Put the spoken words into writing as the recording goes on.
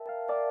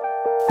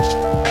Welcome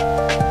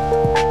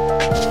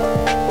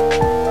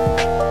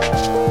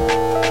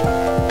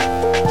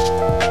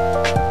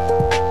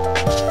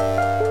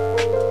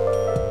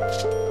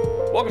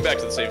back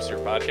to the Save Steer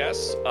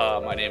Podcast.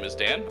 My name is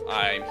Dan.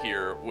 I'm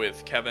here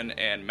with Kevin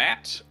and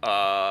Matt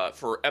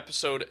for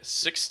episode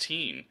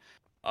 16.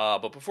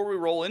 But before we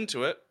roll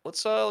into it,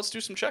 let's do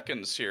some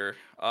check-ins here.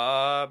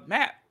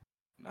 Matt,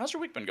 how's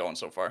your week been going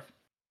so far?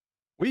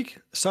 Week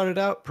started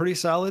out pretty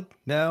solid.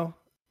 Now,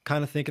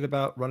 kind of thinking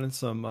about running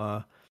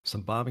some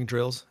bombing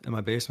drills in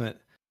my basement,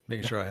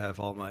 making sure I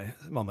have all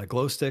my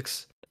glow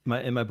sticks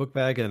in my book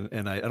bag,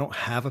 and I don't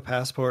have a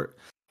passport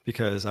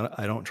because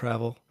I don't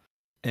travel,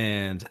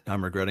 and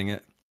I'm regretting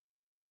it.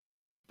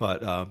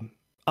 But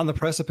on the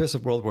precipice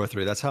of World War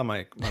III, that's how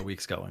my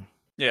week's going.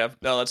 Yeah,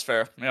 no, that's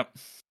fair. Yep.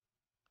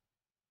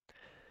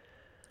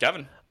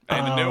 Kevin,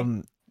 anything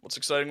new? What's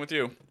exciting with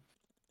you?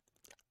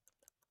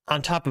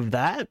 On top of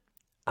that,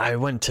 I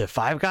went to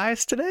Five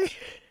Guys today,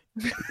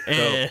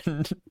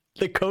 and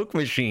the Coke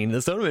machine,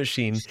 the soda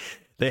machine,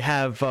 they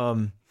have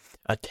a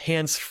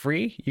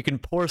hands-free. You can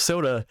pour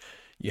soda.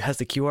 It has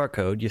the QR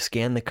code. You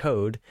scan the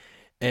code,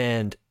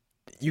 and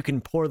you can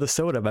pour the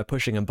soda by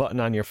pushing a button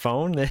on your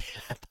phone.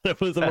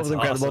 That was the most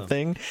incredible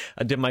thing.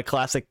 I did my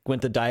classic,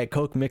 went to Diet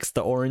Coke, mixed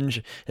the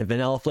orange and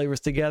vanilla flavors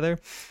together.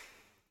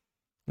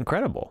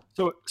 Incredible.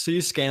 So you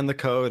scan the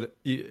code, and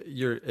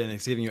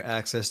it's giving you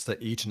access to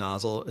each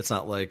nozzle. It's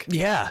not like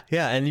yeah,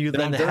 and you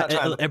then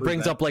it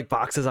brings up like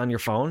boxes on your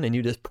phone, and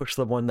you just push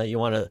the one that you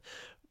want to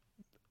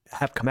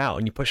have come out,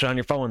 and you push it on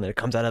your phone, and it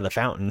comes out of the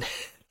fountain.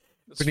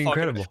 Pretty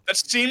incredible. That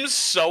seems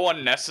so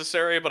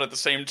unnecessary, but at the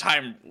same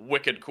time,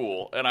 wicked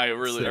cool, and I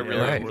really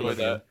enjoy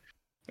that.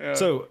 Yeah.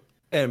 So,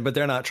 but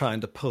they're not trying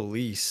to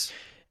police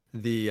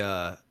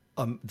the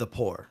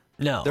poor.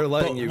 No, they're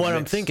letting you. What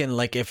I'm thinking,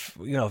 like if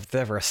there's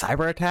ever a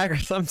cyber attack or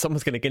something,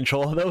 someone's gonna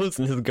control those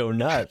and just go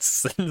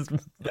nuts, and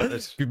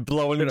just be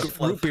blowing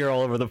root beer all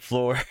over the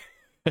floor.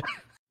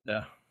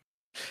 Yeah,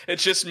 it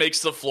just makes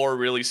the floor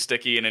really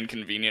sticky and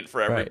inconvenient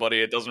for everybody.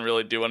 Right. It doesn't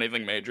really do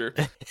anything major.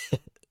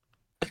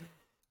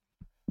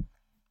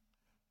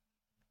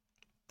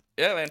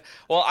 Yeah, man.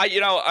 Well,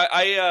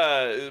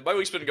 my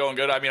week's been going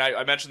good. I mean,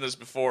 I mentioned this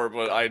before,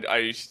 but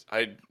I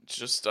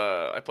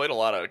played a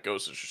lot of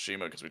Ghost of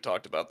Tsushima because we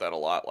talked about that a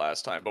lot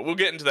last time. But we'll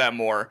get into that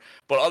more.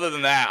 But other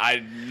than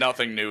that,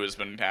 nothing new has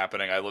been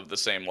happening. I live the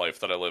same life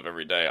that I live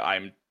every day.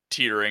 I'm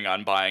teetering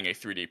on buying a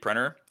 3D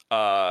printer,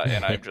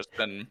 and I've just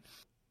been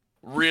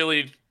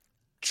really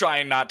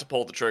trying not to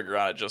pull the trigger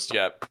on it just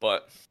yet.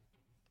 But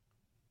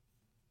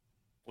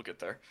we'll get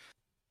there.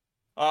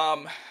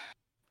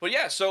 But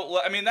yeah,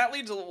 so I mean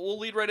we'll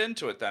lead right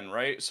into it then,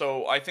 right?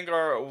 So I think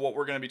what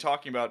we're going to be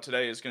talking about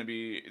today is going to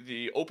be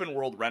the open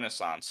world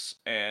renaissance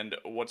and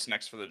what's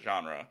next for the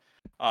genre.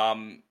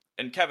 And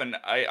Kevin,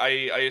 I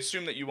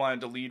assume that you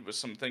wanted to lead with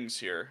some things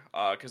here,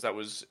 because that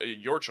was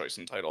your choice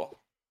and title.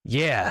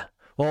 Yeah,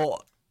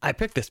 well, I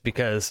picked this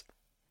because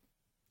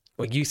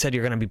you said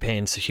you're going to be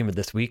playing Tsushima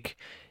this week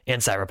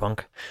and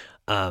Cyberpunk.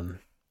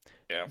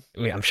 Yeah,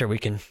 I'm sure we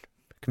can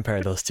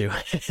compare those two.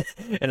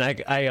 And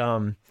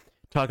I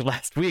talked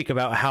last week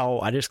about how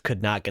I just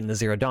could not get into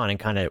Zero Dawn and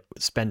kind of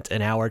spent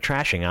an hour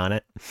trashing on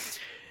it.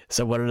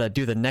 So what did I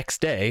do the next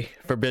day?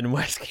 Forbidden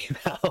West came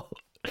out,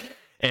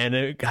 and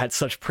it got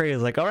such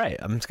praise. Like, all right,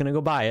 I'm just gonna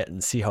go buy it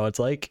and see how it's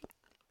like.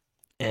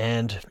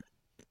 And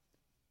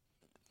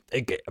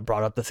it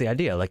brought up the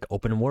idea, like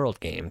open world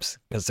games,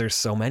 because there's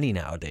so many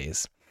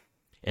nowadays,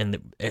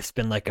 and it's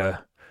been like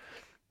a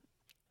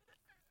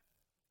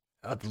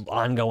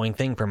ongoing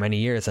thing for many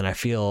years. And I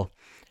feel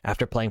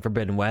after playing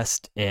Forbidden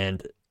West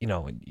and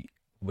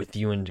with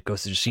you and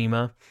Ghost of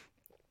Tsushima,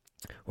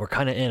 we're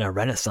kind of in a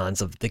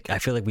renaissance of I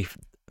feel like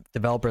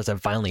developers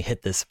have finally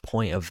hit this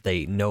point of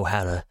they know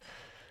how to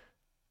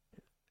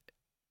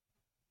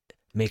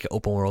make an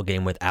open world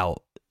game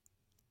without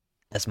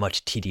as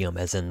much tedium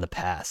as in the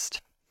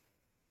past.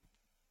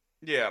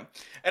 Yeah,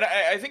 and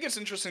I think it's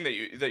interesting that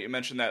you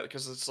mentioned that,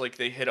 because it's like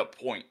they hit a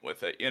point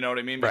with it. You know what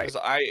I mean? Because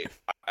I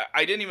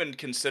didn't even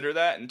consider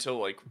that until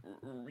like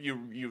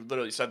you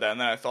literally said that,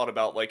 and then I thought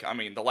about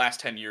the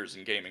last 10 years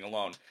in gaming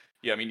alone.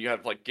 Yeah, I mean, you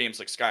have like games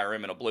like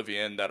Skyrim and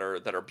Oblivion that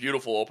are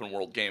beautiful open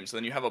world games. And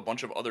then you have a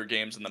bunch of other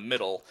games in the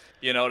middle,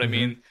 you know what I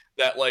mean?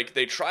 That like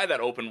they try that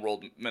open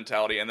world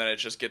mentality, and then it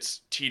just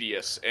gets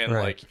tedious and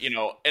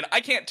and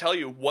I can't tell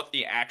you what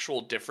the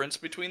actual difference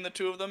between the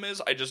two of them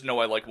is. I just know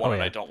I like one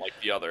and I don't like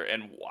the other.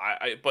 And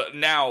but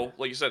now,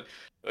 like you said,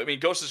 I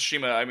mean, Ghost of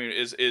Tsushima, I mean,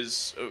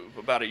 is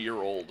about a year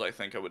old, I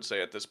think I would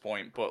say at this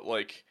point, but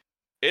like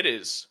it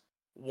is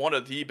one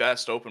of the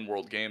best open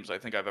world games I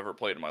think I've ever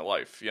played in my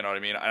life. You know what I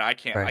mean? And I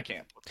can't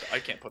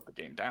put the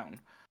game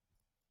down.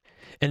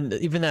 And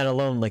even that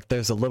alone, like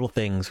there's the little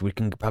things we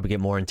can probably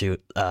get more into,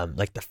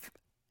 like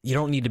you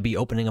don't need to be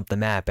opening up the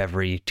map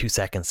every 2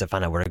 seconds to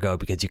find out where to go,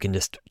 because you can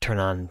just turn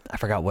on, I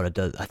forgot what it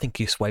does. I think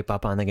you swipe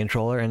up on the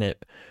controller and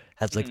it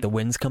has like the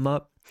winds come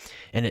up,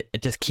 and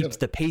it just keeps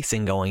the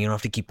pacing going. You don't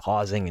have to keep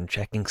pausing and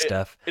checking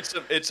stuff.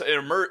 It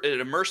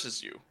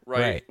immerses you,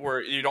 right?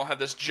 Where you don't have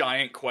this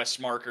giant quest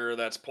marker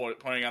that's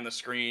pointing on the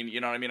screen.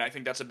 You know what I mean? I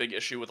think that's a big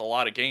issue with a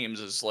lot of games.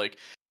 Is like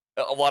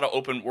a lot of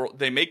open world.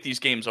 They make these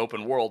games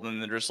open world,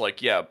 and they're just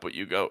like, yeah, but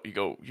you go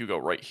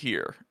right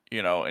here,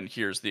 and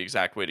here's the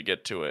exact way to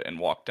get to it, and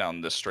walk down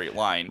this straight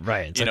line.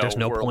 Right. It's like there's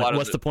no point.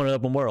 What's the point of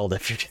open world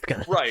if you're just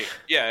gonna? Right.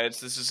 Yeah.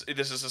 This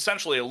is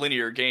essentially a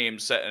linear game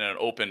set in an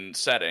open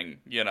setting.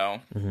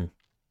 Mm-hmm.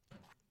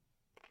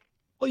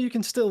 Well, you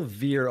can still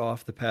veer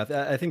off the path.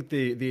 I think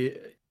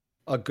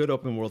a good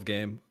open world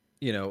game,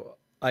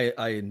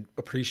 I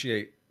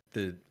appreciate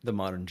the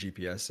modern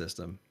GPS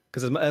system,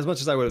 because as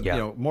much as I would,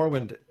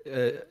 Morrowind,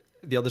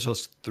 The Elder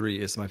Scrolls 3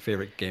 is my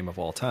favorite game of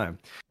all time.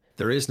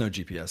 There is no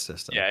GPS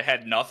system. Yeah, it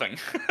had nothing.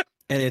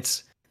 and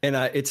it's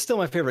still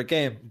my favorite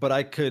game, but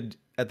I could,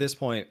 at this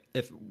point,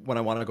 when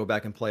I want to go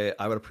back and play it,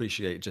 I would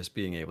appreciate just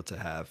being able to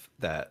have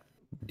that,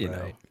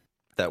 that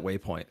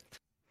waypoint.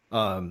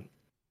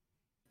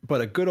 But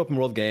a good open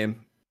world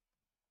game,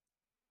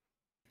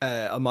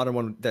 a modern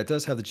one that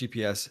does have the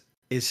GPS,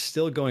 is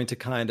still going to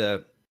kind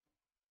of,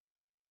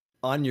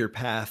 on your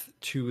path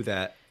to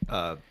that,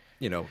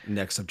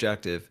 next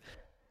objective,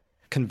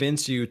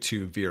 convince you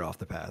to veer off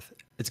the path.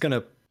 It's going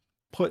to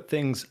put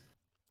things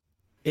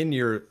in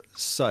your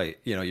sight,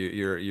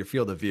 your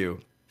field of view,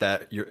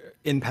 that you're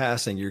in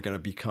passing, you're going to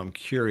become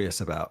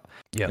curious about,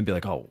 and be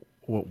like, oh,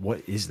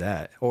 what is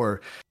that?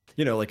 Or,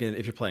 like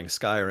if you're playing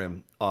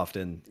Skyrim,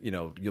 often,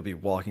 you'll be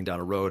walking down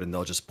a road and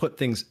they'll just put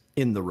things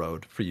in the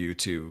road for you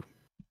to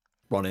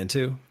run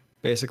into,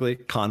 basically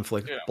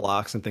conflict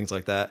blocks and things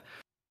like that.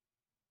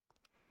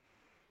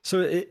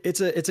 So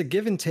it's a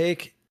give and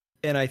take,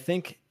 and I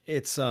think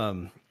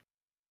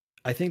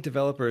I think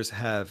developers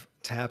have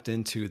tapped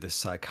into the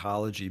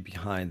psychology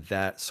behind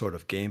that sort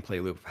of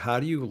gameplay loop. How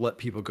do you let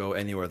people go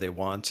anywhere they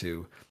want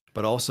to,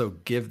 but also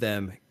give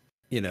them,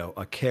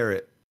 a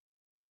carrot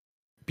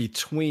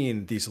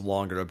between these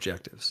longer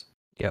objectives?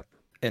 Yep.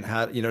 And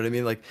how, you know what I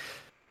mean? Like,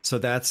 so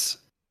that's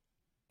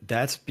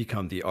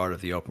become the art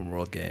of the open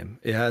world game.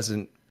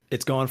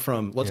 It's gone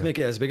from let's make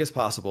it as big as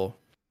possible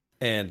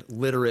and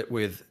litter it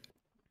with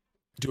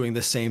doing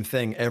the same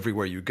thing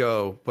everywhere you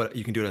go, but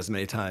you can do it as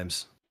many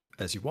times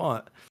as you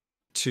want,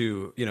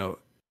 to,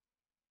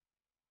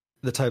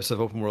 the types of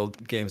open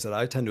world games that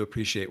I tend to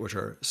appreciate, which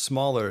are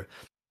smaller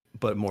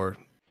but more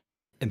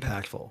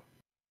impactful.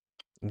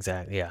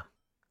 Exactly. Yeah.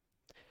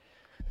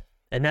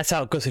 And that's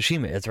how Ghost of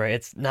Tsushima is, right?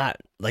 It's not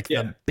like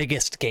the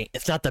biggest game.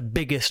 It's not the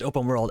biggest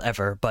open world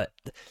ever, but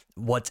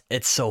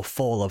it's so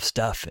full of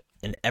stuff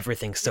and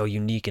everything's so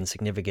unique and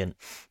significant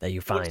that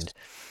you find.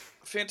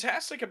 What's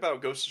fantastic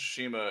about Ghost of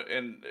Tsushima,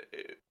 and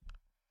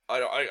I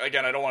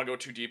don't want to go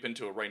too deep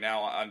into it right now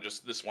on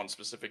just this one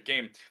specific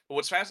game, but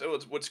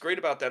what's great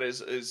about that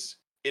is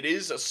it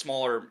is a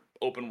smaller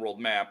open world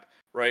map,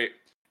 right?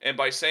 And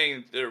by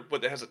saying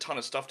but it has a ton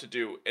of stuff to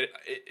do,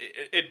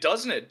 it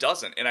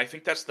doesn't. And I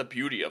think that's the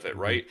beauty of it,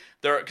 right?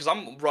 Because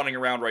I'm running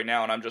around right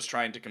now and I'm just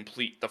trying to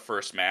complete the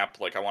first map.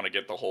 Like, I want to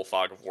get the whole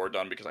Fog of War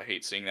done because I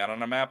hate seeing that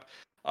on a map.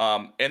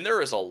 And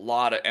there is a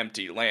lot of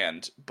empty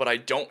land, but I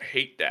don't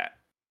hate that,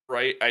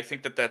 right? I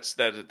think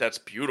that's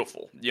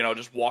beautiful.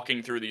 Just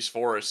walking through these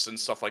forests and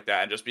stuff like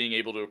that, and just being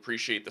able to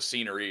appreciate the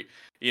scenery,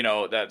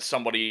 that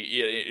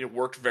somebody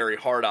worked very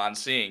hard on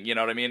seeing. You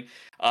know what I mean?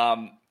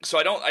 So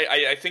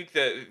I think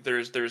that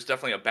there's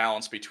definitely a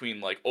balance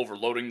between like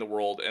overloading the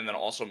world and then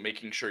also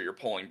making sure you're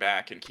pulling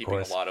back and keeping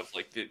a lot of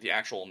like the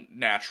actual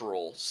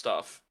natural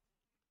stuff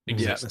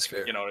exists.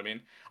 You know what I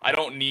mean? I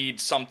don't need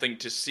something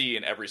to see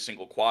in every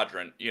single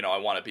quadrant. I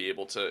want to be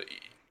able to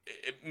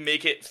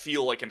make it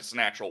feel like it's a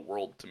natural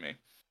world to me.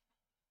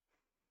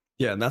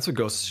 Yeah, and that's what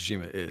Ghost of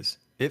Tsushima is.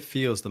 It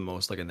feels the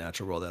most like a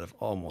natural world out of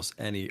almost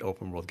any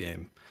open world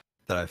game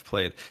that I've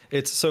played.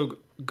 Ghost of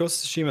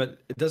Tsushima,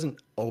 it doesn't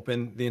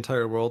open the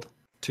entire world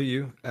to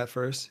you at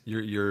first.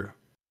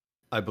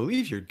 I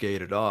believe you're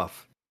gated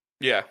off.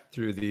 Yeah.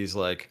 Through these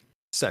like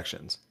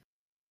sections.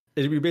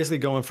 You're basically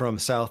going from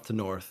south to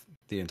north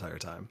the entire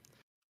time.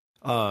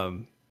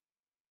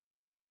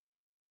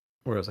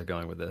 Where was I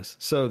going with this?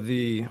 So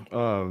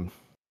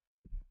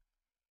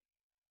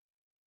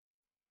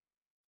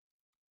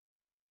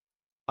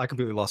I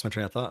completely lost my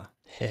train of thought.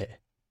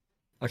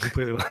 I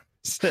completely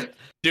lost it.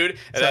 Dude,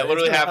 that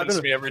literally happens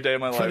to me every day of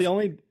my life.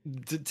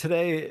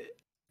 Today,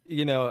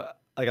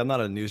 like, I'm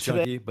not a news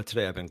junkie, but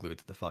today I've been glued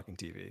to the fucking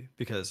TV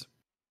because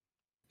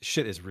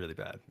shit is really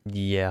bad.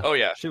 Yeah. Oh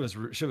yeah. Shit was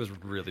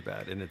really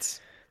bad, and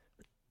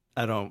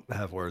I don't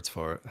have words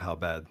for how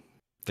bad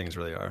things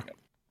really are.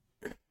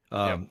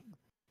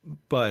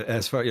 But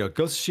as far,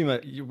 Ghost of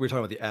Tsushima, we're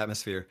talking about the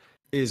atmosphere,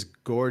 is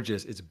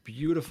gorgeous. It's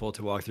beautiful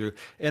to walk through.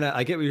 And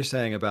I get what you're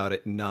saying about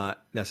it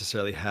not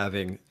necessarily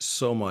having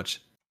so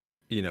much,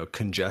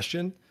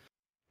 congestion.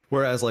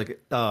 Whereas like,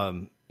 if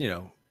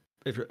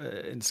you're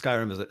in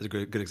Skyrim is a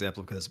good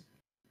example, because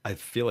I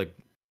feel like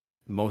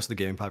most of the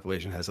gaming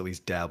population has at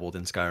least dabbled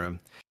in Skyrim.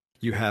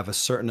 You have a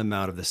certain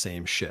amount of the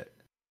same shit.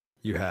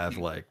 You have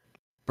like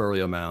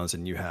burial mounds,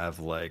 and you have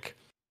like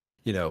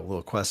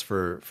little quests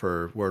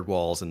for word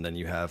walls, and then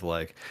you have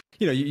like,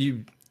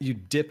 you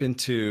dip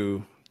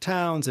into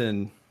towns,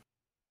 and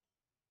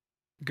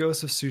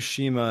Ghost of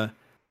Tsushima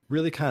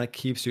really kind of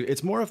keeps you.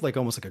 It's more of like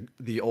almost like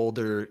the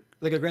older,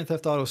 like a Grand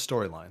Theft Auto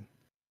storyline.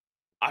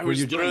 I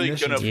was literally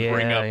gonna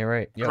bring up you're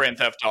right. Yep. Grand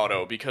Theft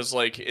Auto because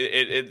like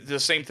it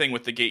the same thing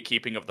with the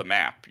gatekeeping of the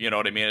map. You know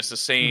what I mean? It's the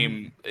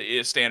same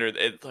standard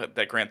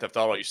that Grand Theft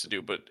Auto used to do,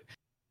 but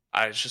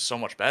it's just so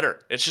much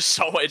better. It's just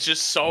so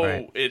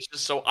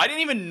I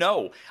didn't even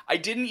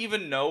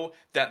know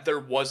that there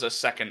was a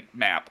second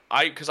map.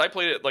 Because I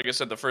played it, like I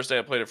said, the first day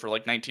I played it for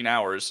like 19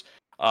 hours.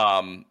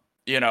 And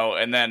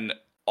then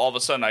all of a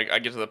sudden I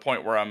get to the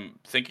point where I'm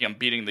thinking I'm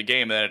beating the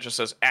game, and then it just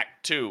says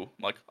Act 2. I'm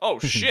like, oh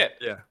shit.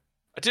 Yeah.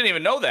 I didn't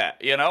even know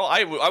that,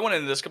 I went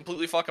into this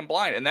completely fucking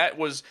blind, and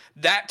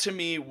that to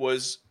me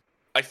was,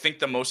 I think,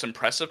 the most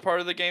impressive part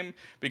of the game,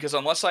 because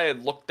unless I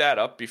had looked that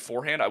up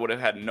beforehand, I would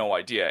have had no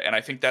idea, and I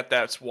think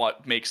that's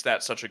what makes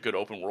that such a good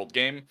open world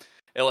game.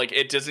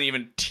 It doesn't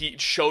even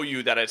show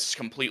you that it's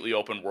completely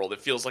open world. It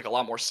feels like a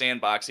lot more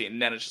sandboxy,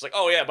 and then it's just like,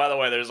 oh yeah, by the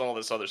way, there's all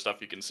this other stuff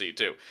you can see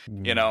too,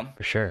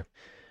 For sure.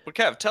 But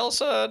Kev, tell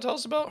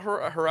us about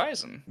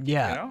Horizon.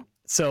 Yeah.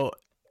 So,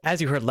 as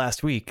you heard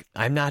last week,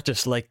 I'm not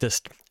just like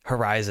this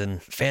Horizon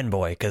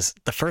fanboy, because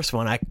the first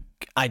one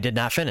I did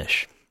not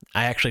finish.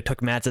 I actually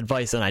took Matt's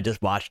advice and I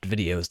just watched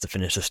videos to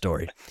finish the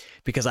story,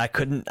 because I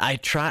could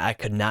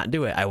not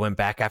do it. I went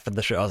back after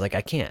the show. I was like,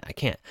 I can't.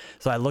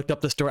 So I looked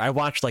up the story. I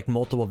watched like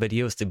multiple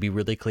videos to be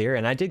really clear,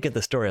 and I did get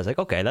the story. I was like,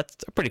 okay,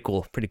 that's a pretty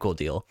cool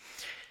deal.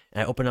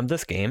 And I opened up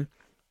this game,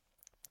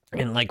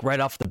 and like right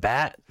off the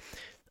bat,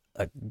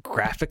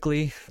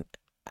 graphically,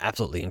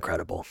 absolutely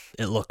incredible.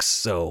 It looks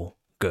so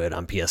good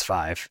on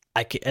PS5.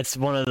 It's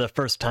one of the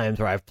first times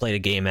where I've played a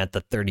game at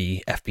the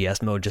 30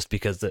 FPS mode, just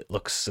because it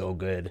looks so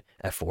good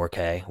at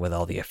 4K with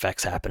all the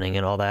effects happening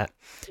and all that.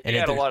 And you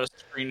had a lot of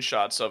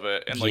screenshots of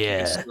it, and like you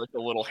can see like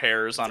the little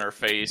hairs on her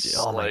face.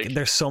 Oh my God,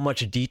 there's so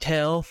much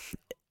detail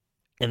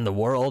in the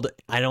world.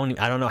 I don't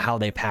know how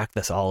they pack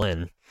this all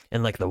in.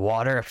 And like the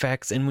water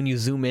effects, and when you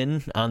zoom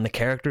in on the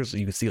characters,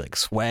 you can see like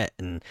sweat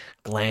and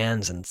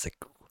glands, and it's like,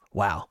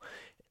 wow.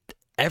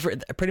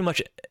 Pretty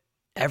much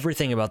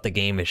everything about the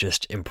game is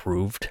just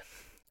improved.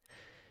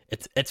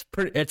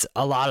 It's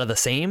a lot of the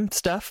same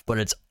stuff, but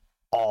it's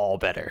all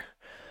better.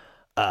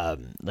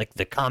 Like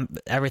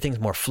everything's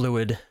more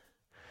fluid.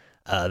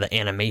 The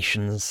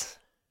animations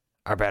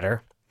are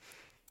better.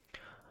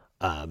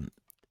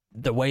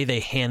 The way they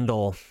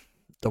handle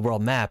the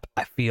world map,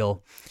 I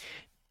feel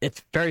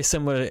it's very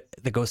similar to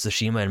the Ghost of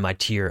Tsushima in my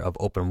tier of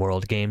open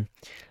world game.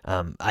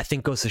 I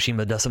think Ghost of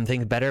Tsushima does some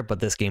things better, but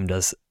this game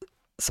does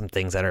some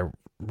things that are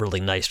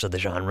really nice to the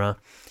genre.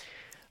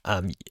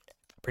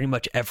 Pretty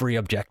much every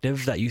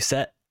objective that you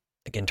set,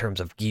 like in terms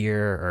of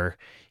gear or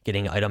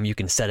getting an item, you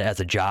can set it as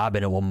a job,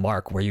 and it will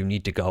mark where you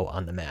need to go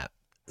on the map.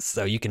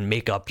 So you can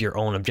make up your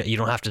own objective. You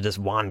don't have to just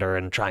wander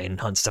and try and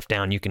hunt stuff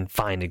down. You can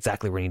find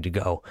exactly where you need to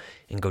go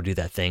and go do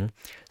that thing.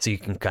 So you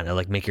can kind of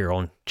like make your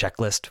own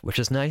checklist, which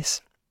is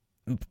nice.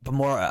 But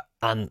more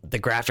on the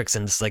graphics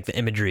and just like the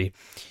imagery,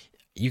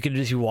 you can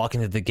just walk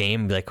into the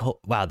game and be like, oh,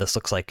 wow, it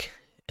looks like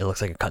a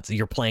cutscene.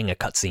 You're playing a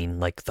cutscene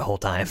like the whole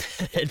time.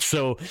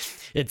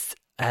 It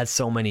has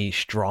so many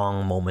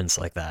strong moments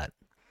like that.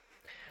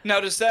 Now,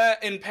 does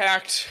that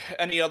impact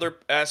any other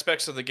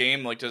aspects of the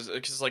game?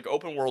 Because like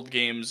open world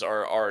games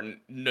are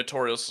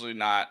notoriously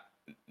not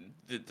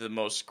the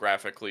most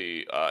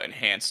graphically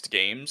enhanced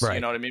games, right?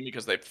 You know what I mean?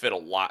 Because they fit a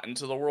lot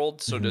into the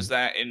world. So does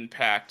that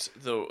impact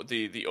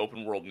the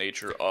open world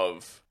nature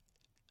of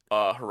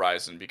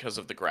Horizon because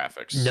of the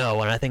graphics?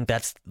 No, and I think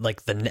that's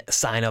like the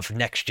sign of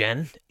next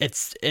gen.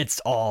 It's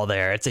all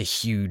there. It's a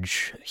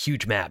huge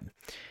map.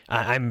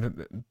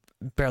 I'm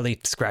barely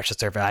scratched the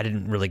surface. I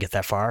didn't really get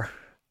that far,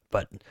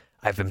 but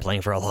I've been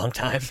playing for a long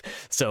time.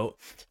 So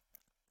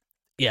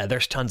yeah,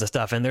 there's tons of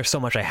stuff, and there's so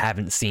much I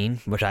haven't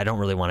seen, which I don't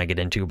really want to get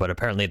into, but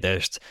apparently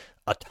there's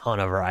a ton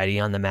of variety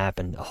on the map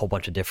and a whole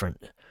bunch of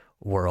different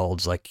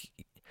worlds. Like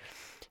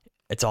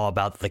it's all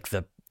about like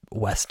the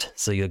West,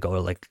 so you go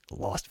to like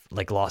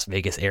Las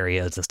Vegas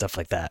areas and stuff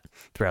like that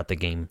throughout the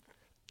game.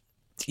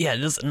 Yeah,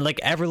 just like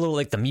every little,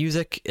 like the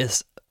music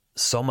is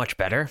so much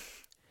better.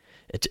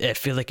 I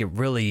feel like it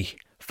really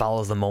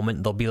follows the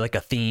moment. There'll be like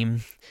a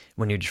theme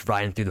when you're just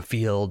riding through the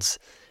fields,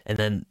 and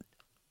then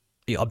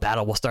a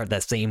battle will start.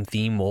 That same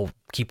theme will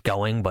keep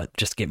going, but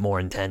just get more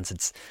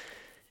intense.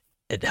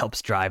 It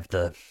helps drive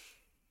the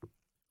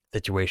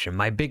situation.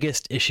 My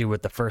biggest issue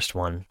with the first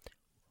one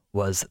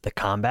was the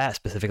combat,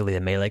 specifically the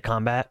melee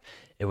combat.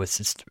 It was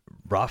just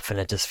rough, and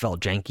it just felt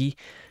janky.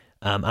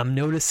 I'm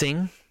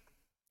noticing,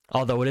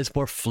 although it is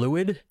more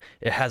fluid,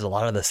 it has a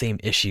lot of the same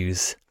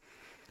issues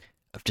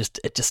of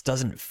it just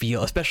doesn't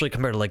feel, especially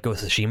compared to like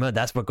Ghost of Tsushima.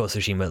 That's what Ghost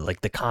of Tsushima,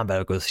 like the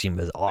combat of Ghost of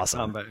Tsushima is awesome.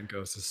 The combat in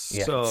Ghost is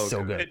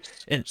so good.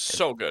 It's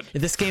so good.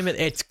 This game,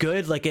 it's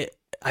good.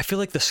 I feel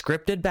like the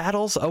scripted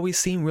battles always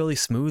seem really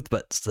smooth,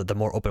 but the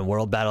more open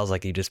world battles,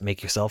 like you just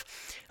make yourself,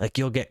 like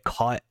you'll get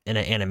caught in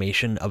an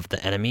animation of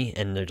the enemy,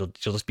 and you'll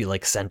just be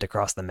like sent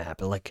across the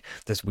map, and like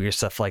there's weird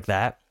stuff like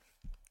that.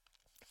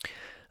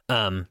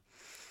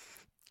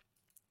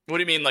 What do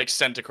you mean, like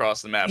sent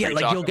across the map? Yeah, Are you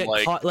like you'll talking,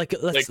 get caught. Like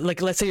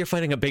let's say you're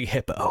fighting a big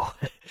hippo.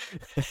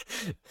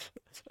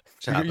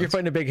 You're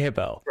fighting a big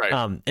hippo, Right.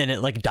 and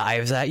it like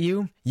dives at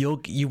you.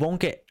 You won't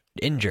get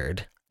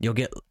injured. You'll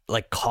get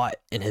like caught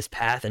in his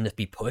path and just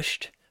be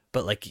pushed,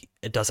 but like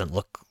it doesn't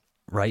look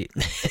right.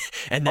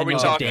 And then Are we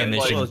you'll get talking, damaged.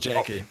 like- A and-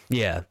 little janky.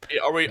 yeah,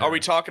 Are we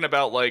talking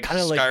about like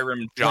Kinda like-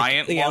 Skyrim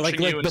Giant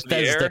launching you into the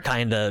Bethesda air?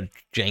 kind of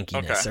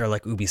jankiness, Okay. or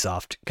like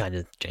Ubisoft kind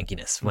of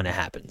jankiness when it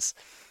happens.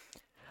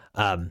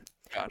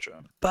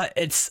 Gotcha. But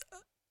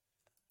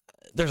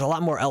there's a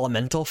lot more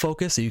elemental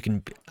focus, so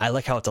I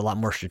like how it's a lot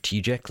more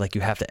strategic. Like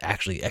you have to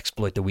actually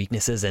exploit the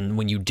weaknesses, and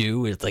when you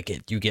do, it's like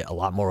you get a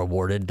lot more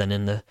rewarded than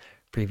in the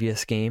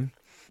previous game.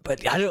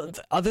 But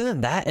other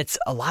than that, it's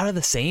a lot of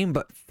the same,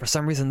 but for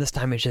some reason this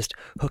time it's just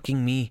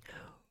hooking me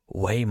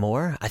way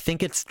more. I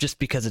think it's just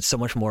because it's so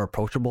much more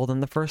approachable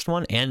than the first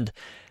one, and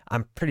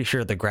I'm pretty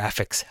sure the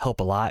graphics help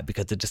a lot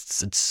because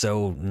it's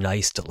so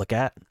nice to look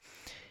at.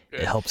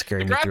 It helps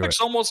carry The me through it.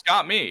 graphics almost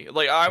got me.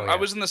 Like Oh, yeah. I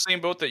was in the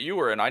same boat that you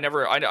were, and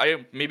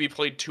I maybe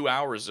played 2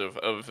 hours of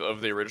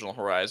the original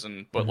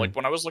Horizon, but like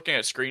when I was looking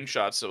at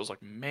screenshots, it was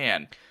like,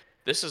 man,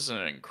 this is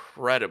an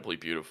incredibly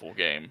beautiful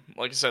game.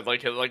 Like I said,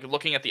 like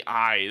looking at the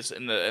eyes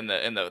and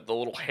the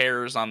little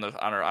hairs on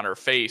her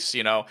face,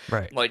 you know,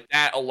 Right. like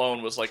that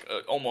alone was like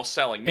almost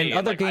selling me. And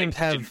other like, games I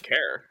have- didn't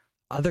care.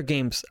 Other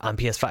games on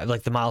PS5,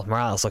 like the Miles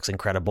Morales looks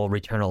incredible,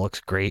 Returnal looks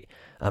great,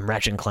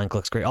 Ratchet and Clank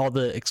looks great. All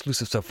the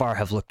exclusives so far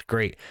have looked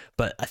great,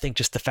 but I think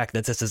just the fact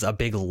that this is a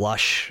big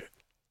lush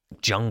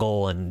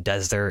jungle and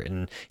desert,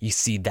 and you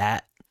see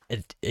that,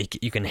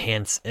 you can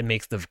enhance. It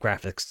makes the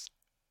graphics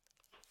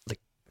like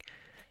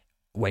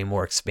way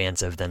more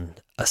expansive than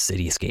a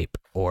cityscape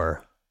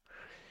or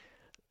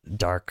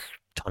dark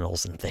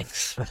tunnels and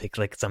things. I think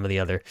like some of the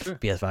other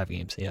PS5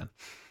 games. Yeah.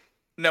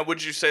 Now,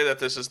 would you say that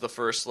this is the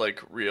first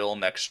like real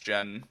next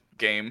gen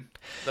game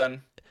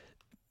then?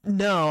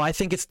 No, I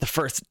think it's the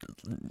first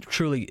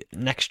truly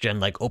next gen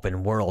like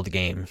open world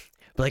game.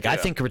 But like I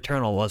think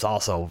Returnal was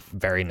also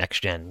very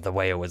next gen, the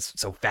way it was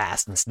so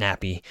fast and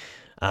snappy,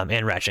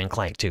 and Ratchet and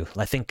Clank too.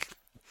 I think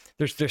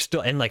there's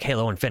still, and like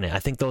Halo Infinite. I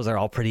think those are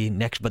all pretty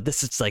next. But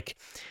this is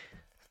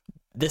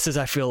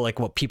I feel like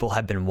what people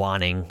have been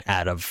wanting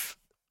out of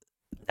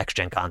next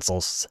gen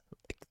consoles.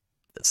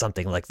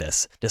 Something like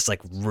this, just like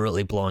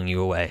really blowing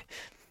you away.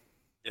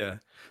 Yeah.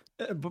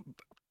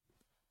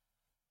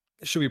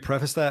 Should we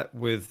preface that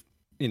with,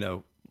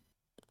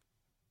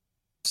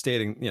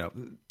 stating,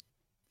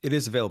 it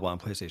is available on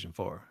PlayStation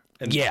 4.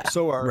 And Yeah,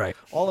 so are right.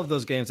 all of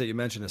those games that you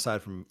mentioned,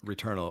 aside from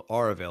Returnal,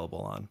 are available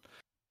on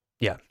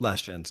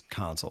last gen's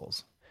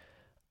consoles.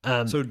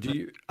 So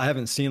I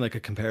haven't seen like a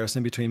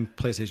comparison between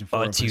PlayStation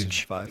 4 and it's PlayStation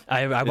huge. 5.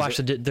 I watched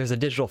there's a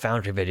Digital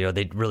Foundry video.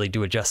 They really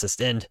do it justice.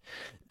 And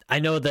I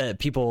know that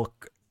people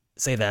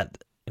say that,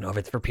 if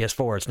it's for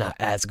PS4, it's not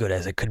as good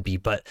as it could be,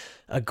 but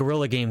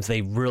Guerrilla Games,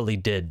 they really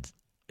did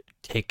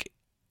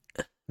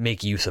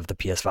make use of the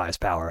PS5's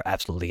power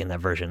absolutely in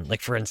that version.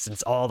 Like for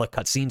instance, all the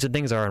cutscenes and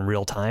things are in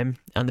real time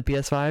on the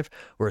PS5,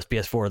 whereas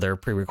PS4 they're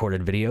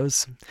pre-recorded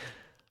videos.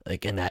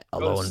 Like, and that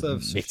alone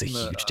makes a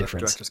huge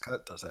difference. Director's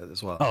Cut does that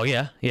as well. Oh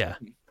yeah. Yeah.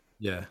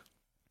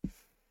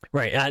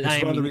 Right.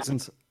 It's one of the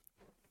reasons.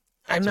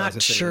 I'm So I was not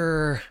gonna say-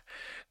 sure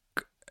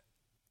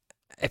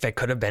if it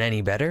could have been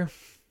any better.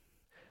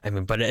 I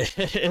mean, but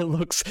it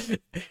looks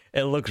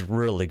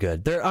really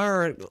good. There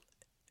are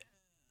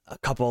a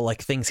couple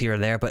like things here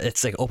and there, but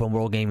it's like open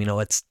world game.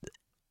 It's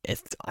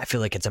I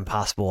feel like it's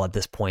impossible at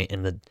this point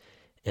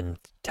in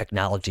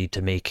technology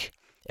to make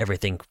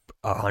everything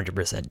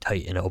 100%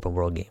 tight in an open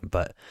world game.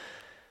 But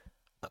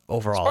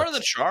overall, It's part of the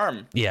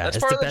charm. yeah, That's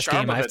it's part the of the best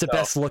charm game. of It's it, the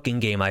best looking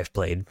game I've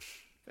played.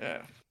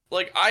 Yeah.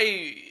 Like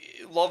I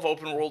love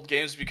open world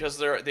games because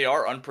they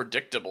are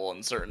unpredictable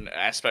in certain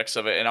aspects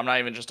of it, and I'm not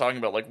even just talking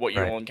about like what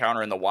you will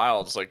encounter in the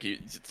wilds. Like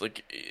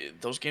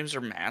those games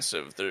are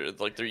massive.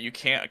 They're you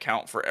can't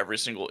account for every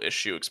single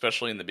issue,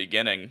 especially in the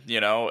beginning,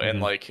 And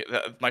like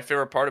my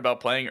favorite part about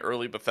playing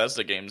early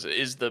Bethesda games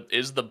is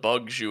the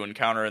bugs you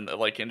encounter and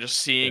just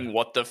seeing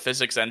what the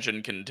physics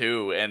engine can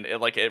do, and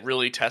it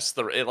really tests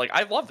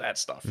I love that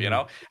stuff.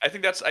 I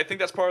think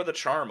that's part of the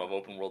charm of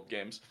open world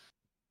games.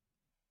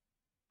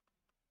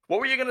 What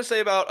were you gonna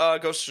say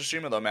about Ghost of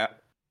Tsushima though, Matt?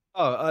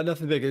 Oh,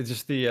 nothing big. It's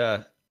just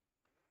the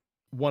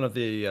one of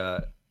the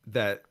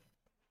that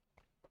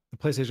the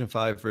PlayStation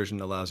 5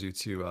 version allows you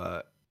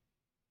to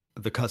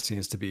the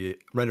cutscenes to be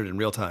rendered in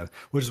real time,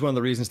 which is one of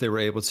the reasons they were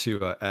able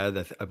to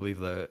add, I believe,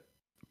 the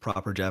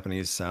proper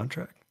Japanese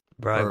soundtrack.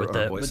 Right, Or with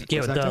the voice with the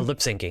acting? lip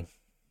syncing.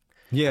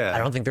 Yeah, I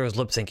don't think there was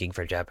lip syncing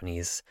for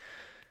Japanese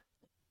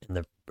in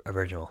the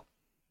original.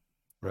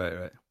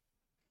 right.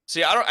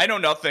 See, I know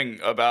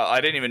nothing about.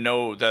 I didn't even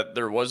know that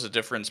there was a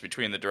difference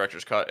between the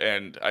director's cut,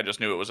 and I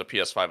just knew it was a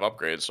PS5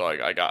 upgrade. So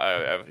I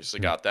obviously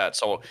got that.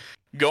 So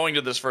going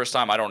to this first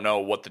time, I don't know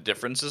what the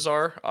differences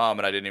are.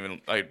 And I didn't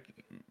even.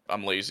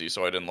 I'm lazy,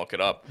 so I didn't look it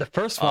up. The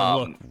first one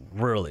looked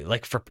really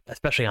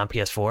especially on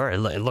PS4.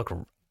 It looked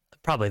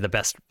probably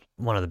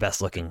one of the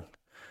best looking,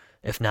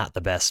 if not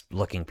the best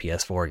looking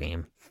PS4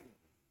 game.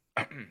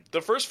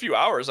 The first few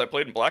hours I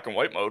played in black and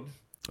white mode.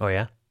 Oh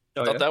yeah.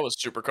 I thought that was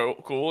super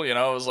cool. You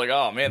know, I was like,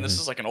 oh man, this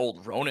Mhm. is like an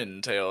old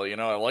Ronin tale. You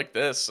know, I like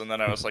this. And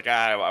then I was like,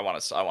 I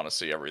want to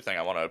see everything.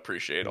 I want to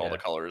appreciate all the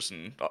Yeah. colors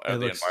and It the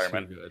looks too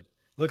environment. good.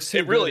 Looks too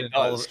It good really in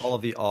does. all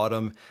of the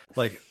autumn,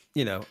 like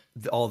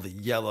all the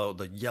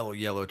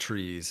yellow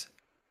trees,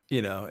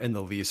 and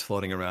the leaves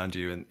floating around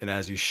you, and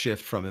as you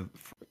shift from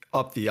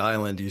up the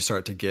island, you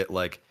start to get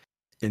like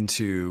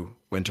into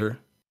winter,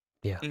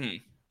 Yeah.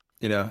 Mhm.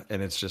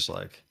 and it's just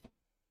like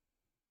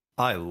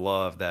I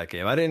love that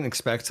game. I didn't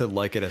expect to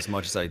like it as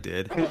much as I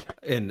did,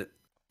 and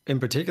in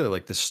particular,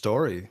 like the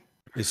story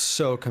is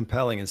so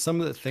compelling, and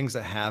some of the things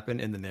that happen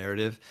in the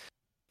narrative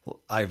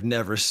I've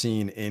never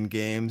seen in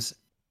games,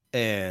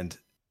 and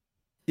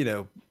you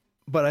know,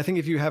 but I think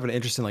if you have an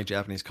interest in like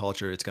Japanese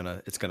culture, it's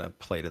gonna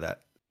play to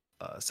that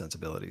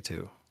sensibility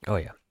too. Oh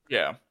yeah.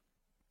 Yeah.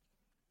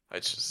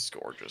 It's just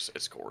gorgeous.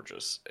 It's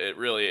gorgeous. It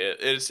really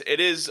is. It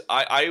is.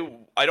 I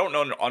don't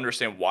know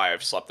understand why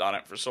I've slept on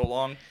it for so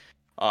long,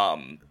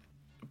 um,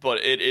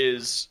 but it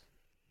is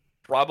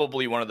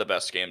probably one of the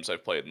best games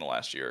I've played in the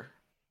last year.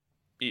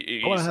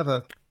 I want to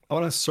Easily. I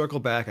want to circle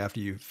back after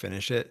you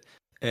finish it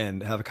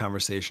and have a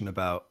conversation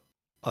about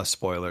a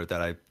spoiler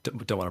that I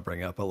don't want to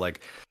bring up, but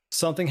like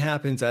something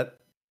happens at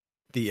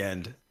the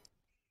end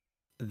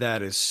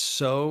that is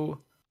so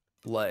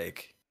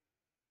like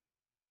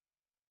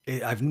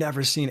I've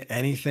never seen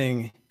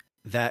anything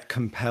that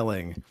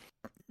compelling.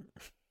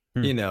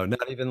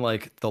 Not even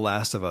like The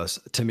Last of Us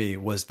to me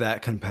was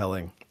that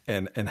compelling,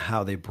 and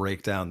how they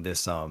break down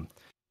this one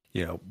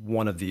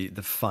of the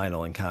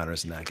final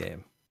encounters in that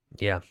game.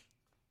 Yeah.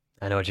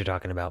 I know what you're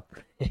talking about.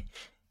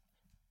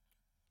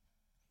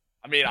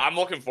 I mean, I'm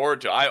looking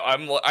forward to.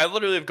 I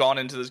literally have gone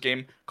into this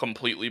game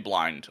completely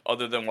blind,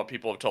 other than what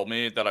people have told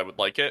me that I would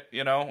like it,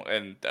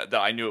 and that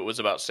I knew it was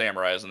about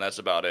samurais, and that's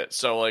about it.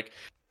 So like,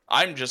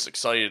 I'm just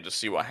excited to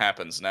see what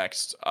happens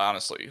next,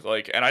 honestly.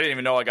 Like, and I didn't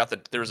even know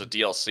there was a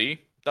DLC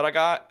that I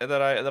got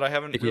that I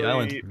haven't Icky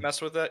Island. really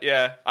messed with it.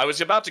 Yeah, I was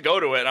about to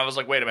go to it, and I was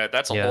like, wait a minute,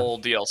 that's a Yeah. whole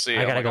DLC.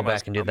 I I'm gotta like, go I'm gonna-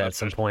 back and do I'm that gonna at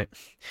some finish- point.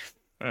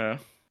 Yeah.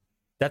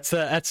 That's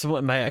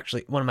what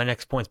one of my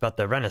next points about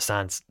the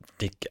Renaissance.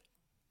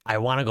 I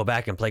want to go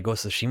back and play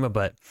Ghost of Tsushima,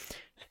 but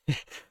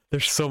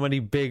there's so many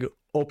big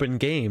open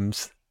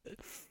games.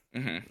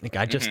 Like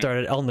I just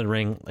started Elden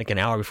Ring like an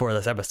hour before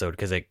this episode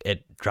because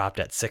it dropped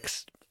at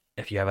 6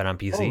 if you have it on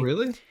PC. Oh,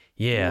 really?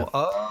 Yeah.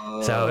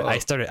 Oh. So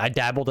I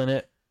dabbled in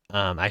it.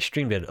 I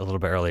streamed it a little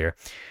bit earlier.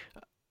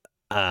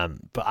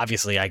 But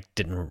obviously I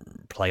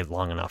didn't play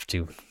long enough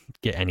to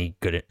get any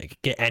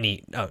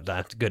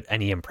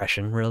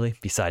impression really,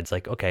 besides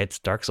like, okay, it's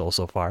Dark Souls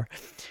so far.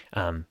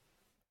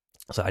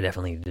 So I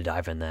definitely need to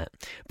dive in that.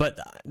 But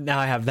now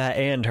I have that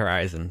and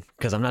Horizon,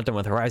 because I'm not done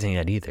with Horizon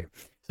yet either.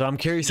 So I'm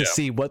curious to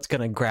see what's going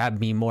to grab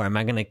me more. Am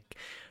I going to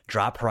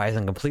drop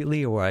Horizon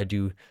completely, or I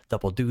do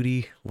double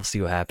duty? We'll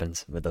see what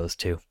happens with those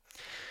two.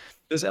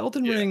 Does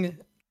Elden Ring,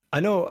 I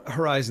know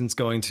Horizon's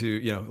going to,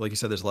 like you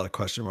said, there's a lot of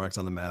question marks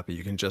on the map, but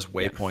you can just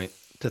waypoint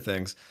to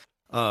things.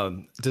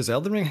 Does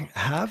Elden Ring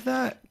have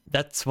that?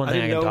 That's one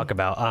thing I can talk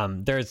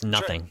about. There's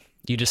nothing. Sure.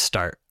 You just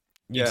start.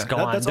 You just go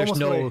on.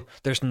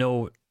 There's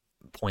no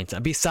points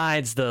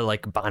besides the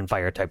like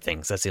bonfire type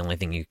things. That's the only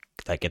thing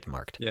that gets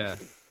marked. Yeah.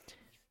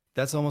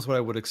 That's almost what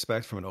I would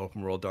expect from an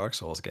open world Dark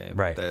Souls game.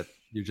 Right. That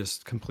you're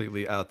just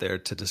completely out there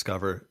to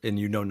discover and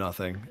you know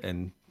nothing.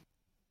 And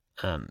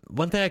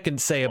one thing I can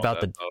say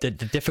about the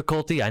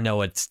difficulty, I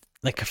know it's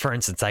like, for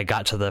instance, I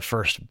got to the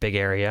first big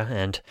area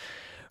and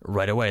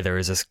right away there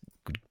was this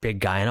big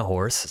guy on a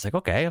horse. It's like,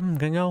 okay, I'm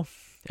gonna go.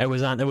 It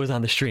was on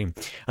the stream.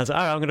 I was like,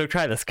 all right, I'm gonna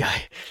try this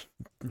guy.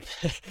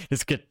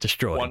 Just get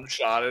destroyed.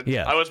 One-shotted.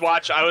 Yeah. I was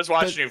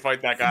watching you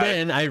fight that guy.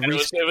 Then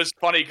it was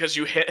funny because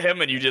you hit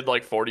him and you did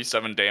like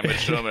 47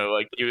 damage to him, and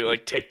like you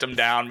like ticked him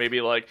down maybe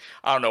like,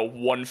 I don't know,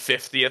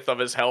 1/50th of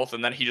his health,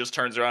 and then he just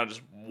turns around and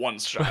just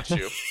one-shots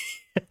you.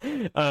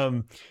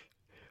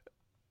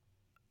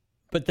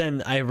 But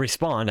then I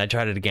respawned. I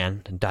tried it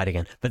again and died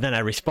again. But then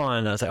I respawned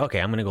and I was like,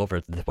 okay, I'm going to go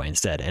over this way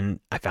instead. And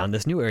I found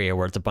this new area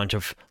where it's a bunch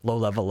of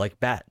low-level, like,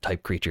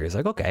 bat-type creatures.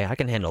 Like, okay, I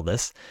can handle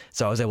this.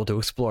 So I was able to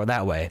explore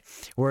that way.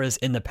 Whereas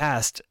in the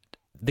past,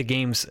 the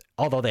games,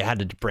 although they had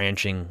the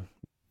branching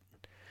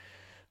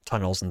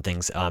tunnels and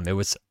things, it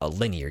was a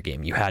linear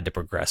game. You had to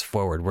progress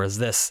forward. Whereas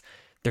this,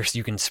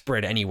 you can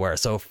spread anywhere.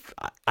 So if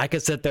I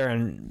could sit there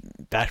and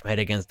bash my head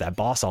against that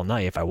boss all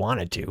night if I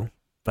wanted to.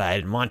 But I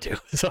didn't want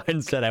to. So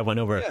instead I went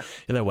over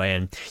the other way,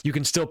 and you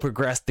can still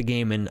progress the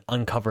game and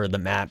uncover the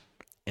map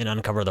and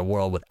uncover the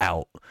world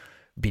without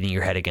beating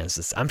your head against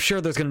this. I'm sure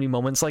there's going to be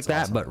moments like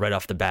that, but right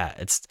off the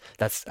bat,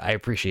 I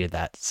appreciate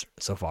that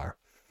so far.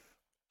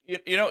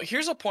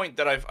 Here's a point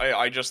that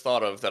I just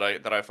thought of that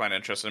I find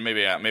interesting.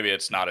 Maybe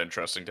it's not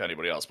interesting to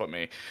anybody else but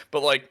me.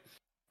 But like,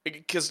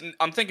 because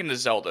I'm thinking to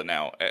Zelda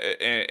now,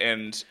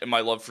 and my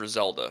love for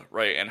Zelda,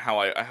 right? And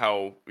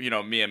how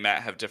me and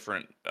Matt have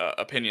different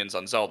opinions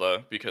on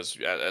Zelda, because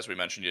as we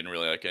mentioned, you didn't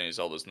really like any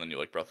Zeldas, and then you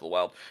like Breath of the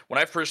Wild. When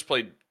I first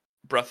played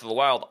Breath of the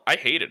Wild, I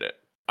hated it.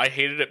 I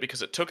hated it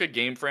because it took a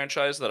game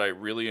franchise that I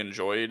really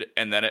enjoyed,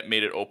 and then it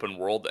made it open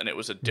world, and it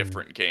was a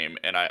different game,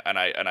 and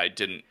I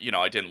didn't,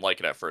 I didn't like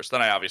it at first. Then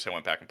I obviously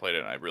went back and played it,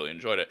 and I really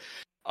enjoyed it.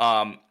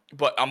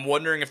 But I'm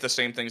wondering if the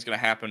same thing's going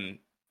to happen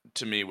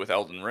to me with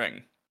Elden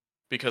Ring,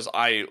 because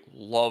I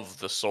love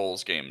the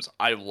Souls games.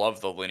 I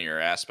love the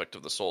linear aspect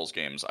of the Souls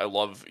games. I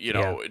love,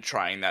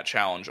 trying that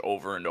challenge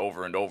over and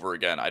over and over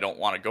again. I don't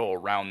want to go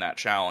around that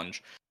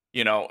challenge,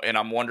 and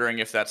I'm wondering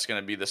if that's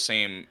going to be the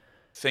same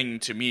thing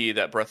to me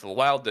that Breath of the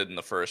Wild did in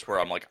the first, where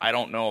I'm like, I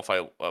don't know if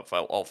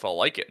I'll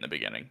like it in the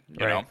beginning,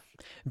 you know?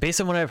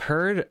 Based on what I've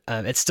heard,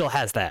 it still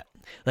has that.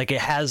 Like, it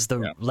has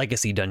the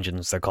legacy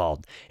dungeons, they're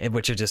called,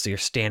 which are just your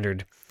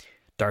standard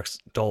Dark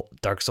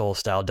Souls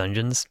style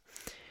dungeons.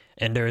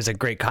 And there is a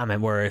great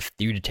comment where if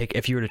you were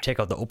to take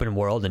out the open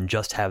world and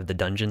just have the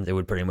dungeons, it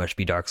would pretty much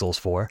be Dark Souls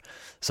 4.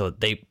 So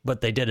what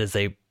they did is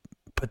they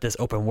put this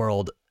open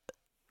world,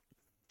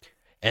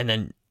 and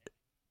then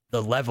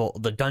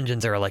the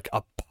dungeons are like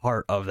a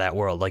part of that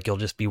world. Like, you'll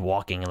just be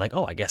walking and like,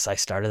 oh, I guess I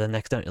started the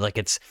next dungeon. Like,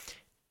 it's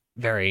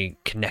very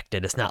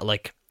connected. It's not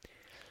like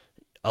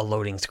a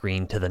loading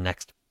screen to the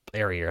next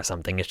area or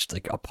something. It's just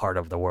like a part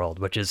of the world,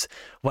 which is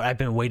what I've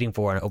been waiting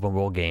for in an open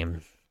world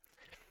game.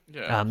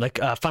 Yeah.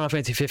 Final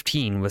Fantasy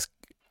 15 was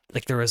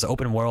like, there was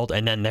open world,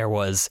 and then there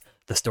was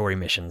the story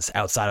missions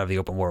outside of the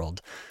open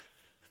world.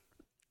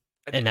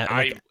 And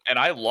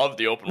I love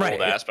the open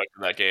world aspect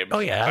of that game. Oh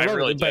yeah, I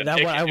really did.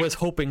 But what I was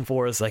hoping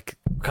for is like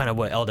kind of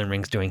what Elden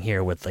Ring's doing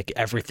here, with like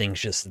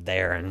everything's just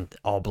there and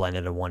all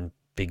blended in one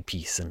big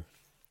piece. And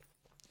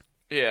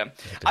yeah,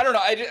 I don't know.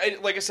 I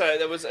like I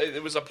said, it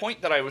was a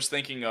point that I was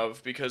thinking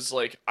of, because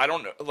like I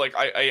don't know. Like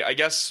I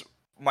guess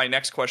my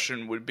next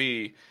question would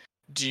be,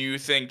 do you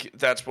think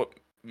that's what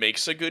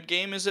makes a good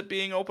game? Is it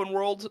being open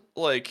world?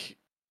 Like,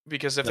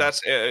 because if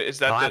that's is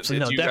that do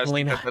you guys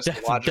think not. that's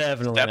the logical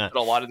Definitely step not. that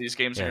a lot of these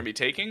games are going to be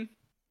taking?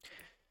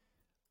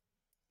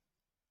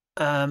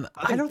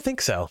 I don't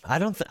think so.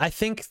 I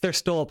think there's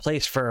still a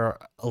place for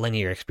a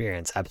linear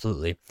experience.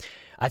 Absolutely.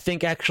 I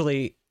think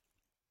actually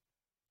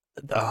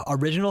the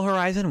original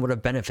Horizon would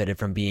have benefited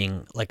from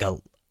being like a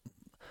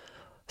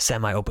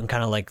semi-open,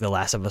 kind of like the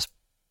Last of Us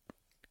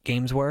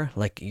games were.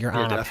 Like, you're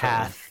on a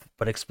path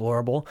but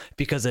explorable,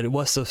 because it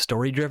was so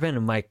story driven,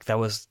 and like that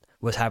was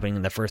happening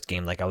in the first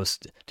game. Like, I was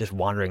just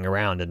wandering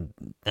around, and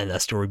a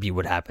story beat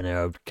would happen, and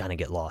I would kind of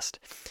get lost.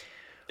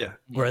 Yeah.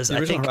 Whereas the I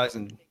original think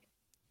Horizon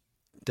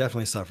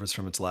definitely suffers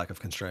from its lack of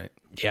constraint.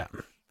 Yeah.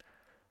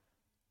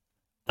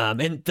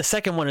 And the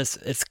second one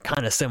it's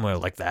kind of similar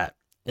like that.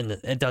 And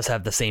it does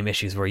have the same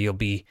issues where you'll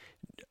be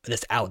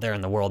just out there in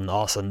the world, and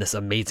all of a sudden this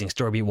amazing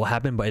story beat will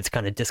happen, but it's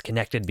kind of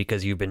disconnected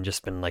because you've been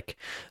like,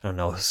 I don't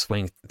know,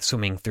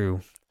 swimming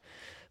through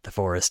the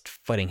forest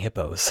fighting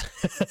hippos.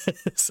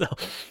 So,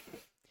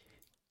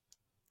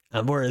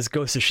 whereas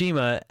Ghost of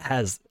Tsushima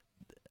has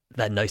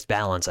that nice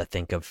balance, I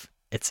think, of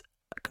it's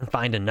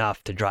confined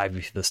enough to drive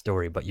you through the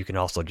story, but you can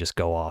also just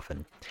go off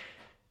and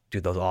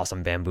do those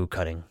awesome bamboo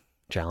cutting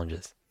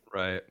challenges.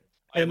 Right.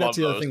 And that's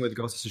the other thing with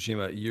Ghost of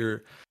Tsushima.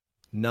 You're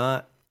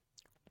not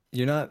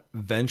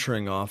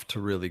venturing off to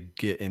really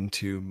get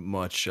into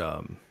much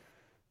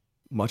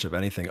of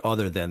anything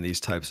other than these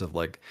types of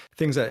like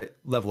things that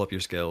level up your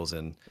skills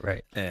and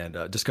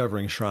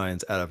discovering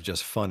shrines out of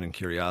just fun and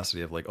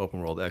curiosity of like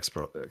open world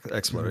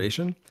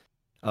exploration.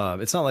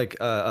 Mm-hmm. It's not like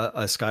a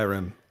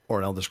Skyrim or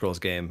an Elder Scrolls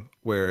game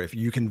where if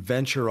you can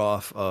venture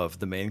off of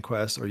the main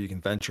quest, or you can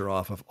venture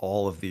off of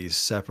all of these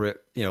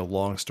separate,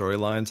 long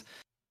storylines,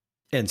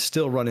 and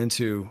still run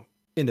into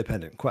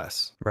independent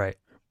quests. Right.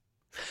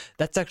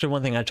 That's actually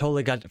one thing I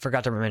totally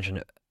forgot to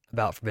mention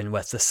about Forbidden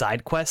West. The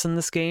side quests in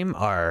this game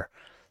are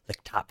like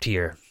top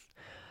tier.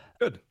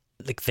 Good.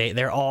 Like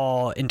they're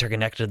all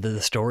interconnected to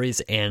the stories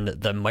and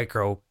the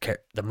micro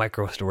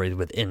stories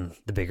within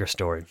the bigger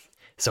story.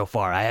 So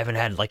far, I haven't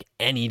had like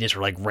any just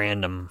like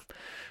random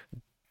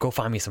go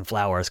find me some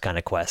flowers kind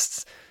of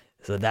quests.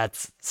 So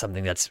that's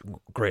something that's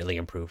greatly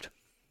improved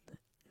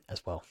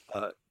as well.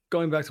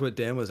 Going back to what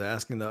Dan was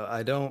asking, though,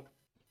 I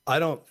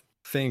don't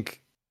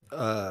think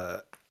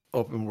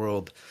open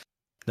world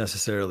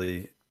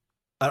necessarily.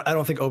 I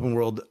don't think open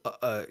world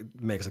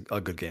makes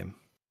a good game.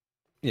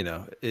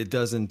 It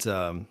doesn't.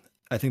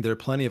 I think there are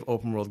plenty of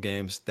open world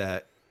games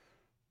that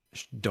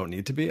don't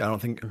need to be. I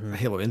don't think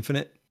Halo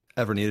Infinite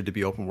ever needed to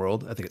be open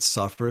world. I think it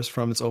suffers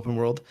from its open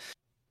world,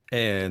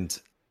 and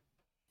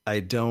I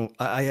don't.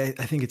 I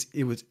think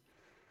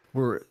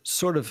we're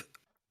sort of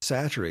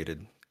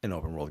saturated in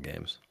open world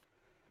games,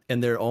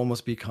 and they're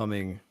almost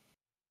becoming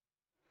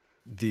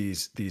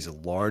these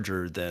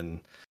larger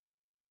than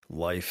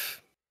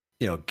life,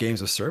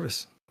 games of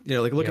service.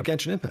 Like look at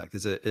Genshin Impact.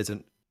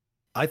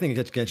 I think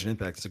Genshin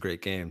Impact is a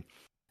great game.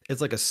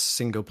 It's like a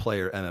single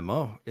player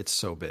MMO. It's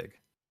so big.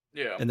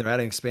 Yeah. And they're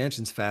adding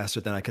expansions faster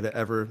than I could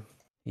ever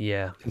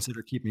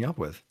consider keeping up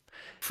with.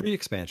 Free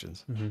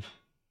expansions. Mm-hmm.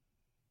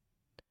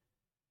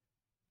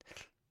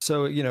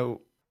 So,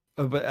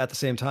 but at the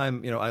same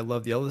time, I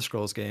love the Elder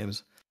Scrolls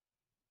games.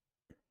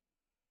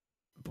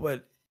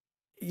 But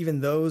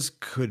even those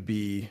could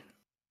be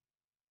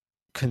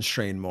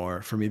constrained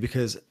more for me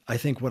because I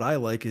think what I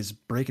like is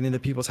breaking into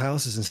people's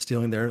houses and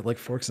stealing their like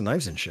forks and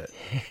knives and shit.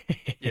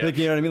 Yeah. Like,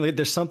 you know what I mean? Like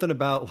there's something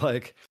about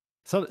like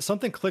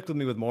something clicked with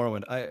me with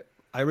Morrowind.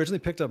 I originally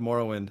picked up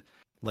Morrowind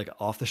like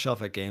off the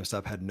shelf at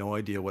GameStop, had no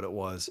idea what it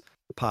was,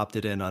 popped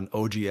it in on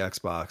OG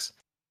Xbox,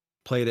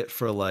 played it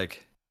for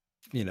like,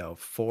 4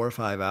 or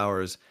 5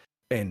 hours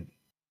and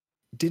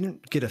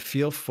didn't get a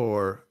feel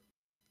for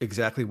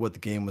exactly what the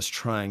game was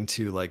trying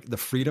to like the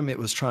freedom it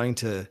was trying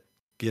to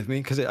give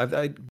me because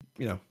I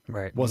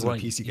Right. wasn't a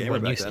PC gamer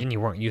back then. And you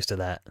weren't used to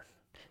that.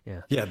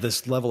 Yeah. Yeah,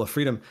 this level of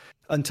freedom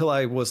until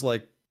I was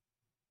like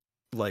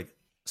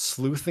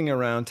sleuthing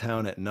around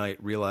town at night,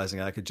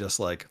 realizing I could just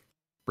like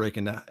break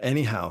into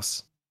any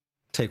house,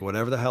 take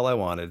whatever the hell I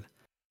wanted,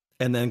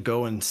 and then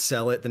go and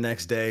sell it the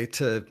next day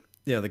to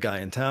the guy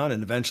in town.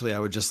 And eventually, I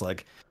would just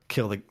like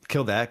kill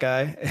that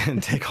guy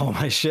and take all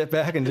my shit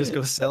back and just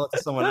go sell it to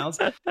someone else.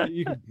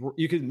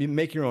 You could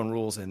make your own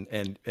rules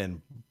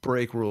and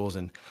break rules,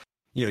 and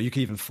you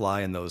could even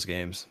fly in those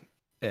games,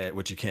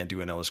 which you can't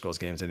do in Elder Scrolls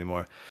games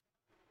anymore.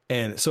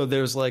 And so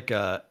there's like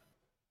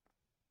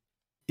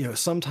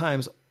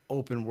sometimes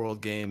open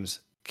world games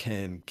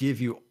can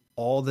give you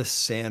all the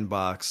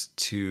sandbox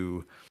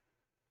to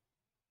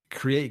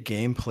create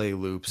gameplay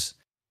loops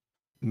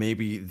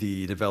maybe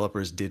the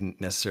developers didn't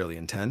necessarily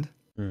intend.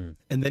 And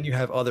then you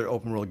have other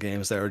open world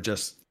games that are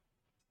just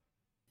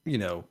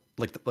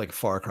like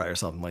Far Cry or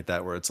something like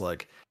that, where it's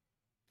like,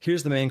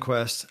 here's the main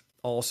quest,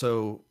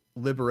 also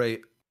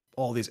liberate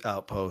all these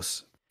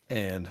outposts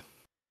and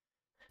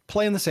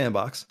play in the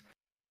sandbox,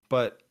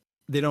 but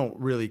they don't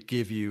really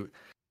give you.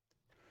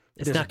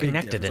 It's not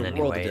connected in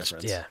any way.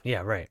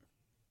 Yeah, right.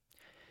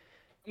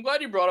 I'm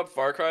glad you brought up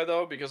Far Cry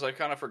though, because I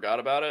kind of forgot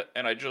about it,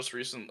 and I just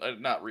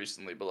not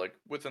recently, but like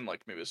within like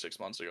maybe 6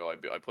 months ago,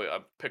 I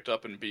picked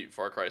up and beat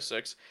Far Cry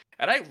 6,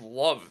 and I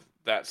love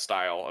that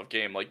style of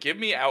game. Like, give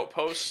me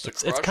outposts to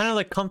crush. It's kind of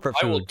like comfort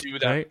food. I will do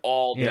that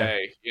all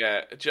day.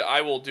 Yeah,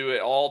 I will do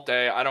it all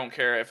day. I don't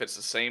care if it's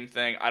the same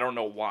thing. I don't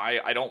know why.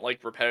 I don't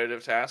like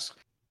repetitive tasks,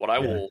 but I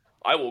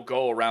will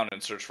go around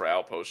and search for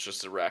outposts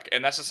just to wreck.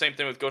 And that's the same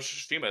thing with Ghost of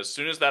Tsushima. As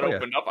soon as that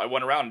opened up, I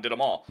went around and did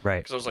them all. Right.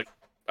 Because I was like,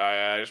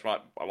 I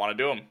want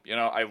to do them.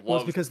 I love. Well,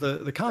 it's because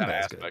the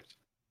combat is good.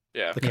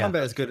 Yeah, the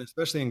combat is good,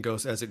 especially in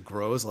Ghost as it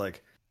grows.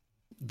 Like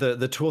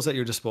the tools at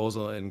your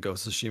disposal in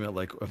Ghost of Tsushima,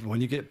 like when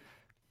you get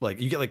like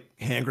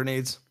hand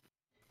grenades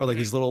or like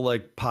these little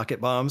like pocket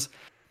bombs,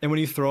 and when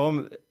you throw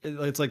them,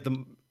 it's like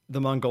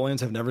the Mongolians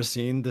have never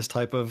seen this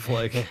type of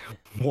like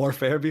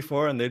warfare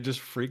before, and they just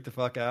freak the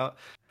fuck out.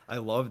 I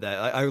love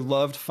that. I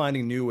loved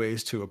finding new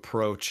ways to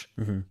approach,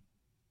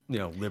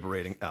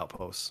 liberating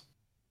outposts.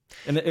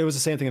 And it was the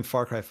same thing in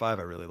Far Cry 5.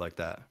 I really like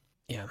that.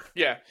 Yeah.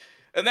 Yeah.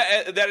 And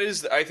that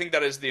is, I think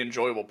that is the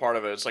enjoyable part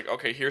of it. It's like,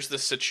 okay, here's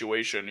this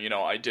situation.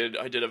 I did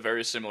a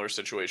very similar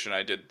situation.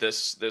 I did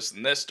this,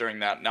 and this during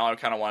that. Now I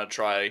kind of want to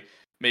try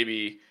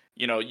maybe,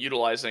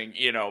 utilizing,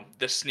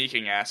 the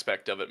sneaking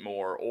aspect of it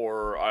more,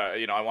 or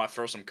I want to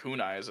throw some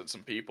kunais at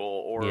some people,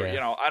 or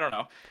I don't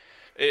know.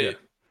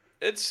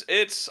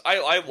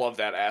 I love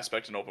that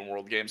aspect in open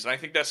world games, and I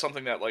think that's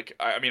something that, like,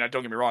 I mean,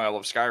 don't get me wrong, I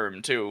love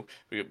Skyrim too,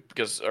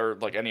 or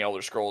like any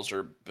Elder Scrolls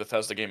or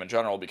Bethesda game in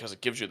general, because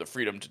it gives you the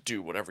freedom to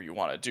do whatever you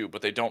want to do,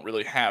 but they don't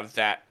really have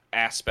that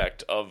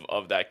aspect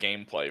of that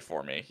gameplay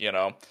for me,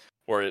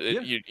 where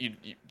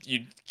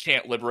you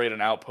can't liberate an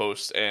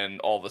outpost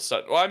and all of a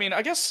sudden, well, I mean,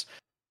 I guess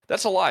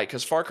that's a lie,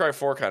 because Far Cry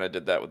 4 kind of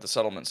did that with the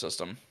settlement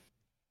system,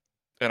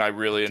 and I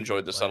really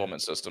enjoyed the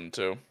settlement system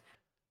too.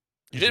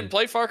 You didn't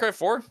play Far Cry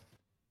 4?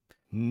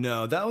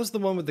 No, that was the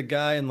one with the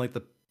guy in like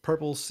the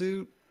purple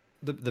suit.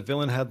 The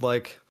villain had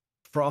like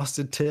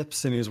frosted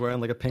tips and he was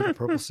wearing like a pink and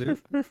purple suit.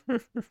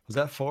 Was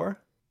that 4?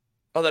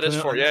 Oh, that is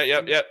 4.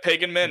 Yeah.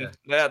 Pagan Min.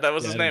 Yeah, that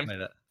was his name.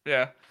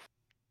 Yeah.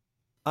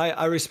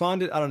 I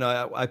responded. I don't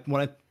know. I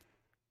when I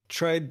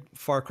tried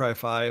Far Cry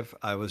 5,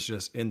 I was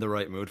just in the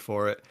right mood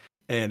for it,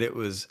 and it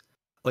was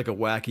like a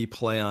wacky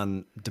play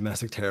on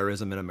domestic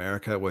terrorism in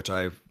America, which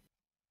I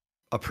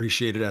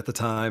appreciated at the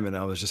time, and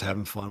I was just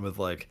having fun with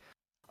like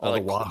all the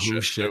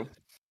Wahoo shit.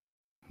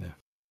 Yeah.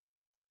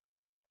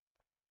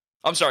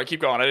 I'm sorry,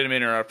 keep going. I didn't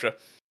mean to interrupt you.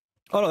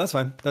 Oh no, that's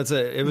fine. That's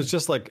it. It was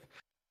just like,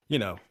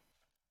 the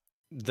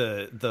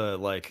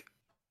like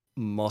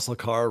muscle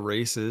car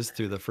races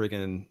through the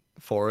freaking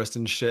forest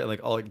and shit,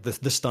 like all like the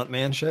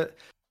stuntman shit.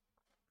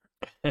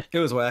 It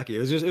was wacky. It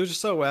was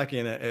just so wacky,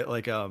 and it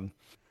like I don't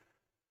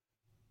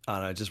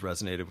know, it just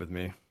resonated with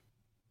me.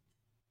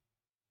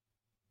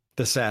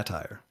 The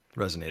satire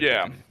resonated.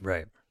 Yeah, with me.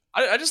 Right.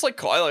 I just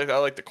like I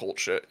like the cult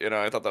shit.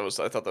 I thought that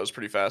was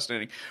pretty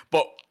fascinating.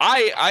 But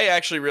I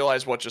actually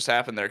realized what just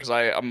happened there,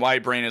 because my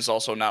brain is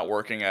also not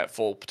working at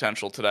full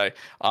potential today.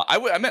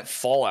 I meant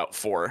Fallout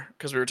 4,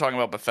 because we were talking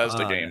about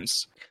Bethesda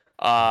games.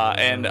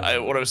 And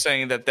what I was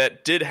saying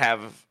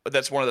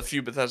that's one of the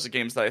few Bethesda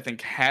games that I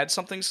think had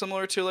something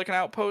similar to like an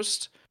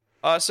outpost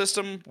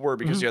system,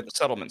 because you had the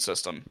settlement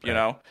system,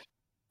 Yeah.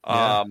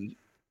 And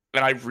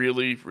I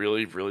really,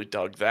 really, really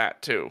dug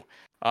that too.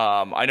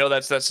 I know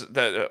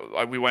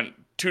that we went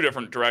two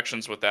different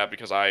directions with that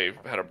because I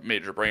had a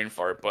major brain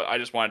fart, but I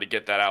just wanted to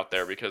get that out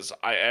there because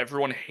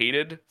everyone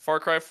hated Far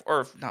Cry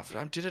or not.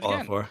 I did it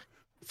again.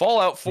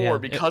 Fallout 4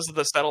 because of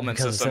the settlement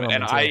system,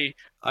 and I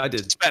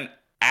spent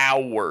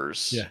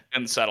hours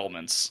in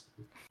settlements.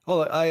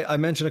 Well, I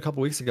mentioned a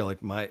couple weeks ago,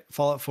 like my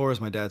Fallout 4 is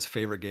my dad's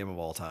favorite game of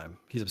all time.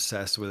 He's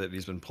obsessed with it.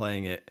 He's been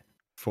playing it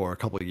for a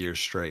couple of years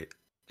straight,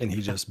 and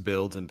he just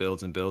builds and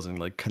builds and builds and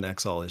like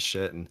connects all his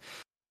shit. And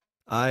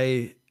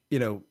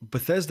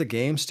Bethesda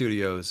Game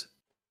Studios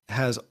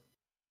has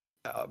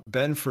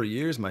been for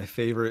years my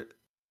favorite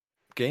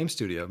game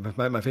studio,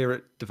 my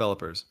favorite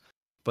developers,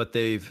 but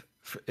they've,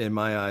 in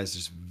my eyes,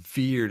 just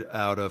veered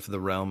out of the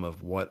realm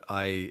of what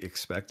I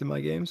expect in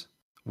my games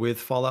with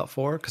Fallout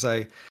 4, because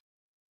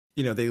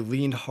they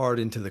leaned hard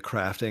into the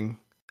crafting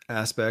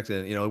aspect,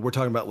 and we're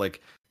talking about like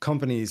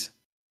companies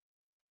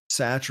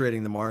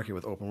saturating the market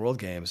with open world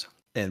games,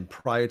 and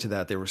prior to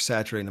that they were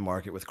saturating the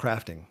market with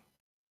crafting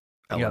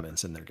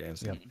elements in their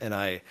games.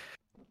 And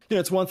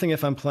it's one thing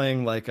if I'm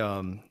playing like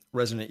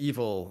Resident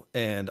Evil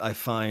and I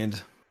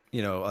find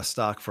a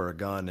stock for a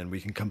gun and we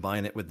can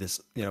combine it with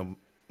this,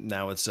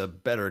 now it's a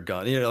better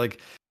gun,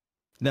 like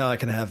now I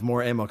can have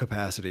more ammo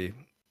capacity.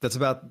 That's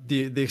about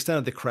the extent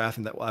of the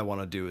crafting that I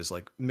want to do, is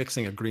like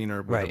mixing a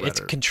greener with a redder.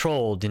 It's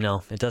controlled,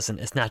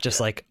 it's not just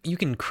like you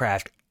can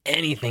craft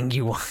anything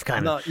you want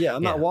kind of.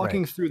 I'm not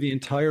walking through the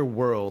entire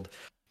world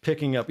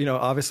picking up,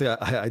 obviously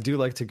I do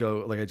like to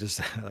go, like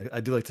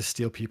I do like to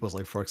steal people's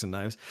like forks and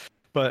knives,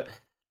 but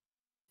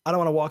I don't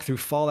want to walk through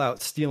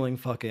Fallout stealing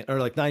or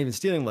like not even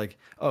stealing, like,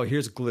 oh,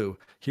 here's glue,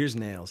 here's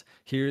nails,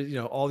 here's,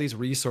 all these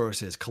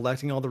resources,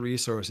 collecting all the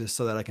resources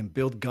so that I can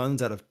build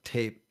guns out of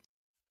tape,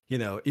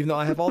 even though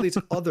I have all these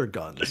other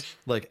guns,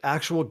 like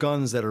actual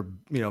guns that are,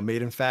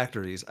 made in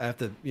factories. I have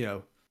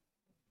to,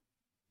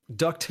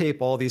 duct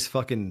tape all these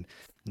fucking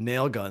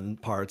nail gun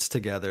parts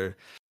together.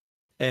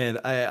 And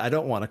I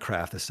don't want to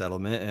craft a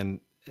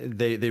settlement. And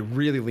they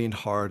really leaned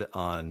hard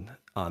on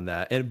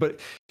that. But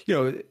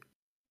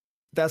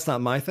that's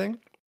not my thing.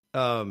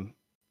 And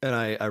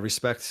I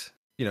respect,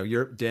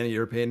 Danny,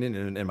 your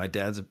opinion and my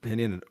dad's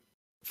opinion.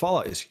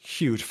 Fallout is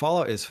huge.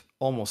 Fallout is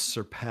almost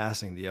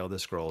surpassing the Elder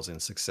Scrolls in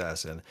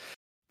success. And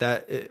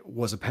that it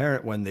was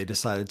apparent when they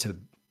decided to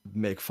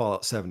make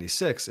Fallout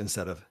 76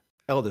 instead of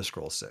Elder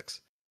Scrolls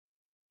 6.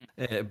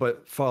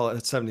 But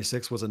Fallout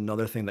 76 was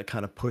another thing that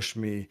kind of pushed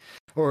me,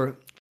 or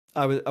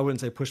I wouldn't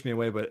say pushed me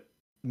away, but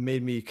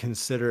made me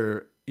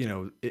consider,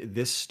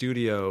 this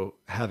studio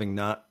having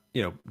not,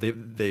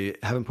 they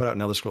haven't put out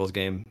an Elder Scrolls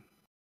game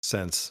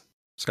since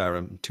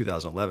Skyrim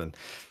 2011.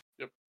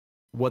 Yep.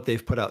 What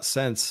they've put out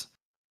since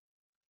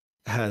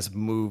has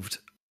moved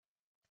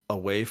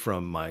away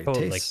from my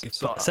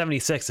taste. Like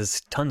 76 is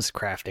tons of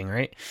crafting,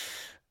 right?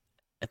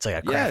 It's like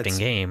a crafting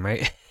game,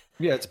 right?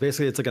 Yeah, it's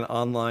like an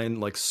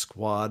online, like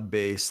squad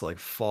based, like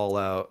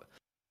Fallout,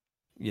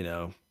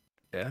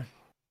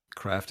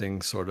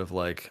 crafting, sort of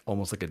like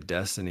almost like a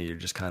Destiny. You're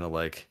just kind of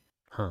like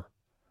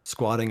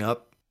squatting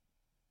up,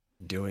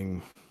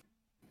 doing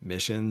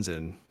missions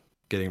and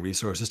getting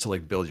resources to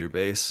like build your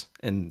base.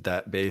 And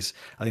that base,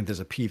 I think there's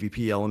a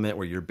PvP element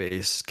where your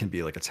base can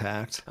be like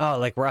attacked. Oh,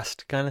 like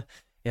Rust, kind of.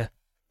 Yeah,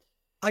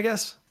 I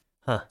guess.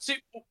 See,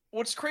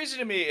 what's crazy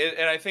to me,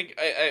 and I think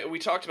we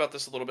talked about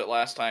this a little bit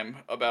last time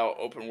about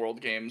open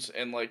world games,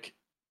 and like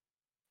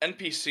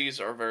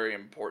NPCs are a very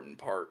important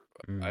part,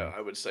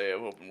 I would say,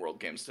 of open world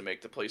games to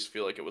make the place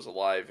feel like it was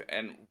alive.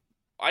 And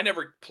I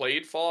never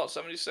played Fallout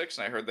 76,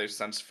 and I heard they've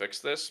since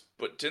fixed this,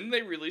 but didn't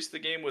they release the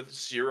game with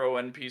 0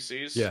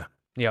 NPCs? Yeah.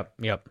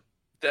 Yep.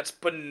 That's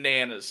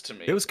bananas to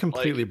me. It was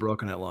completely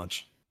broken at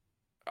launch.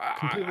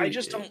 I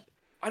just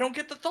don't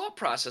get the thought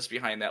process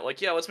behind that.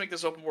 Like, yeah, let's make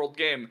this open world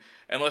game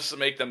and let's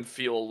make them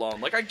feel alone.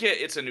 Like, I get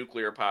it's a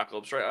nuclear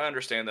apocalypse, right? I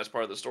understand that's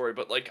part of the story,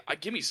 but like,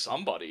 give me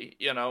somebody,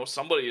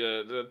 somebody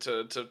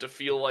to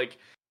feel like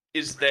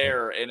is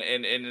there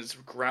and is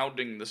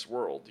grounding this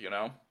world,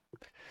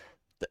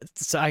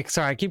 Sorry,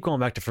 I keep going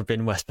back to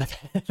Forbidden West, but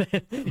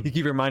you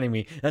keep reminding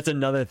me. That's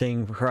another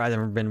thing Horizon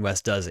Forbidden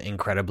West does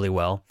incredibly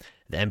well.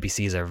 The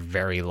NPCs are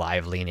very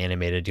lively and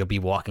animated. You'll be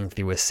walking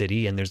through a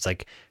city and there's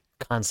like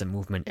constant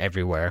movement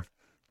everywhere,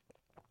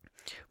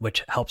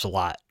 which helps a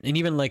lot. And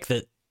even like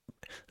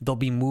they'll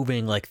be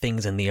moving like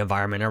things in the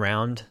environment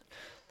around.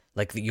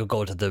 Like you'll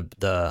go to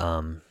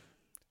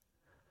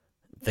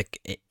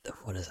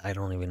what is, I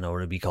don't even know what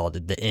it'd be called,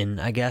 the inn,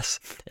 I guess,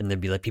 and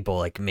there'd be like people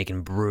like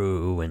making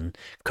brew and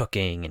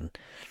cooking,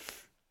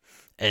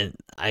 and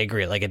I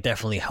agree, like it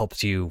definitely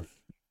helps you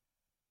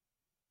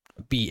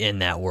be in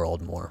that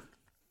world more.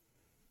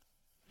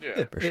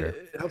 Yeah, for sure.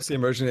 It helps the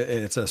immersion, and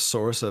it's a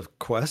source of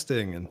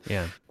questing. And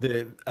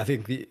I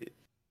think the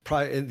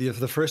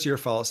first year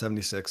of Fallout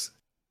 76,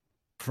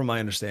 from my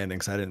understanding,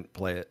 because I didn't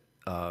play it,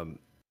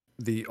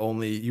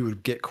 you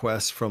would get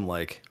quests from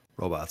like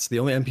robots. The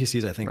only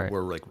NPCs I think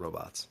were like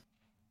robots.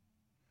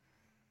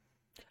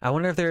 I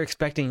wonder if they're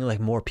expecting like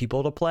more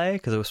people to play,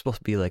 because it was supposed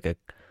to be like a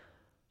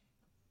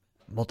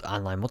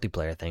online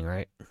multiplayer thing,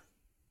 right?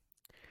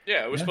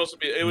 Yeah, it was supposed to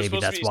be. It was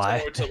supposed to be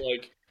similar to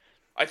like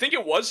I think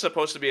it was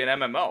supposed to be an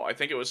MMO. I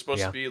think it was supposed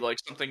to Yeah. be like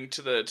something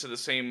to the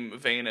same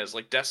vein as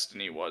like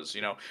Destiny was,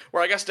 you know.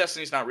 Where I guess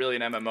Destiny's not really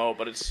an MMO,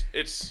 but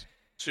it's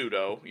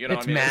pseudo, you know what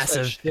It's I mean?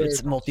 massive.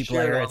 It's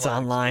multiplayer. It's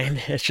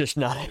online. It's just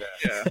not.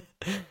 Yeah.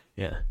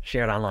 Yeah,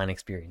 shared online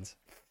experience.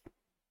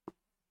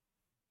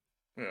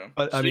 Yeah.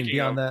 But I mean,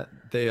 beyond that,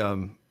 they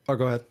Oh,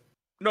 go ahead.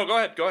 No, go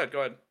ahead.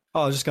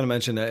 Oh, I was just gonna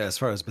mention that as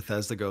far as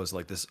Bethesda goes,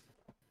 like this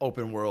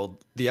open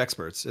world, the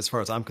experts, as far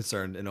as I'm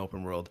concerned, in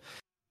open world,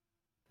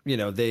 you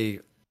know, they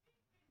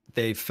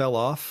fell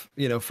off,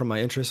 you know, from my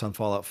interest on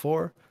Fallout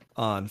 4.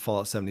 On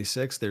Fallout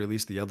 76, they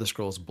released the Elder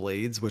Scrolls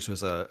Blades, which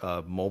was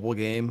a mobile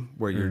game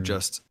where you're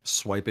just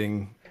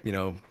swiping, you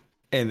know,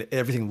 and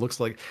everything looks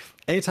like.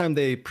 Anytime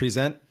they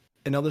present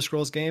an Elder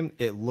Scrolls game,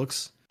 it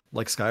looks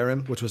like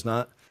Skyrim, which was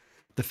not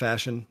the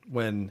fashion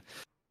when,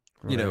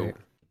 you know,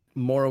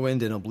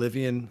 Morrowind and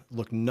Oblivion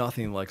looked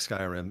nothing like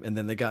Skyrim, and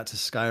then they got to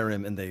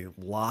Skyrim and they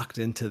locked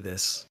into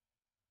this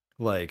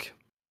like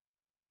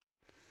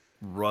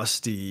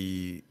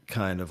rusty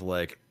kind of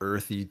like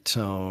earthy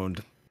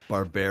toned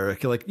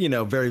barbaric, like, you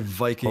know, very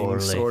Viking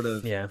sort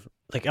of. Yeah,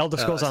 like Elder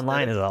Scrolls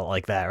Online is all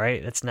like that,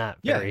 right? It's not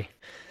very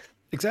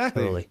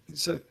exactly. Totally.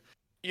 So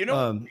you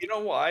know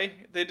why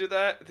they did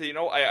that? You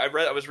know, I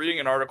was reading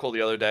an article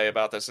the other day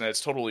about this, and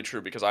it's totally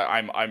true because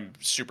I'm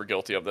super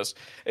guilty of this.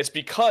 It's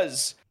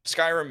because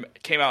Skyrim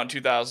came out in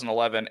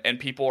 2011, and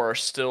people are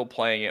still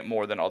playing it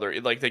more than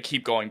like they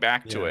keep going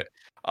back to it.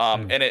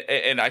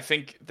 And I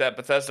think that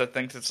Bethesda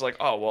thinks it's like,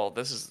 oh well,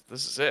 this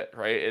is it,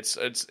 right?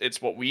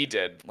 It's what we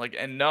did. Like,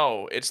 and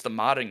no, it's the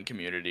modding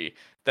community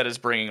that is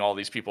bringing all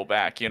these people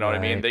back. You know what I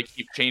mean? They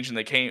keep changing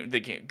the game.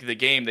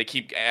 They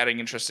keep adding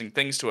interesting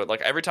things to it.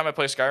 Like every time I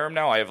play Skyrim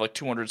now, I have like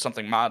 200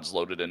 something mods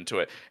loaded into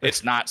it.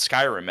 It's not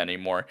Skyrim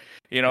anymore.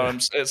 You know,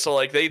 so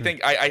like they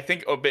think. I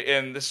think,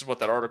 and this is what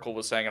that article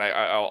was saying, and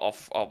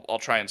I'll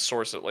try and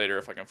source it later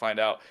if I can find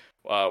out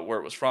where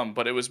it was from,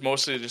 but it was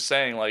mostly just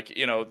saying like,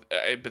 you know,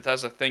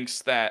 Bethesda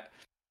thinks that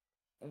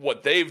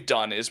what they've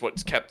done is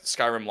what's kept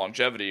Skyrim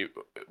longevity,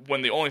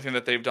 when the only thing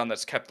that they've done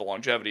that's kept the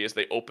longevity is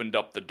they opened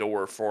up the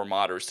door for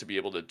modders to be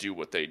able to do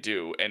what they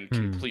do and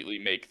completely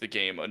make the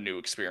game a new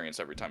experience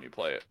every time you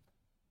play it.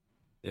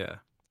 Yeah,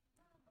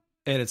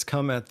 and it's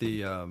come at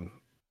the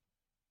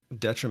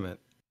detriment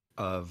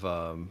of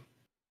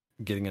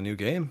getting a new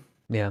game.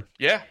 Yeah,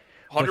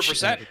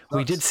 100%.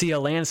 We did see a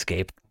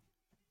landscape.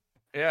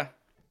 Yeah.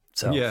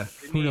 So yeah,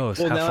 who knows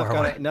well, how now far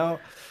away. Now,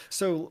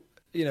 so,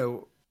 you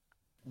know,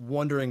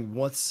 wondering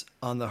what's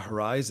on the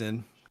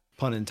horizon,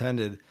 pun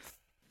intended,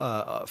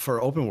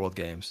 for open world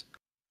games.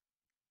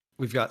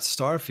 We've got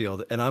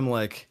Starfield, and I'm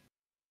like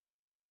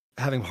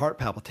having heart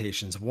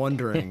palpitations,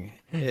 wondering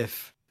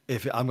if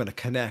I'm going to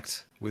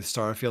connect with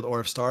Starfield,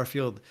 or if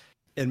Starfield,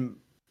 and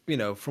you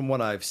know, from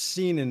what I've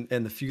seen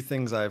and the few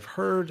things I've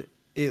heard,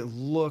 it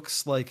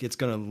looks like it's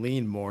going to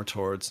lean more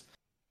towards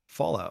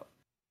Fallout.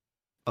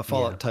 A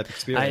Fallout type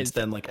experience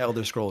than like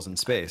Elder Scrolls in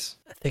space.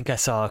 I think I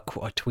saw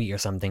a tweet or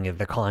something.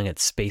 They're calling it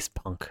space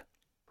punk.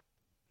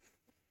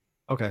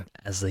 Okay.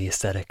 As the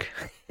aesthetic.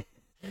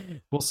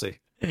 We'll see.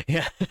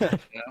 Yeah.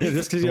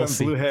 Just because you have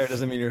blue hair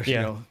doesn't mean you're, you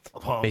know,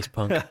 space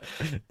punk.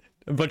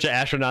 A bunch of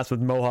astronauts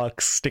with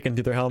mohawks sticking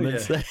through their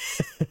helmets.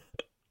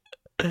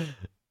 Yeah.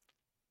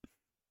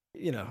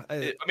 You know,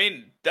 I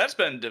mean, that's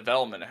been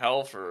development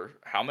hell for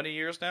how many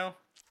years now?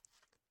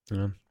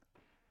 Yeah.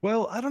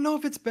 Well, I don't know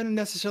if it's been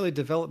necessarily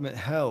development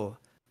hell,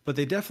 but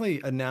they definitely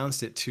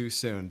announced it too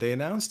soon. They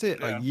announced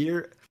it a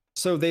year.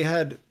 So they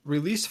had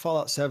released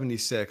Fallout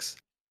 76.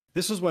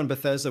 This was when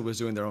Bethesda was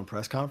doing their own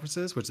press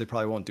conferences, which they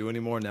probably won't do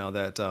anymore now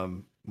that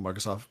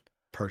Microsoft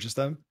purchased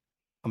them,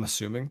 I'm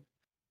assuming.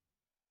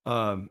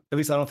 At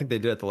least I don't think they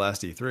did at the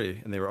last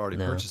E3, and they were already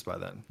purchased by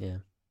then.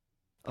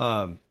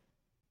 Yeah.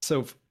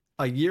 So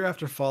a year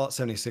after Fallout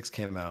 76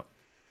 came out,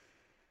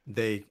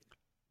 they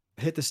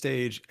hit the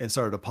stage and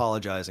started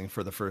apologizing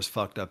for the first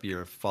fucked up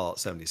year of Fallout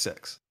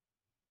 76.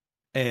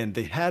 And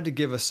they had to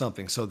give us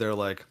something. So they're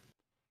like,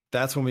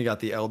 that's when we got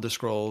the Elder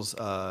Scrolls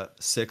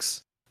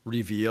 6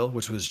 reveal,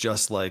 which was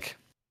just like,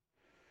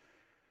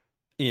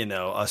 you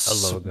know, a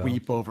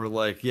sweep over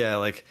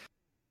like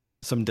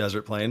some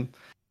desert plane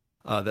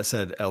that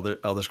said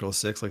Elder Scrolls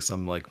 6, like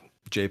some like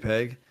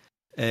JPEG.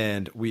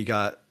 And we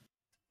got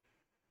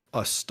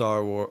a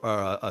Starfield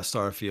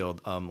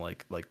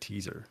like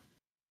teaser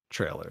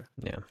trailer.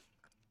 Yeah.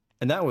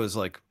 And that was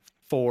like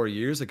 4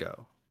 years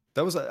ago.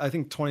 That was, I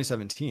think,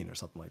 2017 or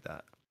something like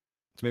that.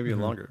 It's maybe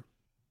even longer.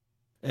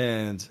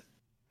 And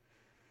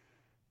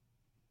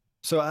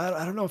so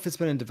I don't know if it's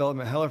been in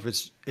development hell, or if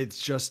it's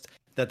just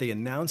that they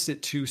announced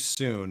it too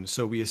soon.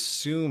 So we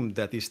assumed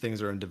that these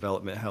things are in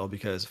development hell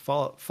because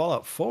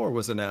Fallout 4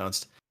 was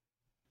announced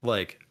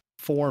like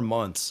 4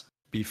 months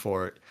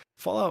before it.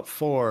 Fallout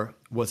 4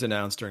 was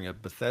announced during a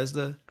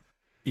Bethesda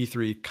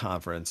E3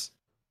 conference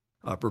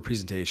or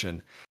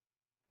presentation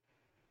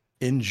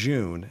in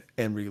June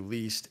and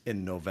released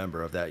in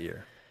November of that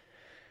year.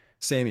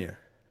 Same year.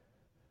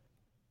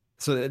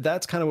 So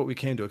that's kind of what we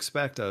came to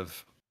expect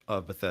of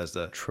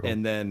Bethesda. True.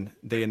 And then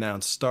they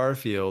announced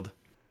Starfield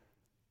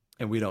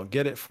and we don't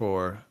get it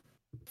for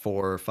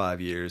 4 or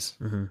 5 years,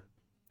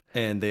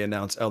 and they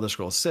announce Elder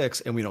Scrolls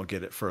 6 and we don't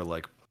get it for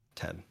like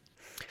 10.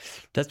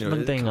 That's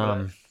one thing.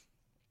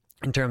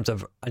 In terms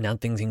of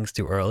announcing things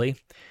too early,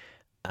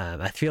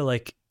 I feel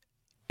like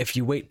if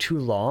you wait too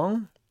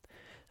long,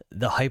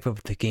 the hype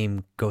of the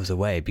game goes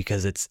away,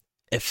 because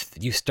if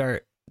you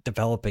start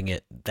developing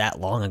it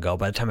that long ago,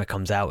 by the time it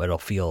comes out, it'll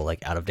feel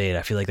like out of date.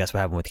 I feel like that's what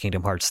happened with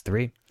Kingdom Hearts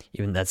 3.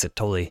 Even that's a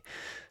totally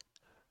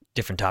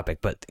different topic,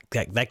 but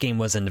that game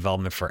was in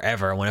development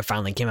forever. When it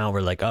finally came out,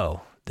 we're like,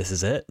 oh, this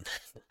is it.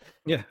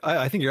 Yeah,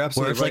 I think you're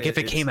absolutely right. Like if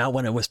it came out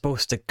when it was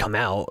supposed to come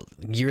out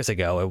years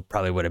ago, it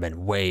probably would have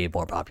been way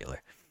more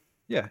popular.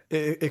 Yeah,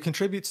 it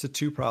contributes to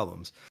two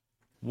problems.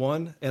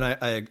 One, and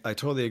I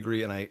totally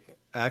agree, and I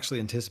actually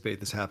anticipate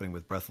this happening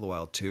with Breath of the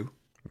Wild 2.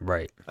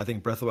 Right. I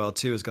think Breath of the Wild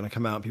 2 is going to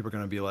come out and people are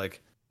going to be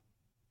like,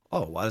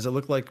 oh, why does it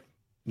look like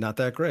not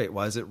that great?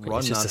 Why does it run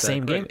It's just not the that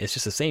same great? game. It's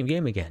just the same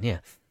game again, yeah.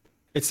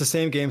 It's the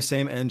same game,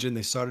 same engine.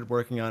 They started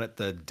working on it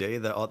the day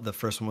that the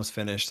first one was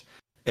finished,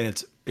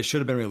 and it should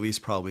have been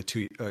released probably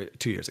 2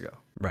 years ago.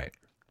 Right.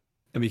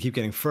 And we keep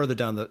getting further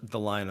down the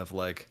line of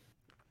like,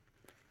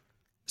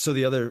 so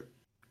the other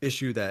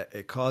issue that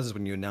it causes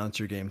when you announce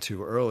your game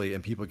too early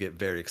and people get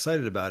very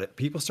excited about it,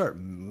 people start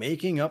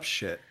making up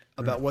shit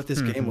about what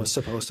this game was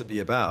supposed to be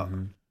about.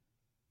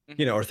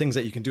 You know, or things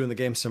that you can do in the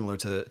game similar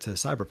to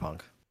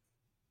Cyberpunk.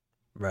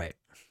 Right.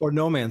 Or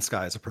No Man's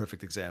Sky is a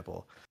perfect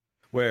example,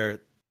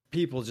 where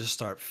people just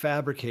start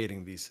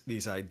fabricating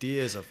these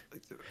ideas of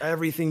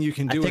everything you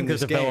can do in this game. I think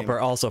the developer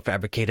also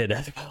fabricated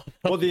as well.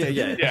 Well,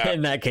 yeah.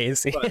 In that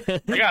case. They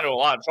got into a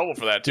lot of trouble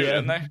for that too,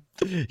 didn't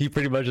they? He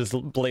pretty much just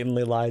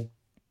blatantly lied.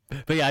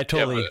 But yeah, I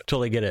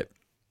totally get it.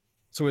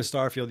 So with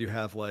Starfield, you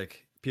have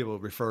like people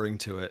referring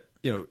to it,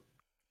 you know,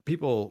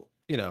 people,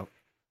 you know,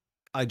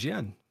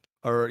 IGN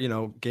or, you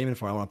know, Game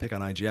Informer, I want to pick on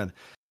IGN.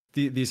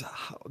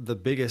 The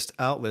biggest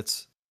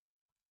outlets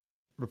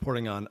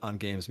reporting on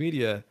games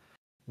media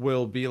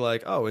will be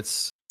like, oh,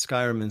 it's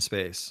Skyrim in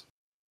space.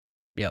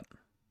 Yep.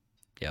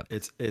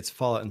 It's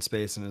Fallout in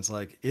space, and it's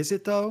like, is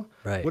it though?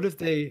 Right. What if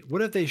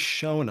they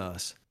shown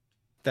us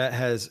that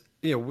has,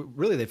 you know,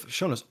 really they've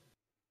shown us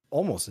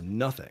almost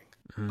nothing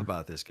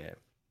about this game.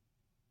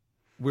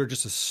 We're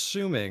just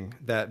assuming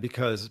that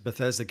because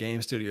Bethesda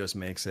Game Studios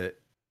makes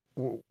it,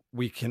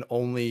 we can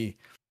only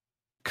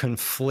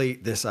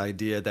conflate this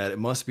idea that it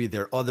must be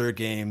their other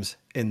games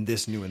in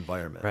this new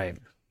environment. Right.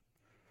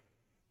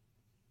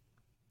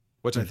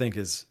 Which I think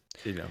is,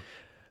 you know,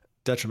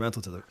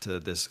 detrimental to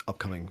this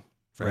upcoming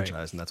franchise,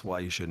 right. And that's why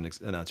you shouldn't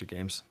announce your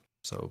games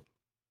so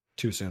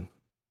too soon.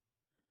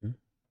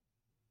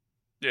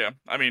 Yeah,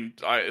 I mean,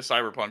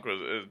 Cyberpunk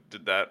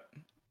did that.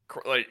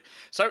 Like,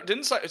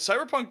 didn't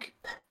Cyberpunk?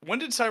 When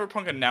did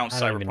Cyberpunk announce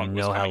Cyberpunk? I don't even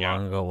know how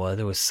long ago it was.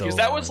 It was so. Because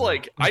that was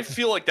like, I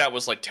feel like that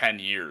was like 10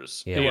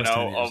 years. Yeah, you know,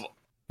 10 years.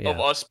 Of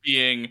us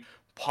being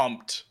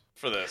pumped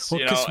for this. Well,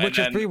 you know, because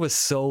Witcher 3 was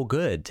so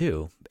good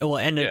too. Well,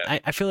 and Yeah.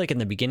 I feel like in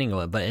the beginning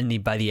of it,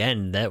 but by the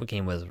end, that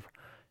game was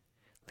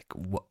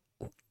like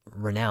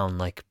renowned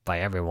like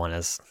by everyone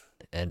as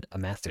a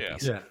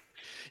masterpiece. Yeah.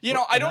 You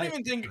know, I don't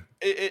even think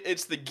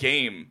it's the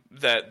game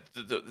that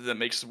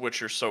makes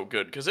Witcher so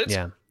good, because it's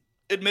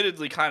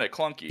admittedly kind of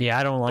clunky. Yeah,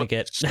 I don't like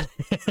it.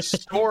 The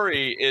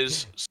story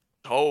is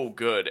so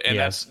good, and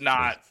that's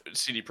not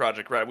CD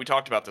Projekt Red. We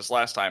talked about this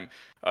last time,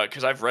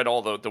 because I've read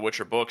all the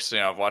Witcher books. You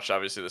know, I've watched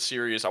obviously the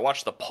series. I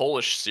watched the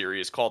Polish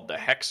series called The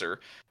Hexer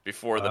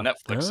before the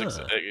Netflix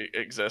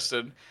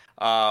existed,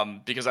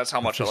 because that's how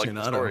much I like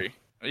the story.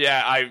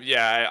 Yeah,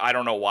 I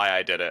don't know why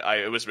I did it.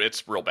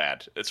 It's real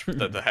bad. It's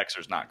the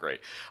Hexer's not great.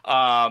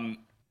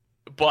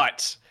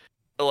 But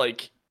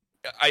like,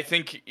 I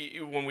think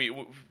when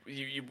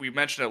we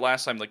mentioned it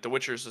last time, like The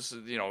Witcher's, this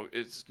is, you know,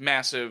 it's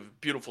massive,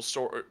 beautiful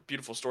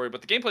story,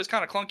 but the gameplay is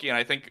kind of clunky, and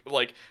I think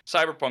like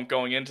Cyberpunk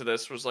going into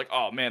this was like,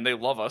 oh man, they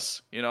love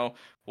us, you know,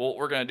 well,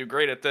 we're gonna do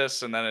great at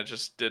this, and then it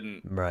just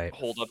didn't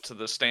hold up to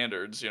the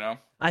standards, you know.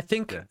 I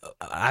think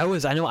I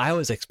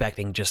was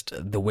expecting just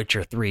The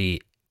Witcher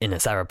 3 in a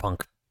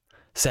Cyberpunk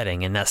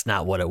setting, and that's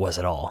not what it was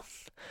at all.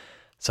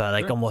 So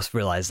I almost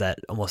realized that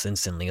almost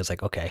instantly. It was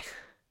like, okay,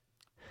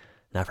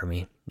 not for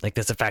me. Like,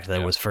 that's the fact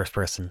that it was first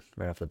person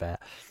right off the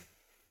bat.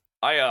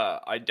 I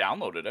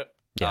downloaded it.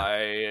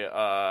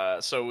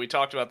 Yeah. So we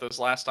talked about this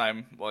last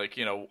time, like,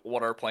 you know,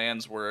 what our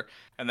plans were,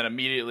 and then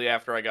immediately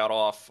after I got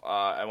off,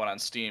 I went on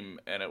Steam,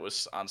 and it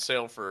was on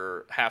sale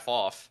for half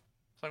off.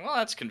 It's like, well,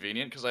 that's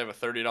convenient because I have a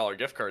 $30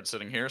 gift card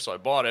sitting here, so I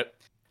bought it,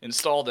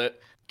 installed it,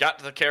 got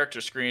to the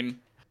character screen,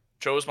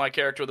 chose my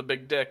character with a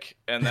big dick,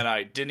 and then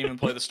I didn't even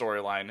play the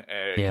storyline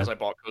because I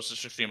bought Ghost of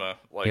Tsushima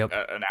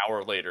an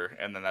hour later,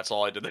 and then that's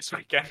all I did this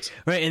weekend.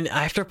 Right, and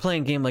after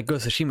playing a game like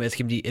Ghost of Tsushima,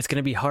 it's going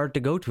to be hard to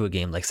go to a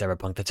game like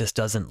Cyberpunk that just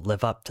doesn't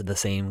live up to the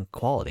same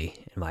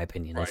quality, in my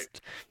opinion.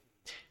 Right.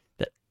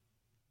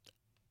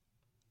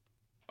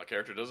 My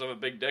character does have a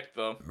big dick,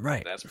 though.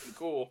 Right. That's pretty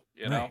cool,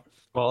 you know?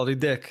 Quality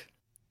dick.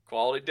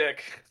 Quality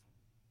dick.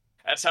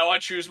 That's how I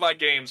choose my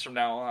games from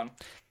now on.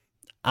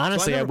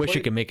 Honestly, So I wish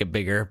you could make it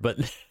bigger, but...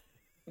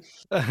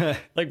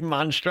 like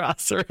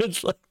monstrous, or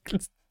it's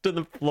to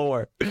the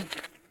floor.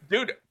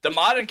 Dude, the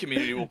modding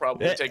community will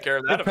probably take care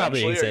of that. It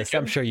probably eventually. exists.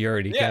 I'm sure you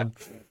already can.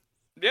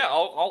 Yeah,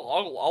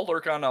 I'll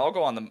lurk on. I'll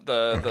go on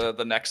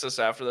the Nexus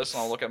after this,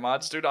 and I'll look at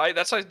mods, dude.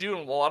 That's what I do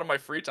in a lot of my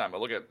free time. I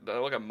look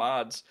at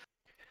mods.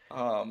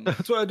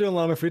 That's what I do in a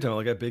lot of my free time. I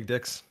look at big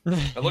dicks.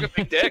 I look at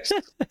big dicks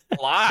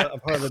a lot. I'm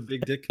part of the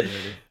big dick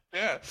community.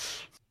 Yeah.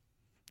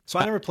 So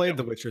I never played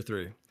The Witcher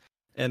 3,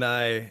 and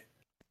I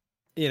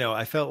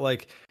felt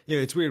like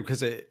it's weird because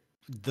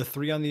the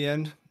 3 on the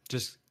end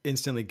just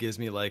instantly gives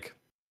me like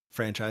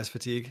franchise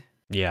fatigue.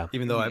 Yeah.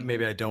 Even though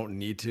maybe I don't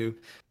need to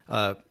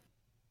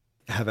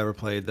have ever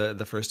played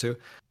the first 2.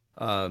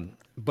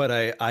 But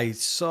I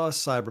saw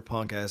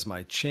Cyberpunk as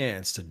my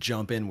chance to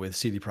jump in with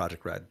CD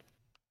Projekt Red.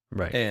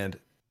 Right. And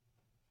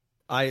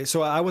I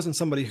wasn't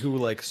somebody who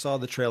like saw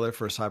the trailer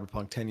for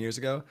Cyberpunk 10 years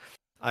ago.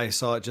 I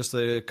saw it just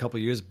a couple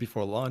years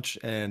before launch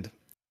and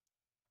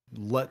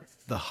let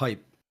the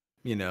hype,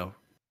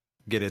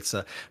 get its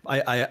I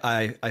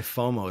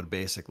FOMO'd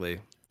basically.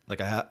 Like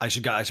I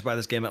should buy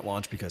this game at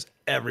launch because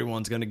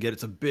everyone's gonna get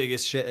it's the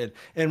biggest shit,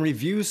 and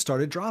reviews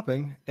started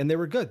dropping and they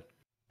were good.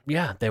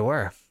 Yeah, they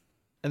were.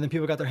 And then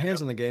people got their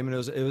hands on the game and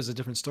it was a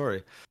different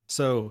story.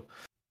 So,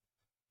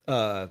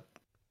 I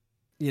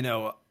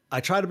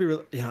try to be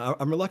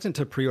I'm reluctant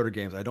to pre-order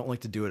games. I don't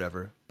like to do it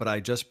ever, but I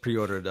just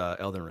pre-ordered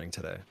Elden Ring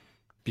today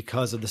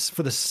because of this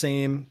for the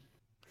same,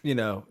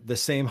 the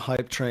same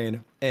hype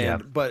train.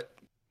 And but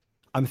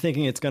I'm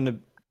thinking it's gonna,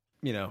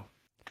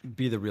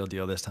 be the real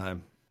deal this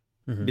time.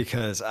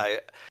 Because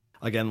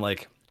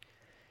like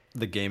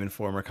the Game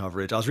Informer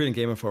coverage. I was reading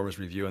Game Informer's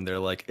review and they're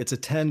like, it's a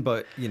 10,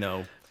 but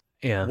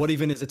what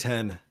even is a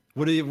 10?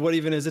 What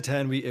even is a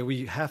 10?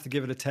 We have to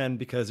give it a 10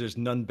 because there's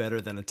none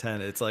better than a 10.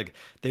 It's like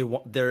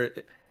they're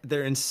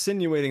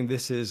insinuating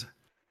this is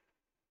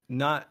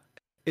not.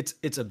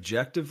 It's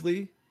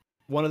objectively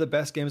one of the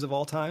best games of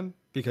all time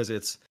because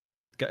it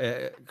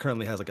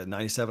currently has like a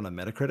 97 on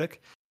Metacritic.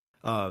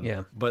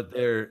 But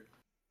they're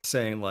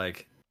saying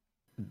like,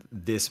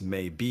 this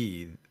may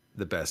be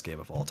the best game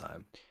of all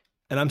time,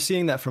 and I'm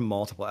seeing that from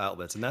multiple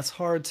outlets, and that's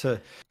hard to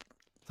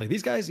like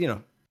these guys,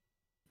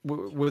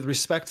 with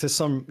respect to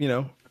some,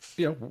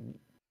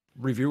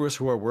 reviewers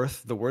who are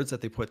worth the words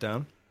that they put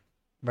down.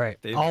 Right.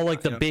 All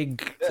like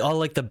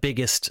the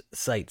biggest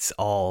sites.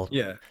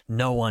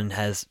 No one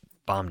has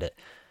bombed it.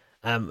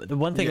 The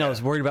one thing I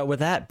was worried about with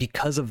that,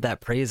 because of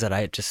that praise that I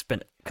had just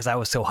spent, because I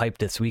was so hyped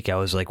this week, I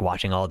was like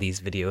watching all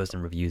these videos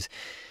and reviews.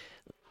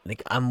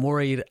 Like I'm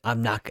worried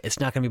it's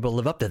not gonna be able to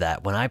live up to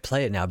that when I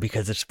play it now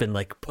because it's been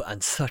like put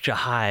on such a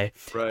high.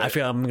 Right. I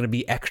feel I'm gonna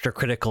be extra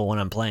critical when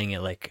I'm playing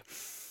it. Like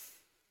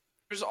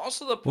there's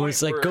also the point where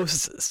it's like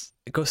Ghost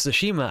of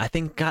Tsushima, I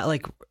think got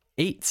like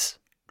 8s,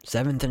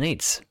 7s and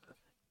 8s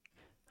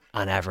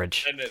on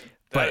average.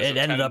 But I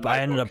ended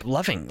up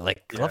loving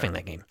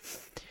that game.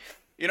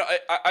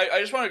 I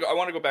just want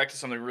to go back to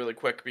something really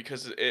quick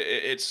because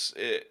it's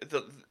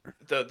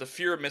the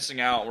fear of missing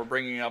out. We're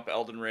bringing up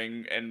Elden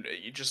Ring and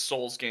just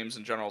Souls games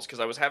in general because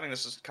I was having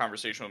this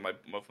conversation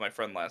with my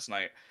friend last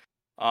night,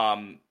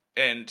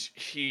 and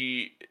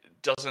he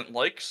doesn't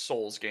like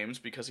Souls games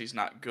because he's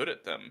not good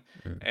at them.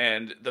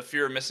 And the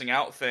fear of missing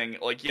out thing,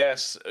 like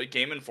yes, a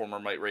Game Informer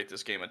might rate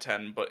this game a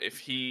 10, but if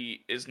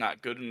he is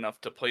not good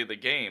enough to play the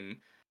game,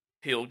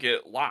 he'll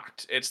get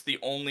locked. It's the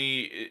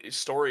only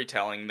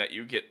storytelling that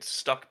you get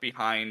stuck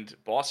behind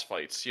boss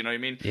fights. You know what I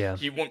mean? Yeah.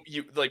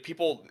 You like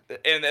people,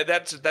 and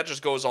that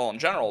just goes all in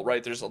general,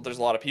 right? There's a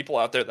lot of people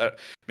out there that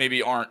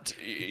maybe aren't,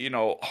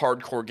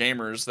 hardcore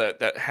gamers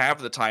that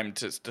have the time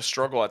to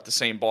struggle at the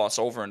same boss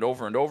over and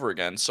over and over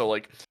again. So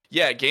like,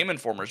 yeah, Game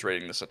Informer's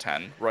rating this a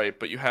 10, right?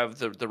 But you have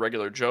the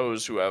regular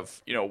Joes who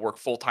have, work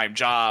full-time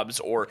jobs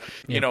or,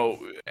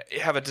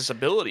 have a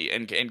disability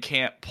and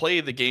can't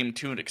play the game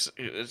to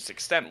its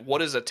extent. What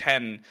does a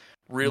 10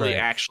 really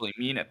actually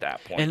mean at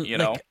that point,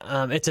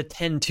 and it's a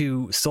 10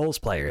 to Souls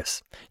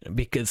players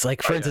because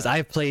like, for instance,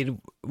 I've played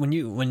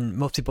when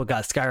most people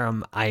got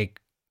Skyrim, I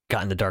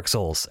got into Dark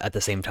Souls at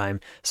the same time.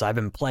 So I've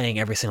been playing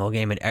every single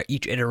game and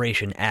each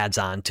iteration adds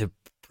on to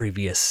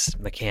previous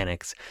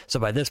mechanics. So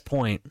by this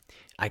point,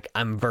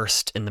 I'm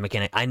versed in the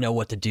mechanic. I know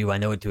what to do. I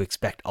know what to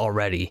expect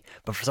already.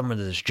 But for someone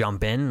to just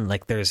jump in,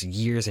 like there's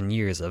years and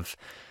years of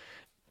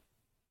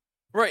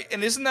right.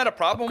 And isn't that a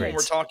problem upgrades. When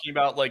we're talking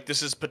about like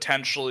this is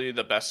potentially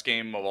the best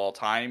game of all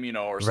time,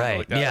 or something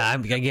like that?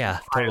 Yeah,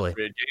 totally.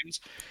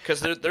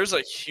 Because there's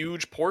a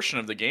huge portion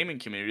of the gaming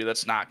community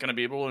that's not going to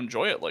be able to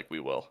enjoy it like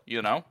we will,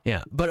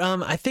 Yeah, but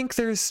I think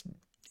there's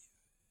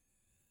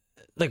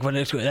like when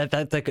it's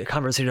that like a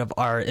conversation of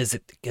art, is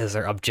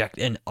there object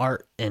in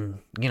art and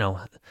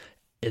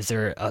is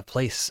there a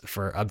place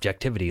for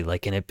objectivity?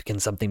 Like, can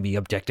something be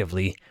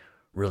objectively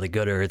really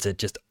good, or is it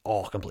just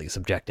all completely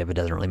subjective? It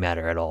doesn't really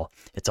matter at all.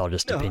 It's all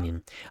just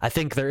opinion. I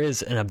think there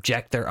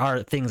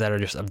are things that are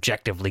just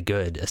objectively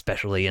good,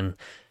 especially in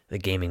the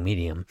gaming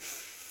medium.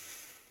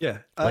 Yeah.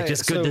 Like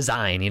just good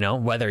design,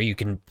 whether you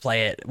can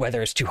play it,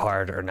 whether it's too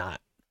hard or not.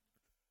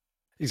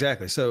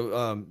 Exactly.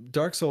 So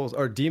Dark Souls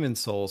or Demon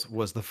Souls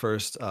was the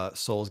first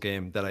Souls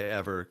game that I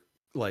ever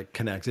like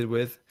connected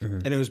with.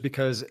 Mhm. And it was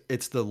because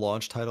it's the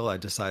launch title I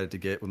decided to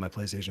get with my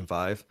PlayStation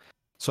 5.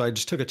 So I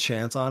just took a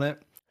chance on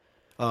it.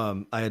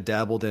 I had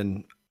dabbled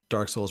in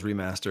Dark Souls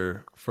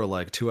Remaster for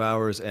like 2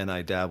 hours, and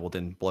I dabbled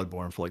in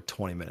Bloodborne for like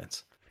 20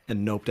 minutes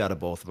and noped out of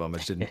both of them.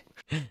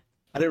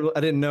 I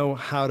didn't know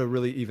how to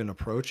really even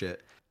approach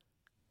it.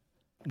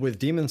 With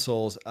Demon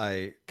Souls,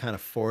 I kind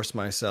of forced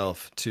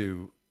myself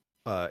to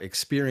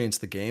experience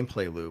the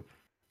gameplay loop.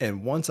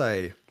 And once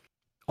I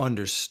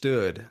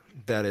understood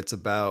that it's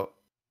about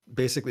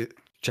basically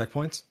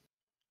checkpoints,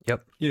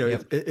 Yep.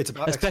 Yep. it's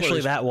about Especially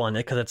exploration. that one,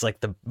 because it's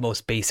like the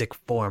most basic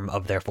form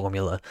of their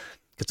formula,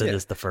 because it Yeah.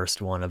 is the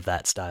first one of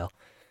that style.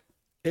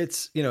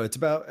 It's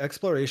about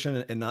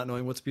exploration and not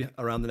knowing what's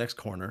around the next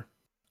corner,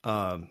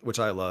 which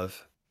I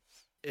love.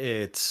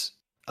 It's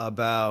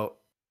about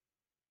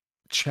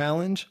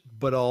challenge,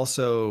 but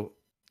also,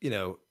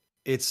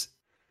 it's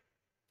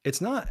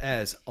not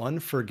as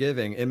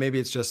unforgiving, and maybe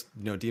it's just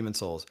Demon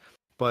Souls,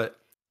 but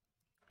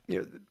you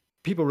know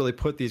people really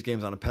put these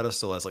games on a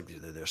pedestal as like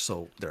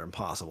they're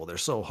impossible, they're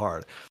so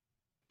hard.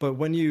 But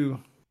when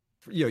you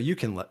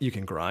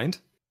can grind,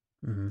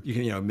 Mm-hmm. you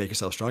can make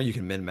yourself strong, you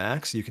can min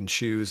max, you can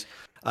choose.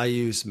 I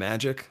use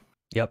magic.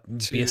 Yep.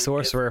 Be a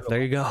sorcerer.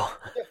 There you go.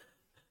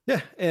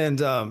 Yeah, and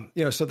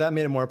so that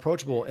made it more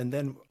approachable. And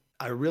then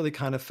I really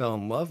kind of fell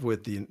in love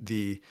with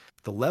the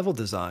level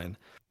design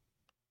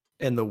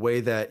and the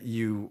way that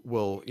you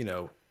will,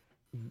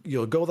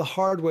 you'll go the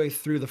hard way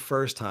through the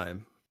first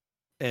time,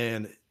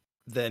 and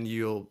then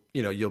you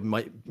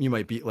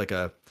might beat like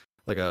a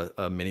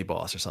mini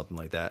boss or something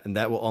like that, and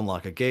that will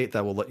unlock a gate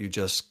that will let you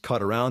just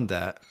cut around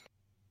that.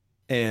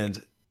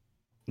 And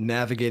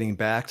navigating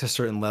back to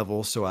certain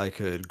levels so I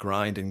could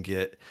grind and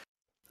get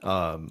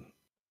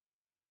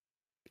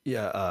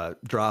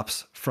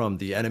drops from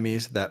the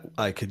enemies that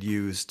I could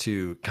use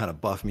to kind of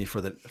buff me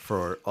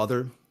for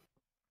other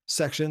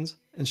sections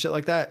and shit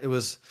like that. It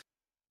was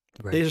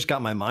Right. They just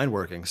got my mind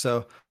working.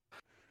 So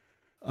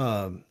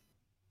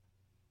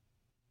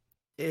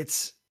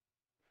it's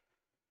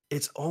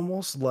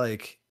almost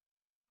like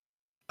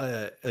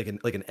an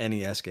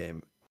NES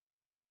game,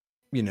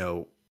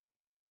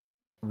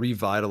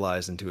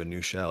 revitalized into a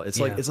new shell. It's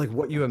like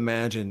what you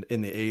imagined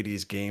in the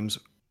 80s games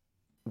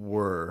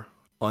were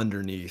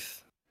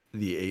underneath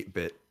the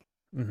 8-bit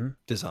Mm-hmm.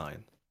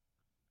 design.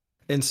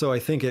 And so I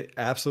think it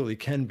absolutely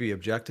can be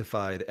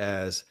objectified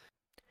as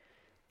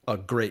a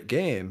great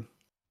game.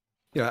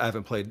 I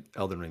haven't played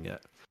Elden Ring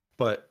yet,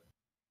 but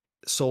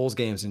Souls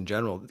games in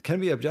general can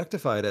be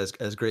objectified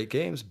as great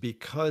games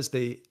because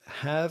they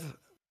have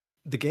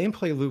the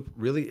gameplay loop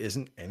really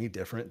isn't any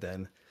different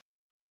than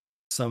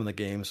some of the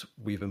games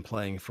we've been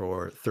playing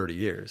for 30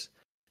 years.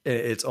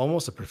 It's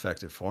almost a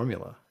perfected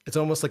formula. It's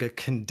almost like a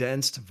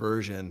condensed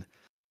version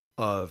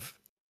of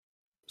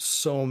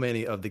so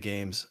many of the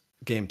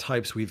game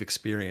types we've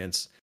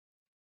experienced.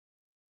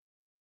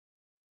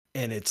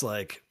 And it's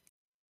like,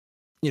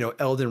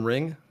 Elden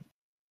Ring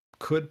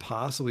could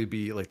possibly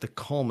be like the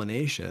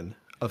culmination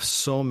of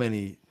so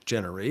many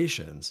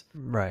generations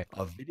Right.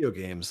 of video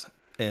games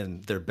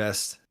and their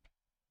best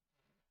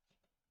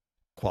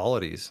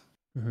qualities.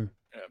 Mm-hmm.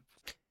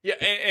 Yeah,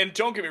 and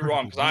don't get me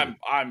wrong, because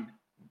I'm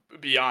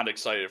beyond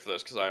excited for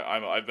this, because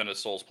I've been a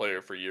Souls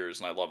player for years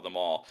and I love them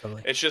all.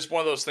 Totally. It's just one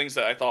of those things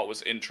that I thought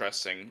was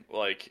interesting,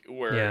 like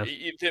where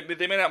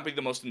they may not be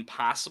the most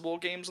impossible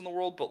games in the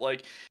world, but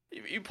like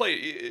if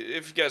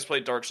you guys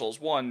played Dark Souls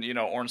 1,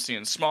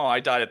 Ornstein Small, I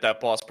died at that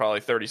boss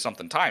probably 30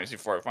 something times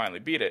before I finally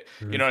beat it.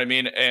 Mm-hmm. You know what I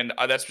mean? And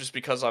that's just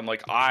because I'm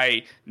like,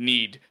 I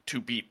need to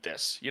beat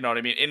this. You know what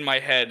I mean? In my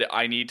head,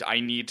 I need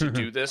to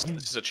do this.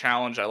 This is a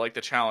challenge. I like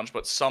the challenge,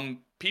 but some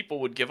people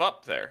would give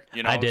up there.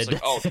 I did. It's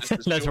like, oh, this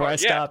is That's where I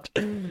stopped.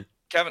 Kevin,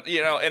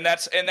 and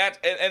that's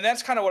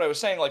kind of what I was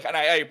saying. Like, and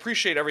I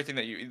appreciate everything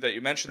that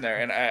you mentioned there,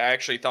 and I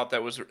actually thought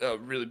that was a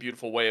really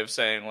beautiful way of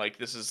saying, like,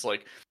 this is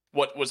like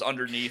what was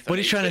underneath. What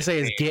he's trying to say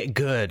is get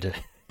good.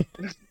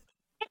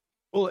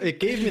 Well, it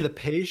gave me the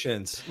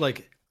patience,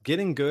 like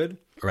getting good.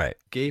 Right.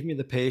 Gave me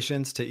the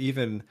patience to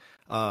even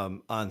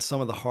on some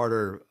of the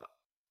harder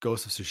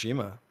Ghost of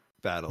Tsushima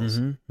battles,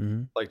 Mm-hmm.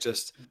 Mm-hmm. like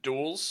just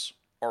duels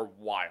are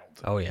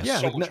wild. Oh yeah, yeah,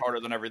 so like, much harder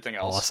than everything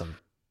else. Awesome.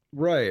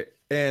 Right,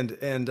 and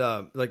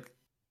like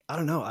I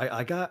don't know,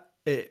 I got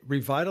it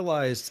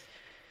revitalized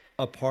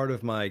a part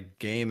of my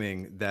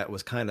gaming that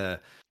was kind of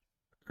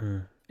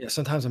yeah.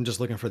 Sometimes I'm just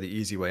looking for the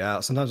easy way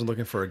out. Sometimes I'm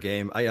looking for a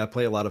game. I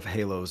play a lot of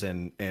Halos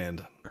and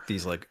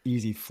these like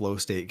easy flow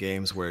state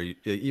games where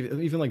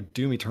even like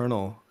Doom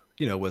Eternal,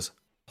 was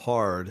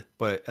hard,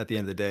 but at the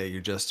end of the day,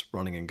 you're just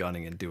running and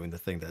gunning and doing the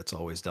thing that's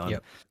always done.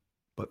 Yep.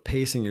 But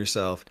pacing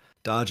yourself,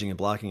 dodging and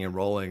blocking and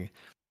rolling,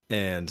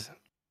 and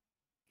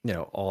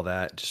all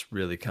that just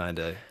really kind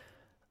of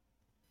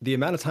the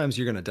amount of times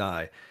you're gonna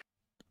die,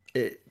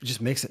 it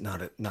just makes it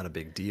not a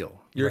big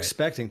deal. You're Right.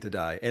 expecting to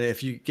die, and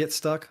if you get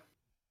stuck,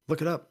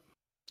 look it up.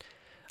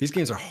 These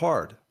games are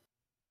hard.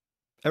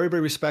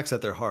 Everybody respects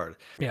that they're hard.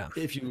 Yeah.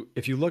 If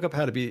you look up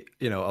how to be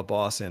a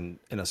boss in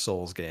a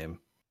Souls game,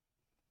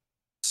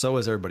 so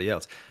is everybody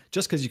else.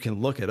 Just because you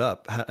can look it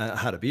up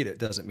how to beat it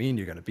doesn't mean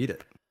you're going to beat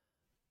it.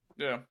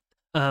 Yeah.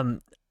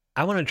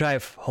 I want to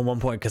drive home one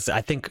point because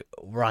I think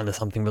we're on to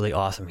something really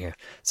awesome here.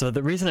 So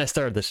the reason I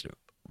started this,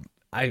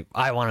 I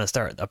want to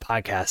start a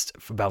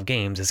podcast about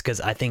games is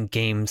because I think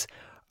games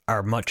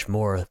are much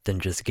more than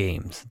just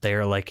games. They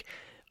are like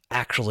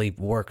actually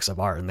works of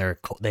art, and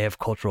they have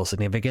cultural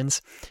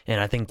significance.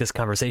 And I think this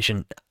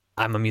conversation,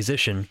 I'm a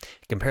musician,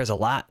 compares a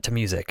lot to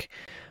music.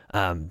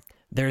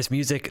 There's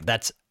music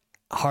that's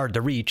hard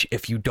to reach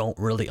if you don't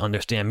really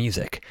understand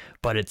music,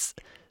 but it's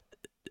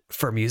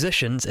for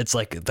musicians, it's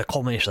like the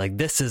culmination. Like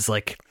this is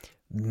like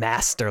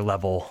master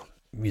level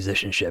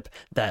musicianship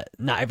that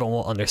not everyone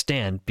will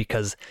understand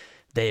because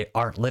they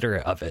aren't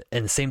literate of it.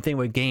 And the same thing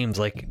with games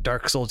like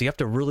Dark Souls. You have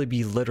to really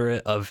be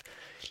literate of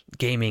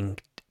gaming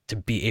to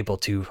be able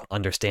to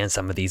understand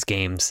some of these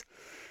games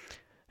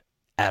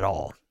at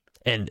all.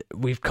 And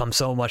we've come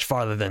so much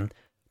farther than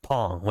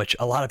Pong, which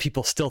a lot of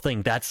people still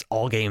think that's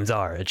all games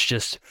are. It's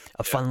just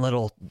a fun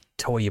little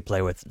toy you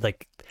play with.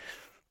 Like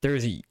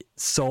there's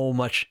so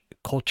much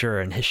culture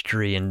and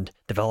history and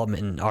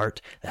development and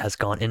art that has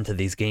gone into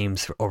these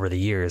games over the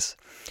years.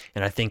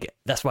 And I think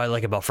that's what I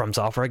like about From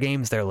Software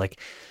games. They're like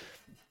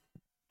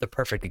the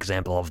perfect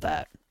example of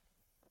that.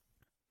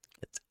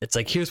 It's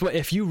like, here's what,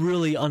 if you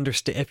really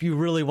understand, if you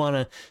really want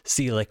to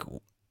see like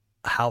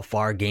how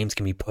far games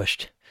can be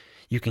pushed,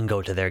 you can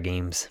go to their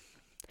games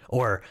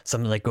or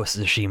something like Ghost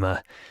of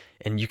Tsushima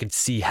and you can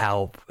see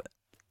how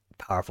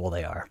powerful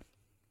they are.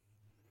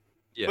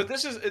 Yeah. But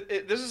this is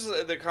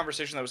the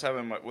conversation I was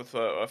having with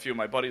a few of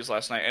my buddies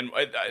last night, and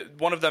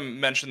one of them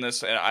mentioned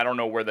this, and I don't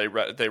know where they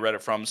read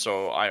it from,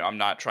 so I'm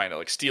not trying to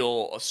like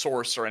steal a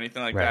source or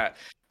anything like that.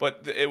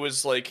 But it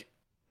was like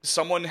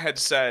someone had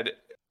said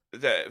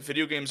that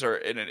video games are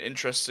in an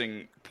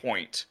interesting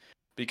point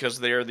because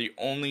they are the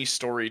only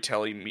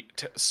storytelling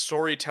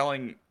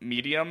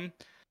medium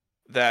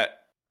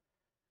that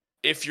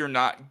if you're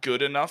not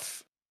good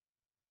enough,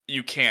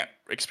 you can't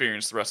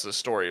experience the rest of the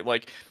story.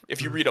 Like if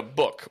you read a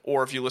book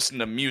or if you listen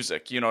to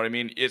music, you know what I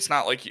mean? It's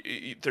not like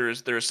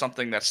there's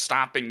something that's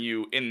stopping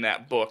you in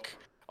that book,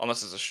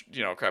 unless it's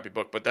a crappy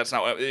book. But that's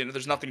not.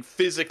 There's nothing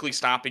physically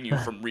stopping you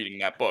from reading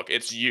that book.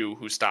 It's you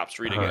who stops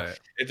reading it.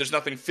 If there's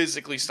nothing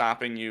physically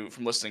stopping you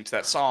from listening to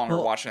that song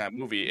or watching that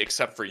movie,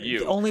 except for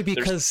you. Only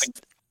because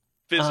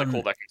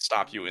physical that can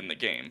stop you in the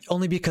game.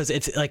 Only because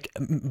it's like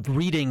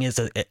reading is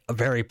a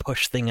very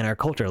push thing in our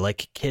culture.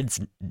 Like kids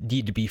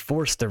need to be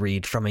forced to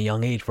read from a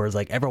young age, whereas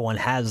like everyone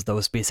has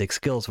those basic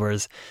skills,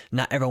 whereas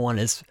not everyone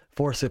is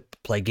forced to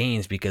play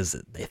games because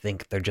they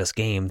think they're just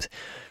games.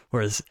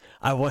 Whereas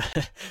I'm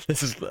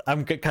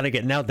kind of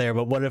getting out there,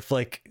 but what if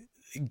like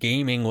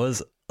gaming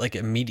was like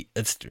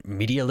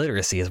media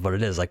literacy is what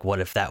it is. Like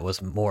what if that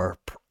was more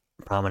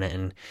prominent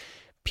in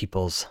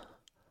people's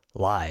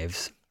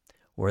lives?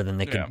 Where then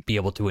they could be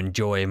able to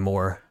enjoy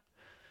more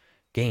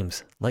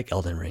games like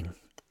Elden Ring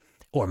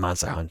or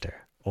Monster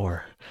Hunter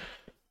or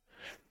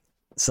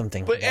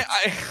something. But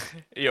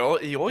you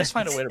always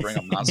find a way to bring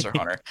up Monster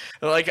Hunter.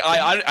 Like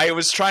I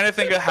was trying to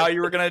think of how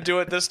you were gonna do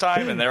it this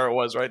time, and there it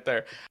was right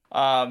there.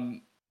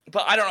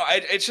 But I don't know.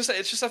 It's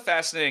just a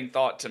fascinating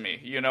thought to me.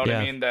 You know what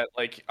I mean? That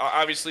like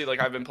obviously like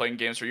I've been playing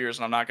games for years,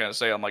 and I'm not gonna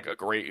say I'm like a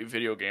great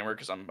video gamer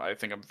because I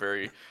think I'm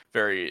very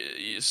very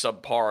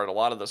subpar at a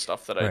lot of the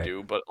stuff that I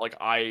do. But like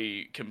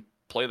I can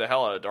play the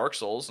hell out of Dark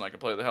Souls, and I can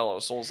play the hell out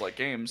of Souls-like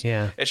games.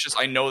 Yeah. It's just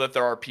I know that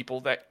there are people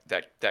that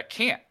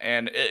can't,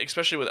 and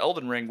especially with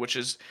Elden Ring, which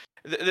is.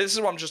 This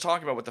is what I'm just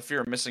talking about with the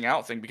fear of missing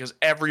out thing, because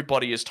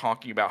everybody is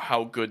talking about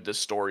how good this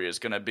story is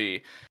going to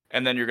be,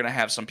 and then you're going to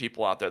have some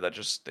people out there that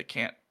just they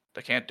can't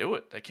do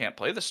it. They can't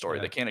play the story.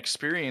 They can't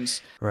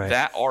experience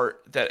that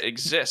art that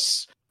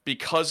exists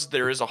because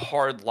there is a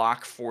hard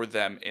lock for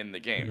them in the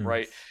game,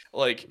 right?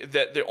 Like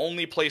that the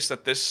only place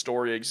that this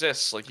story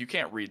exists, like you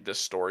can't read this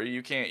story,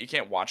 you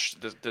can't watch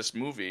this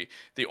movie.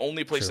 The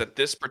only place that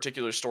this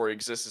particular story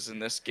exists is in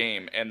this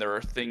game, and there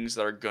are things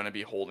that are going to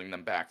be holding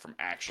them back from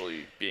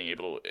actually being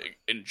able to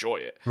enjoy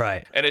it.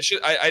 Right. And it's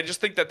just, I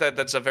just think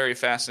that's a very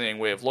fascinating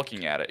way of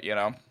looking at it, you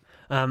know?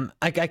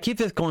 I keep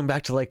this going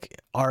back to like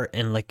art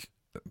and like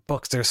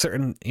books. There's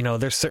certain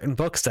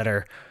books that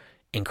are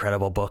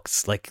incredible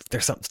books. Like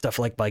there's some stuff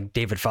like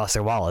David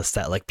Foster Wallace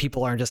that like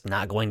people are just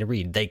not going to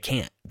read. They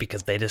can't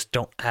because they just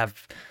don't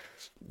have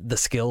the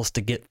skills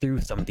to get through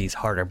some of these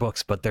harder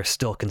books, but they're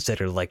still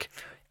considered like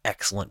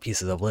excellent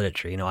pieces of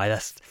literature. You know, I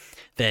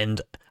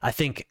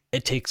think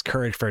it takes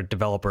courage for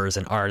developers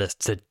and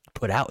artists to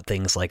put out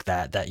things like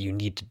that you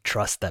need to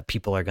trust that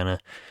people are gonna,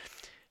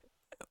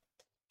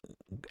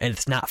 and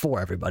it's not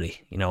for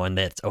everybody, you know, and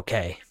that's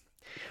okay.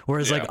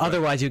 Whereas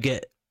otherwise you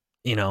get,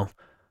 you know,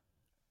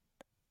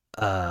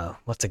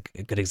 what's a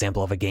good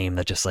example of a game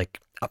that just like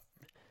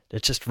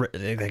it's just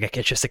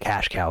a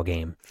cash cow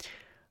game.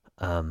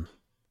 I'm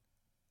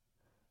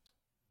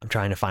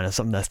trying to find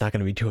something that's not going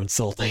to be too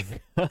insulting.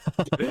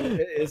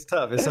 It's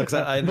tough. It's tough.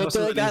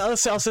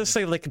 I'll also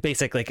say like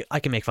basic, like I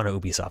can make fun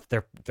of Ubisoft.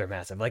 They're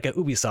massive. Like a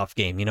Ubisoft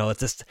game, you know,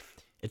 it's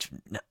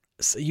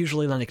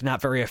usually like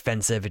not very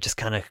offensive. It just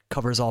kind of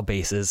covers all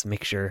bases,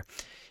 make sure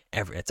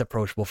it's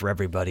approachable for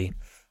everybody.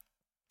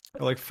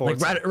 Like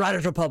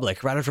Riders Republic,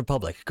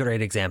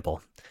 great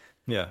example.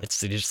 Yeah, it's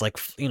just like,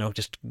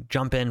 just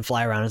jump in,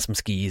 fly around in some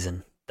skis,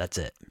 and that's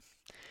it.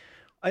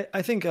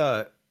 I think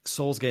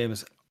Souls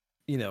games,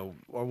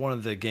 are one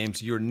of the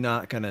games you're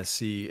not gonna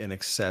see an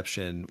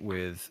exception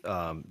with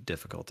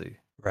difficulty.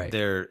 Right.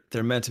 They're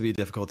meant to be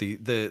difficulty.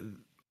 The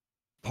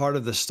part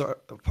of the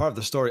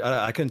story.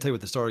 I couldn't tell you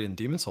what the story in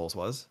Demon Souls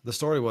was. The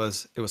story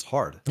was it was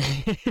hard.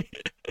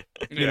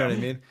 You know what I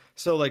mean?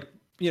 So like,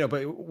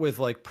 but with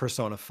like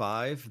Persona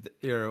 5,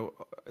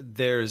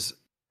 there's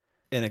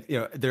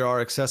there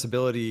are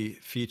accessibility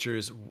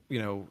features,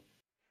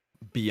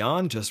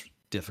 beyond just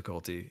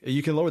difficulty.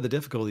 You can lower the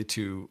difficulty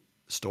to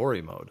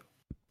story mode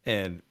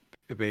and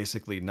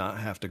basically not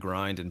have to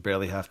grind and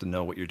barely have to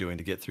know what you're doing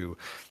to get through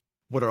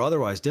what are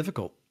otherwise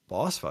difficult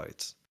boss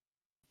fights.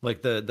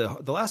 Like the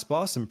last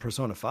boss in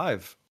Persona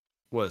 5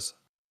 was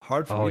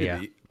hard for me to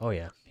beat. Oh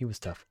yeah, he was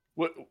tough.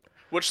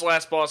 Which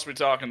last boss are we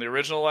talking? The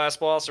original last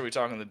boss, or are we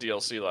talking the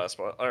DLC last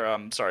boss?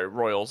 Or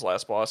Royal's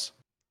last boss?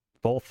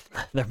 Both.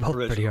 They're both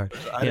pretty hard.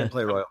 I didn't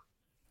play Royal.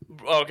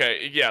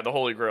 Okay, yeah, the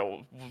Holy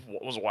Grail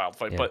was a wild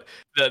fight, but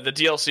the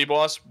DLC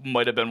boss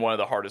might have been one of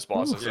the hardest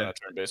bosses in a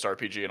turn-based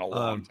RPG in a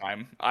long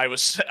time. I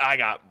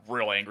got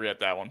real angry at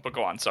that one, but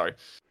go on, sorry.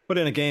 But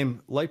in a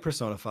game like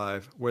Persona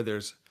 5, where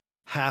there's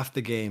half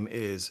the game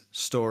is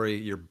story,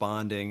 you're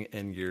bonding,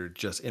 and you're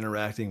just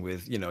interacting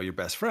with, your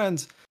best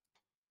friends,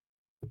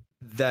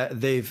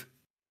 that they've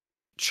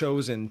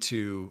chosen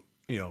to,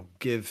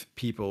 give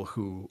people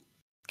who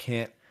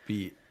can't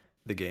beat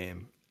the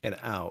game an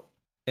out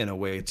in a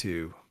way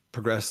to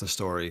progress the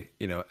story,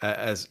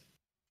 as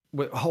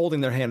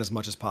holding their hand as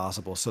much as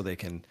possible so they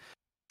can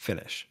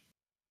finish.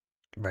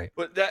 Right.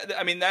 But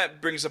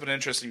that brings up an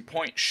interesting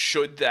point.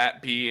 Should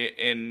that be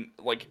in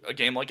like a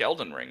game like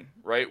Elden Ring,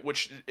 right?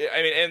 Which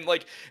and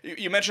like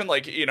you mentioned,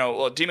 like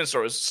Demon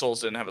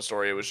Souls didn't have a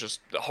story; it was just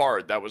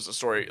hard. That was the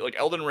story. Like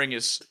Elden Ring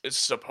is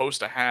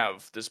supposed to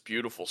have this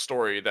beautiful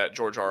story that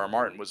George R.R.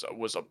 Martin was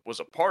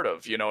a part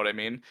of. You know what I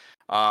mean?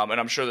 And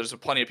I'm sure there's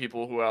plenty of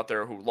people who out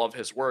there who love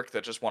his work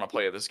that just want to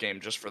play this game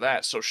just for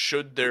that. So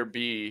should there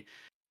be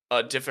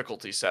a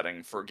difficulty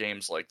setting for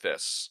games like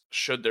this?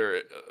 Should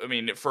there?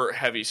 For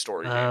heavy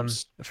story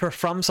games. For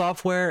From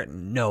Software,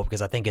 no,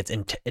 because I think it's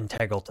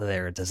integral to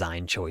their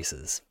design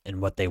choices and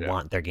what they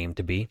want their game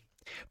to be.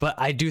 But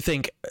I do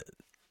think,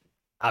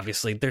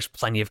 obviously, there's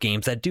plenty of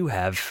games that do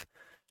have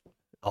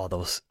all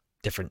those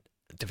different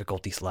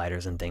difficulty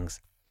sliders and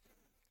things.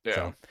 Yeah.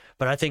 So,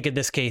 but I think in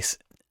this case,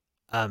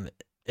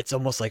 it's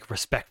almost like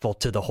respectful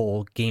to the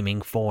whole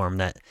gaming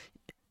form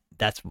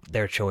that's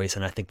their choice,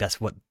 and I think that's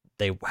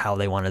how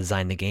they want to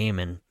design the game,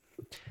 and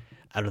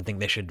I don't think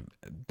they should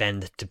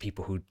bend to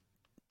people who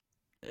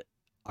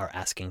are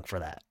asking for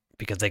that,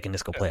 because they can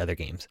just go play other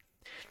games.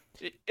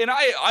 And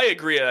I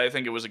agree. I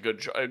think it was a good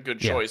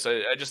choice.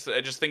 I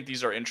just think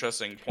these are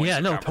interesting points. Yeah,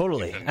 no,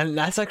 totally. And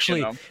that's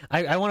actually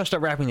I want to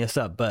start wrapping this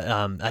up, but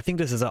I think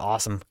this is an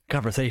awesome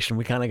conversation.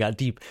 We kind of got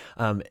deep.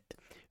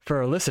 For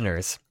our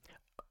listeners,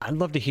 I'd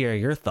love to hear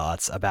your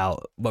thoughts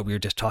about what we were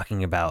just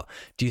talking about.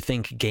 Do you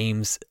think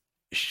games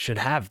should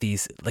have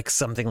these, like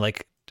something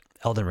like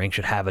Elden Ring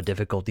should have a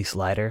difficulty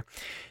slider?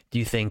 Do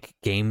you think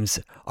games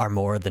are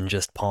more than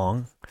just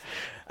Pong?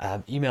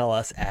 Email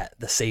us at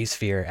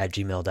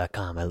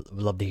thesavesphere@gmail.com. I would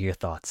love to hear your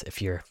thoughts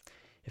if you're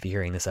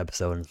hearing this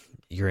episode and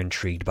you're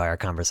intrigued by our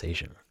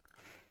conversation.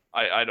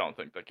 I don't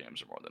think that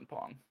games are more than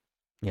Pong.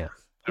 Yeah.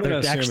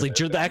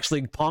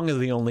 Actually, Pong is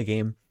the only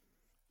game.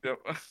 Yep.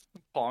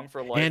 Pong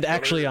for life. And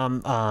actually,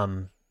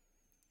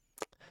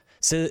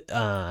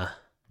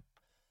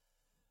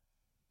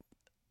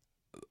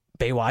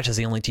 Baywatch is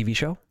the only TV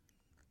show.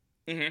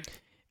 Mm-hmm.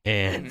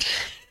 And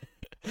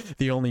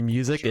the only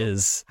music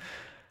is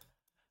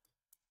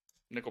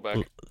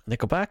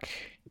Nickelback.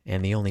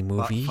 And the only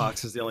movie...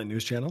 Fox is the only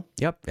news channel?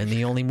 Yep, and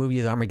the only movie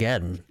is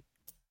Armageddon.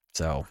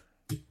 So,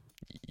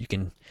 you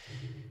can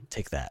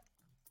take that.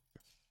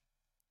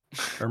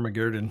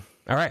 Armageddon.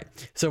 All right,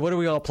 so what are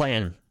we all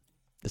playing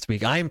this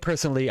week? I'm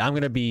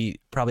going to be,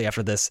 probably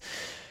after this,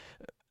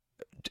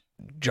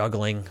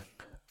 juggling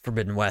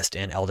Forbidden West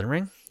and Elden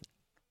Ring.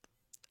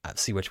 I'll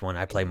see which one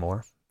I play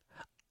more.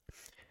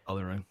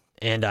 Elden Ring.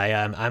 And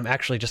I'm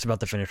actually just about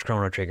to finish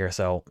Chrono Trigger,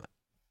 so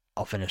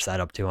I'll finish that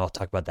up too. I'll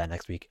talk about that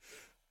next week.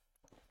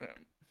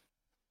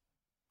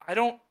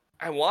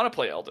 I want to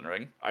play Elden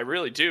Ring. I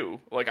really do.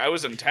 Like, I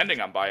was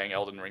intending on buying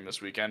Elden Ring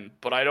this weekend,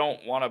 but I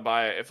don't want to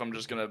buy it if I'm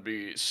just going to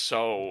be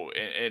so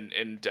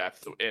in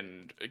depth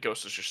in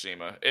Ghost of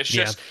Tsushima. It's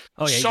just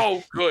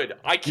so good.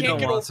 I can't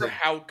get over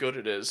how good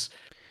it is.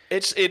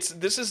 This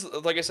is,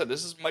 like I said,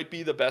 might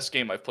be the best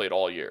game I've played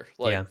all year.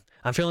 Like, yeah,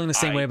 I'm feeling the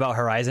same way about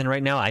Horizon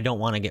right now. I don't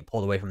want to get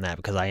pulled away from that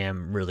because I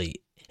am really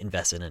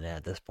invested in it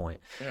at this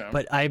point. Yeah.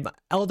 But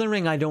Elden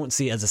Ring, I don't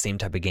see it as the same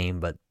type of game,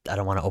 but I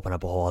don't want to open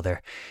up a whole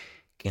other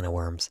can of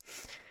worms.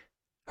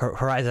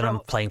 Horizon,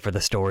 I'm playing for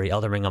the story.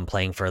 Elden Ring, I'm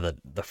playing for the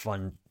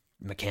fun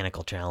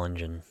mechanical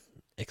challenge and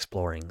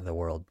exploring the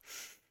world.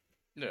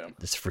 Yeah.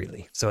 this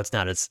freely. So it's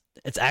not it's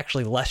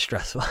actually less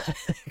stressful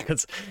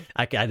because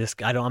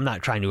I'm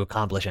not trying to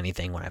accomplish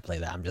anything when I play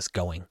that. I'm just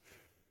going.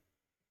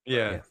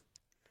 Yeah.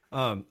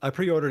 I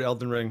pre-ordered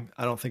Elden Ring.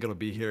 I don't think it'll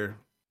be here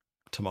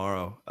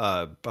tomorrow.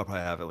 I'll probably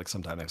have it like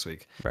sometime next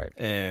week. Right.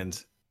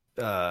 And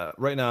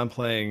right now I'm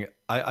playing.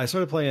 I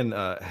started playing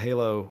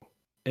Halo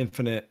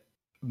Infinite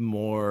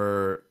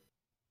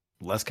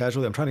less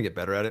casually. I'm trying to get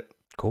better at it.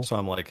 Cool. So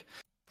I'm like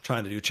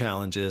trying to do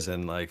challenges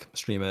and like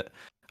stream it.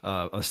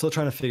 I'm still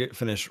trying to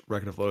finish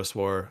Record of Lodoss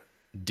War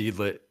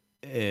Deedlit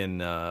in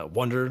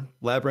Wonder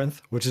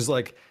Labyrinth, which is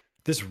like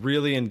this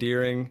really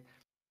endearing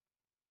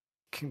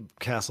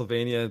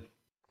Castlevania.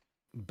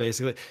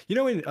 Basically, you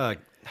know when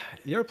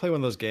you ever play one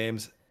of those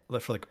games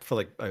for like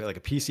a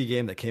PC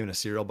game that came in a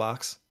cereal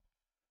box?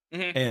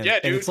 Mm-hmm. And, yeah,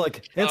 dude. And it's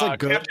like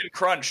good. Captain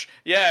Crunch.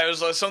 Yeah, it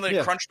was something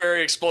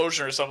Crunchberry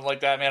Explosion or something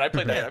like that. Man, I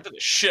played that. I played the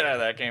shit out of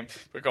that game.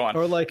 But go on.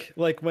 Or like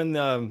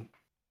when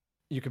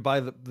you could buy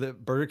the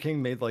Burger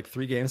King made like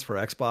 3 games for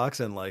Xbox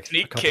and like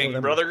Sneak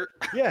King, brother.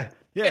 Yeah,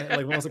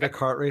 like one was like a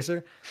kart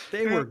racer.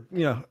 They were,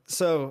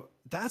 so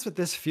that's what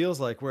this feels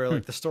like. Where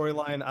like the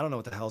storyline, I don't know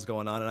what the hell's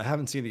going on, and I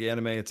haven't seen the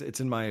anime. It's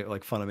in my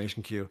like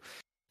Funimation queue,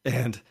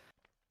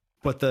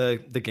 but the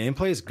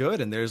gameplay is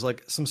good, and there's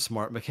like some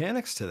smart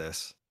mechanics to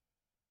this.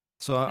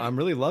 So I'm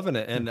really loving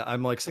it, and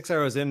I'm like 6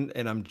 hours in,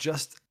 and I'm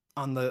just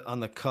on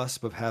the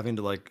cusp of having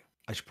to like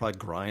I should probably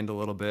grind a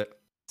little bit.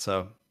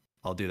 So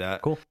I'll do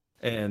that. Cool.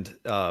 And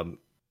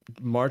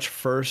March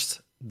 1st,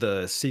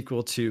 the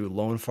sequel to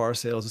Lone Far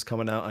Sales is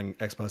coming out on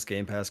Xbox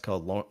Game Pass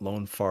called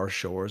Lone Far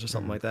Shores or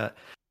something like that.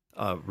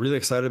 Really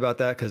excited about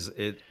that because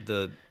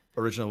the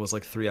original was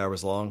like 3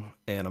 hours long,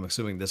 and I'm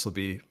assuming this will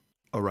be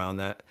around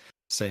that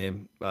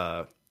same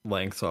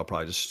length. So I'll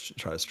probably just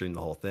try to stream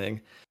the whole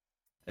thing.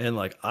 And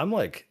like I'm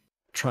like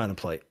trying to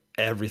play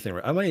everything.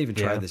 I might even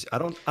try this. I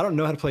don't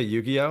know how to play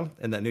Yu-Gi-Oh!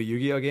 And that new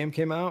Yu-Gi-Oh! Game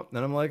came out, and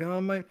I'm like, oh,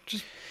 I might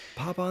just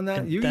pop on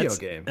that Yu-Gi-Oh!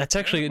 Game. That's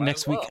actually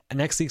next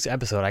week's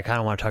episode. I kind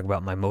of want to talk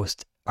about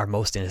our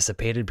most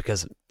anticipated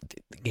because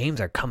the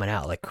games are coming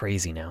out like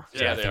crazy now.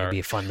 So yeah, I think it'd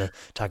be fun to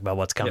talk about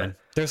what's coming. Yeah.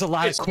 There's a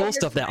lot of cool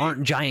stuff that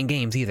aren't giant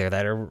games either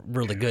that are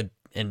really good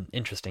and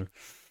interesting.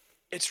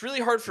 It's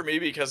really hard for me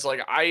because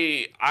like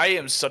I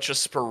am such a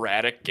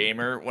sporadic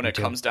gamer when it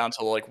comes down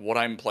to like what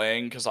I'm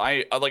playing, because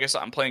like I said,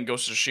 I'm playing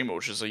Ghost of Tsushima,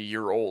 which is a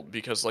year old,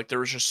 because like there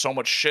was just so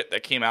much shit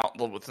that came out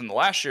within the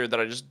last year that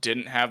I just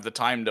didn't have the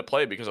time to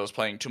play because I was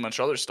playing too much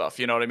other stuff,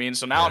 you know what I mean?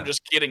 So now I'm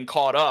just getting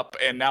caught up,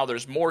 and now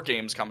there's more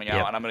games coming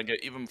out, and I'm gonna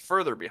get even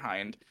further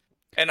behind.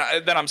 And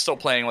then I'm still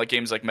playing like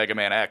games like Mega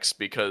Man X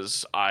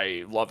because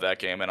I love that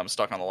game and I'm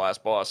stuck on the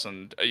last boss.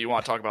 And you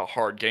want to talk about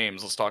hard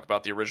games? Let's talk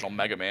about the original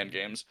Mega Man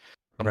games.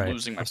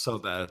 I'm so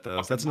bad at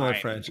those. That's another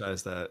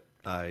franchise that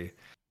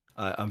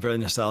I'm very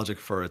nostalgic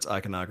for its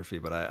iconography,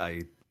 but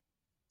I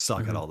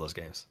suck at all those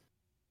games.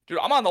 Dude,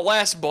 I'm on the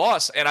last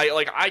boss, and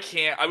I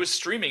can't. I was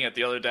streaming it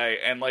the other day,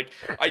 and like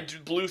I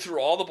blew through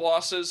all the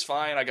bosses,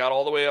 fine. I got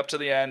all the way up to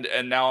the end,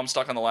 and now I'm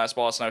stuck on the last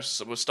boss, and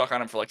I was stuck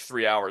on him for like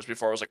 3 hours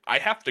before I was like, I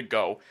have to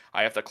go.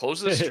 I have to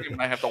close this stream,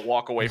 and I have to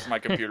walk away from my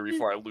computer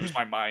before I lose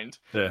my mind.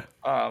 Yeah.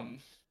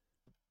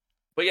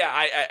 But yeah,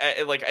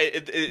 I like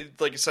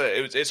I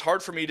said, it's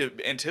hard for me to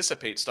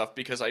anticipate stuff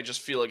because I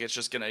just feel like it's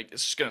just gonna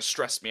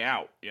stress me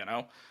out, you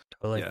know?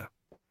 Totally. Yeah.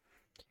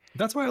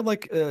 That's why I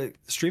like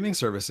streaming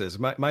services.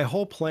 My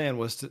whole plan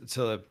was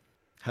to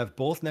have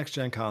both next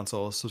gen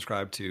consoles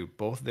subscribe to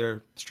both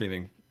their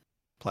streaming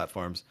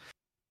platforms,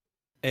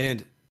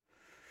 and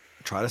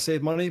try to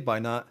save money by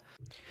not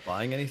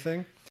buying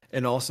anything.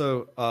 And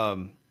also,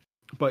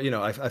 but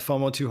I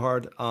FOMO too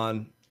hard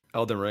on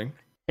Elden Ring.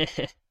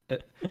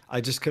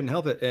 I just couldn't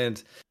help it.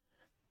 And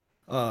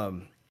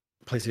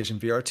PlayStation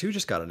VR 2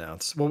 just got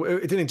announced. Well,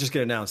 it didn't just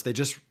get announced. They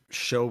just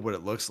showed what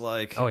it looks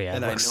like. Oh, yeah.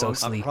 And I know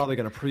I'm probably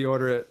going to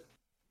pre-order it.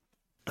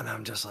 And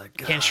I'm just like,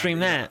 God, can't stream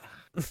that.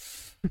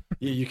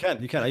 Yeah, you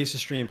can. I used to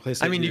stream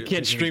PlayStation. I mean, you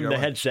can't stream the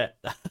headset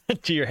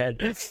to your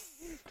head.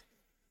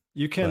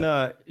 You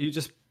can, you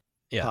just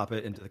pop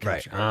it into the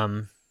capture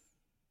card.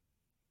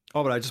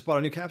 Oh, but I just bought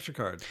a new capture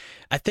card.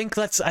 I think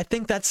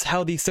that's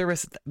how these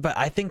services. But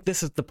I think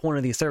this is the point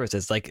of these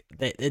services. Like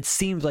it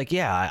seems like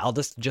I'll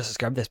just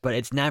subscribe this, but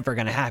it's never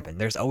going to happen.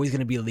 There's always going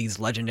to be these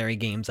legendary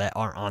games that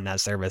aren't on that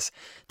service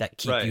that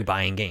keep you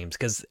buying games,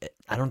 because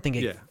I don't think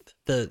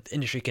the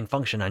industry can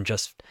function on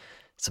just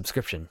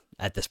subscription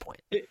at this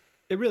point. It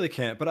really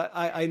can't. But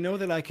I know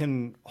that I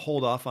can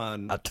hold off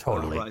on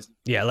totally. Horizon.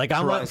 Yeah, like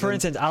I'm for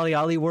instance,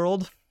 Ali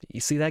World. You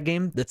see that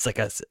game? It's like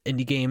a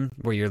indie game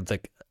where you're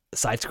like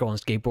side-scrolling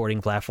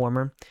skateboarding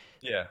platformer.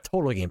 Yeah,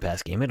 total Game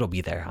Pass game. It'll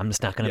be there. I'm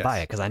just not going to buy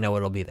it because I know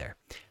it'll be there.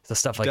 So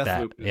stuff like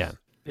that. Yeah,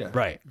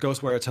 right.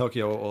 Ghostwire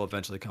Tokyo will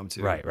eventually come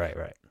to right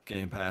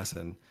Game Pass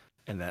and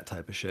that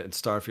type of shit. And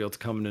Starfield's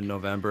coming in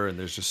November, and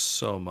there's just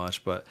so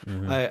much. But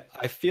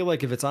I feel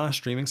like if it's on a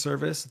streaming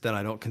service, then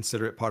I don't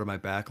consider it part of my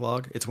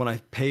backlog. It's when I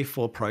pay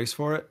full price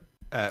for it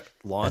at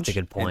launch. That's a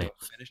good point. And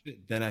don't finish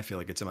it, then I feel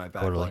like it's in my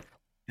backlog,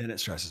 and it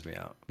stresses me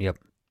out. Yep.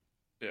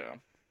 Yeah.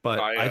 But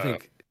I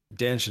think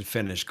Dan should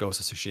finish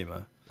Ghost of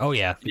Tsushima. Oh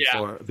yeah.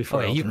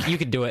 Before you Elden Ring.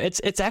 could do it.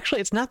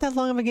 It's not that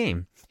long of a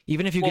going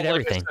even if you get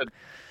everything. I said,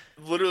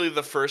 literally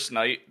the first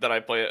night that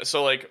I played it.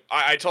 So like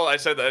I told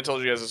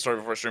you guys the story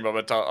before stream,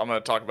 but I'm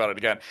gonna talk about it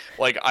again.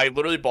 Like I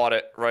literally bought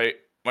it, right?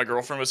 My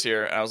girlfriend was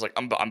here, and I was like,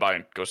 I'm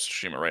buying Ghost of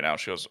Tsushima right now.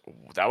 She goes,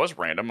 that was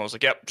random. I was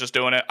like, yep, just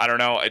doing it. I don't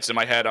know. It's in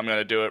my head. I'm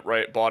gonna do it.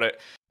 Right? Bought it.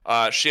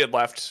 She had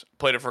left,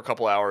 played it for a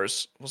couple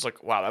hours. Was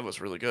like, wow, that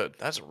was really good.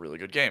 That's a really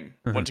good game.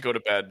 Went to go to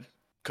bed,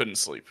 couldn't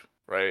sleep.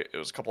 Right? It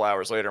was a couple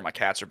hours later. My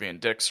cats are being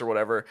dicks or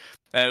whatever,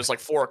 and it was like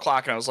 4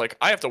 o'clock, and I was like,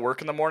 I have to work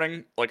in the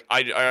morning. Like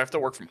I have to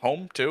work from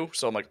home too.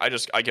 So I'm like,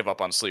 I give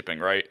up on sleeping.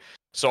 Right?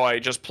 So I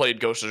just played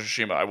Ghost of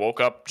Tsushima. I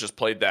woke up, just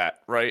played that,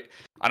 right?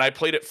 And I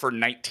played it for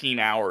 19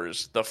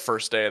 hours the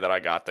first day that I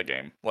got the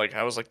game. Like,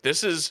 I was like,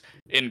 this is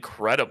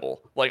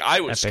incredible. Like,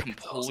 I was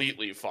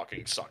completely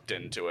fucking sucked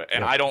into it.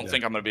 And I don't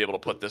think I'm going to be able to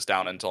put this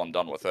down until I'm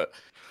done with it.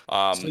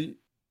 So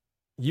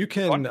you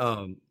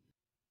can,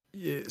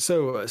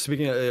 so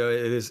speaking of,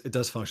 it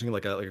does function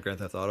like a Grand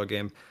Theft Auto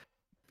game.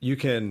 You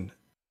can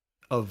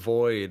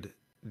avoid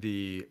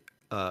the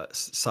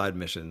side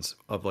missions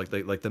of like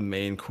the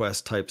main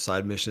quest type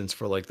side missions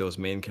for like those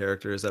main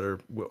characters that are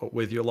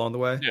with you along the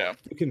way. Yeah,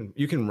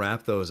 you can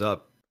wrap those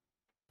up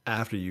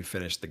after you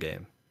finish the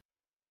game.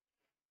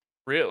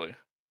 Really?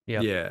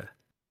 Yeah.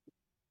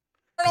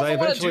 Because I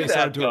eventually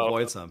started to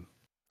avoid some.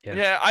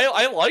 Yeah,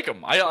 I like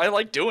them. I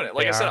like doing it.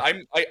 Like I said,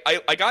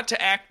 I got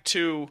to Act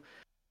 2.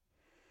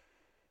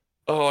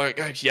 Oh,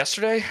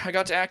 yesterday I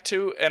got to Act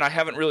 2, and I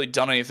haven't really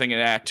done anything in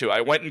Act 2.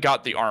 I went and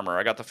got the armor.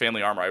 I got the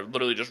family armor. I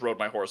literally just rode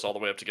my horse all the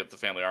way up to get the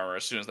family armor.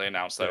 As soon as they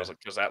announced that, I was like,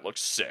 because that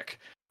looks sick.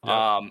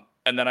 Yep.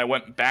 And then I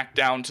went back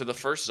down to the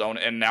first zone,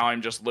 and now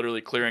I'm just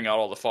literally clearing out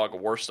all the Fog of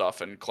War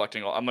stuff and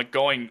collecting I'm like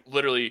going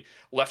literally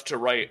left to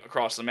right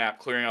across the map,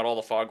 clearing out all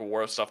the Fog of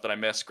War stuff that I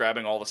missed,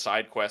 grabbing all the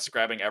side quests,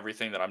 grabbing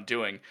everything that I'm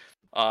doing.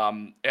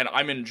 And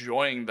I'm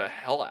enjoying the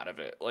hell out of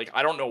it. Like,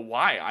 I don't know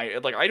why.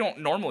 I don't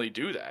normally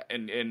do that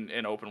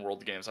in open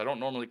world games. I don't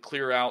normally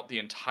clear out the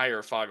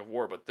entire Fog of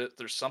War, but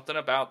there's something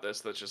about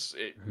this that just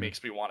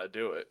makes me want to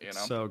do it, you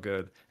know? So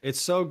good.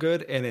 It's so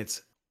good, and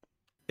it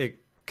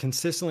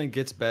consistently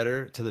gets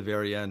better to the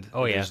very end.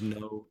 Oh yeah.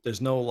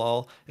 There's no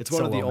lull. It's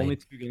one of the only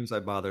 2 games I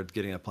bothered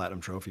getting a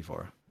platinum trophy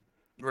for.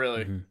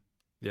 Really?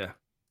 Yeah.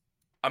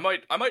 I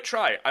might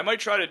try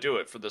to do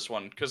it for this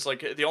one, because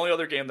like the only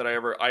other game that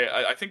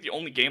I think the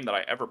only game that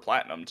I ever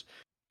platinumed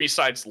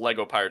besides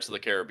Lego Pirates of the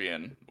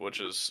Caribbean,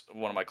 which is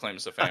one of my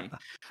claims to fame.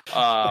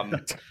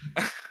 I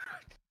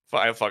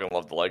fucking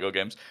love the Lego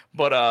games,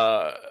 but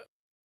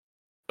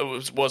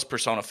it was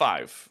Persona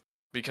 5,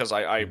 because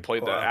I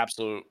played the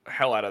absolute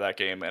hell out of that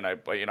game, and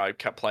I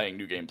kept playing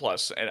New Game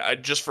Plus,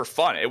 and just for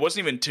fun. It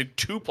wasn't even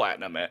to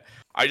platinum it.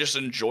 I just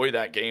enjoy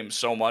that game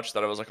so much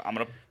that I was like, I'm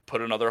gonna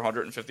put another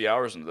 150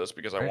 hours into this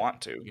because I want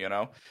to, you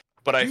know.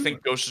 But I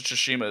think Ghost of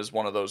Tsushima is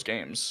one of those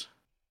games.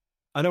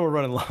 I know we're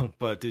running long,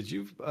 but did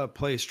you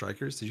play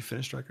Strikers? Did you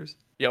finish Strikers?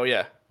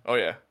 Yeah, oh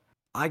yeah.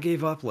 I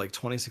gave up like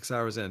 26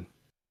 hours in.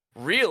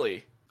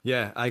 Really?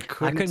 Yeah, I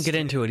couldn't get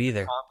into it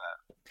either.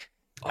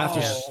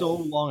 After so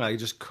long, I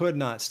just could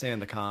not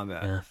stand the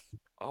combat. Yeah.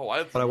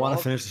 But I want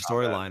to finish the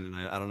storyline, and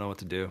I don't know what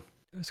to do.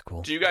 It was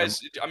cool. Do you guys?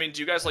 Do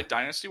you guys like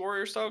Dynasty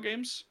Warrior style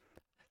games?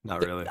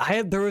 Not really.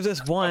 There was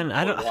this one.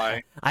 I don't.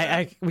 Why.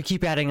 We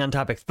keep adding on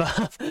topics,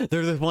 but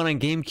there was this one on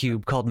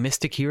GameCube called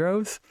Mystic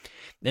Heroes,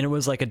 and it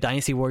was like a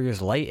Dynasty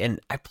Warriors light, and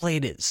I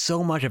played it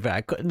so much of it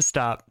I couldn't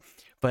stop.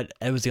 But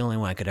it was the only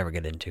one I could ever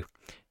get into.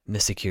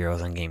 Mystic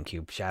Heroes on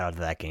GameCube. Shout out to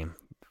that game.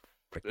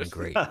 Freaking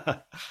great.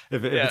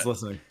 if it's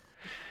listening.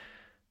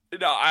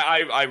 No,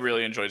 I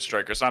really enjoyed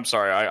Strikers. I'm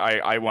sorry,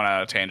 I went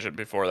on a tangent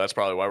before. That's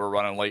probably why we're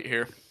running late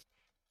here.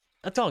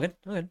 That's all good.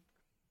 All good.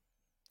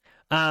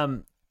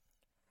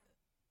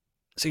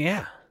 So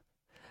yeah,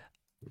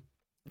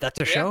 that's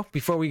our show.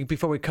 Before we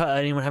cut,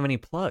 anyone have any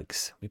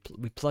plugs? We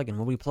plug in.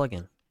 What we plug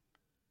in?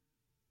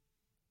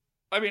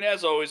 I mean,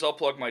 as always, I'll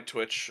plug my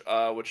Twitch,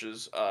 which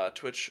is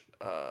Twitch.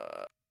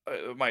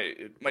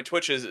 My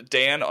Twitch is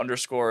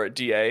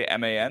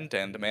Dan_DAMAN,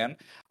 Dan the Man.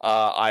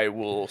 I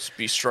will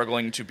be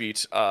struggling to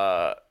beat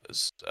Mega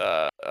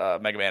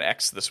Man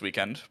X this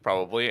weekend,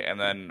 probably, and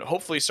then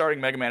hopefully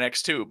starting Mega Man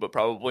X2, but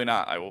probably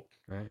not. I will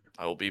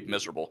be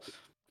miserable.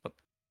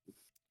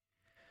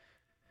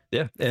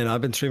 Yeah, and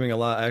I've been streaming a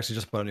lot. I actually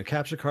just bought a new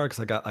capture card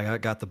because I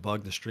got the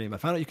bug to stream. I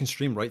found out you can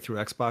stream right through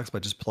Xbox by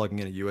just plugging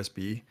in a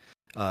USB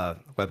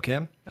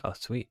webcam. Oh,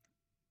 sweet.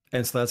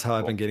 And so that's how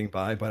I've been getting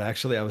by. But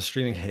actually, I was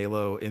streaming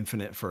Halo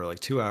Infinite for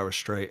like 2 hours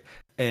straight,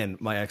 and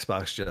my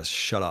Xbox just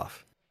shut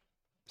off.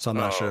 So I'm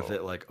not sure if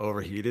it like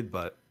overheated,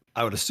 but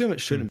I would assume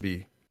it shouldn't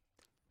be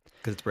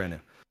because it's brand new.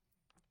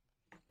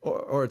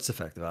 Or it's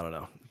effective. I don't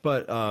know.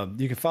 But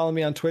you can follow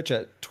me on Twitch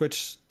at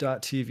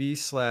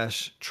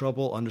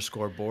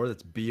twitch.tv/trouble_board.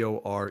 That's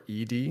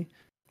BORED,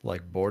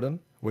 like boredom,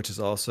 which is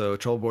also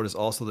Troubleboard is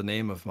also the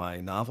name of my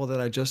novel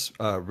that I just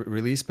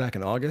released back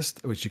in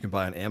August, which you can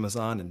buy on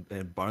Amazon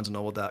and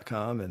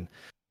BarnesandNoble.com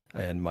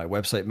and my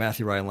website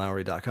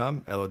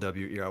MatthewRyanLowry.com,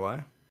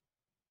 LOWERY.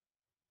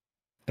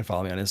 And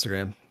follow me on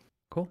Instagram.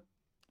 Cool.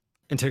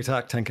 And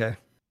TikTok 10K.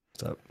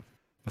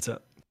 What's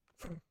up?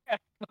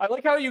 I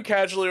like how you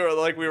casually were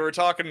like, we were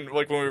talking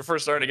like when we were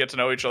first starting to get to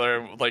know each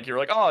other, like you were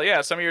like, oh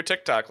yeah, some of your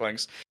TikTok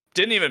links.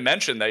 Didn't even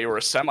mention that you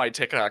were semi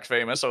TikTok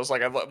famous. I was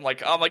like, I'm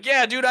like,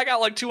 yeah, dude, I got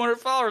like 200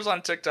 followers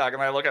on TikTok,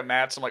 and I look at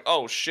Matt's, I'm like,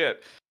 oh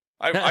shit,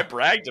 I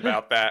bragged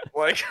about that,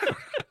 like,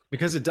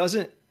 because it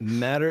doesn't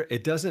matter.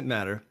 It doesn't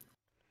matter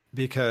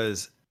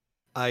because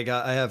I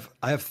have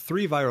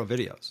 3 viral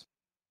videos.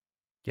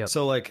 Yep.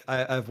 So like I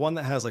have one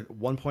that has like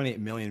 1.8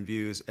 million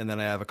views, and then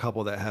I have a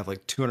couple that have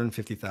like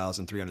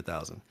 250,000,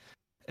 300,000,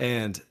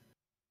 and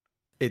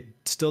it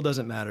still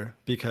doesn't matter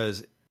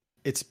because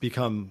it's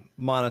become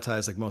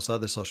monetized like most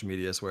other social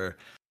medias where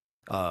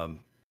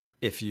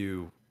if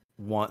you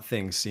want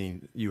things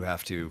seen, you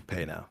have to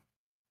pay now.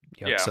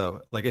 Yep. Yeah.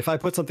 So like if I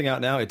put something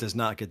out now, it does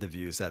not get the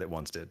views that it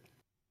once did.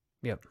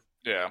 Yep.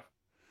 Yeah.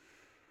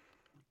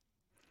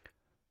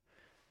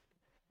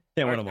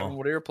 Can't win them all.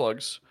 What are your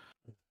plugs?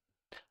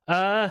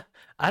 I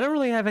don't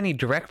really have any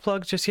direct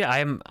plugs just yet.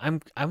 I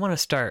want to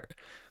start,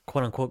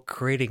 quote unquote,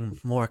 creating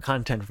more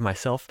content for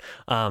myself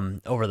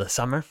over the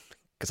summer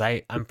because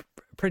I'm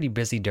pretty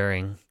busy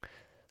during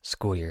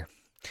school year.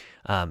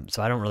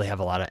 So I don't really have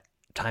a lot of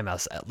time a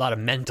lot of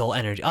mental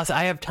energy. Also,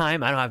 I have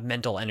time. I don't have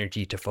mental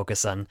energy to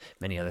focus on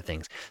many other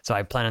things. So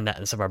I plan on that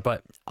in the summer,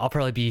 but I'll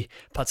probably be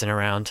putzing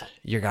around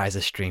your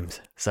guys'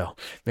 streams. So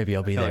maybe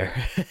I'll be there.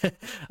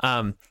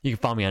 You can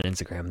follow me on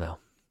Instagram though,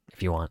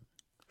 if you want.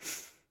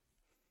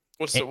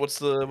 What's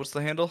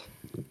the handle?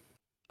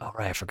 All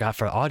right, I forgot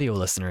for audio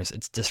listeners.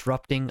 It's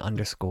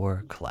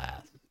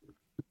disrupting_class.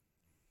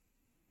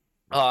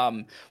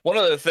 One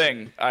other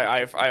thing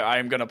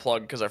I'm gonna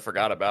plug because I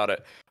forgot about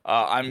it.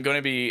 I'm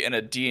gonna be in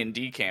a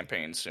D&D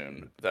campaign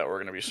soon that we're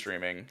gonna be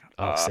streaming.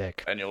 Oh,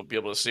 sick! And you'll be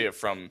able to see it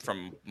from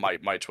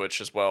my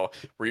Twitch as well.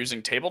 We're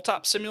using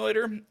Tabletop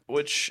Simulator,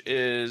 which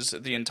is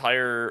the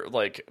entire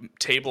like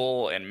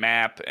table and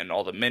map and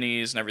all the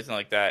minis and everything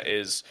like that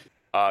is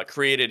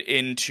created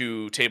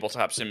into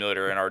Tabletop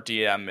Simulator, and our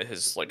DM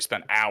has like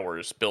spent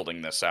hours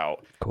building this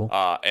out. Cool.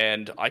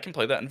 And I can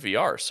play that in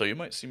VR, so you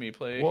might see me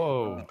play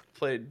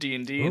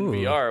D&D in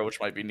VR, which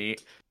might be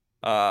neat.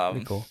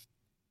 Pretty cool.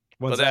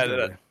 When's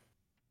that?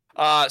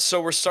 So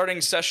we're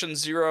starting session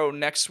 0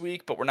 next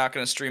week, but we're not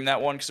going to stream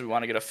that one because we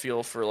want to get a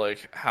feel for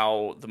like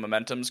how the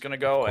momentum's going to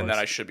go, and then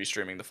I should be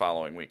streaming the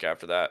following week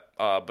after that.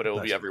 But it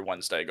will be every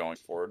Wednesday going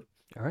forward.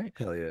 All right.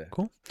 Hell yeah.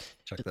 Cool.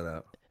 Check that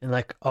out. And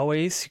like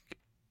always,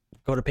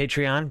 go to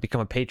Patreon,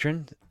 become a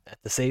patron at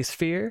the Save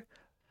Sphere.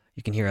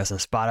 You can hear us on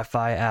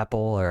Spotify, Apple,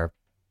 or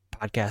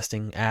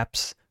podcasting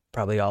apps,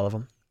 probably all of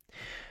them.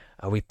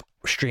 We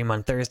stream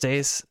on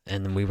Thursdays,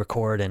 and then we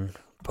record and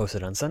post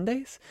it on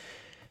Sundays.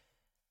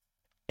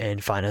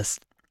 And find us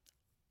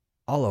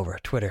all over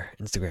Twitter,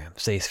 Instagram,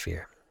 Save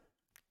Sphere.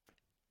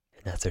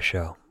 And that's our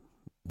show.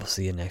 We'll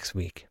see you next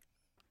week.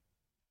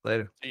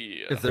 Later.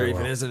 Yeah. If there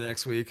even is a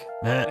next week.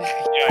 Yeah,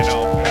 I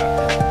know.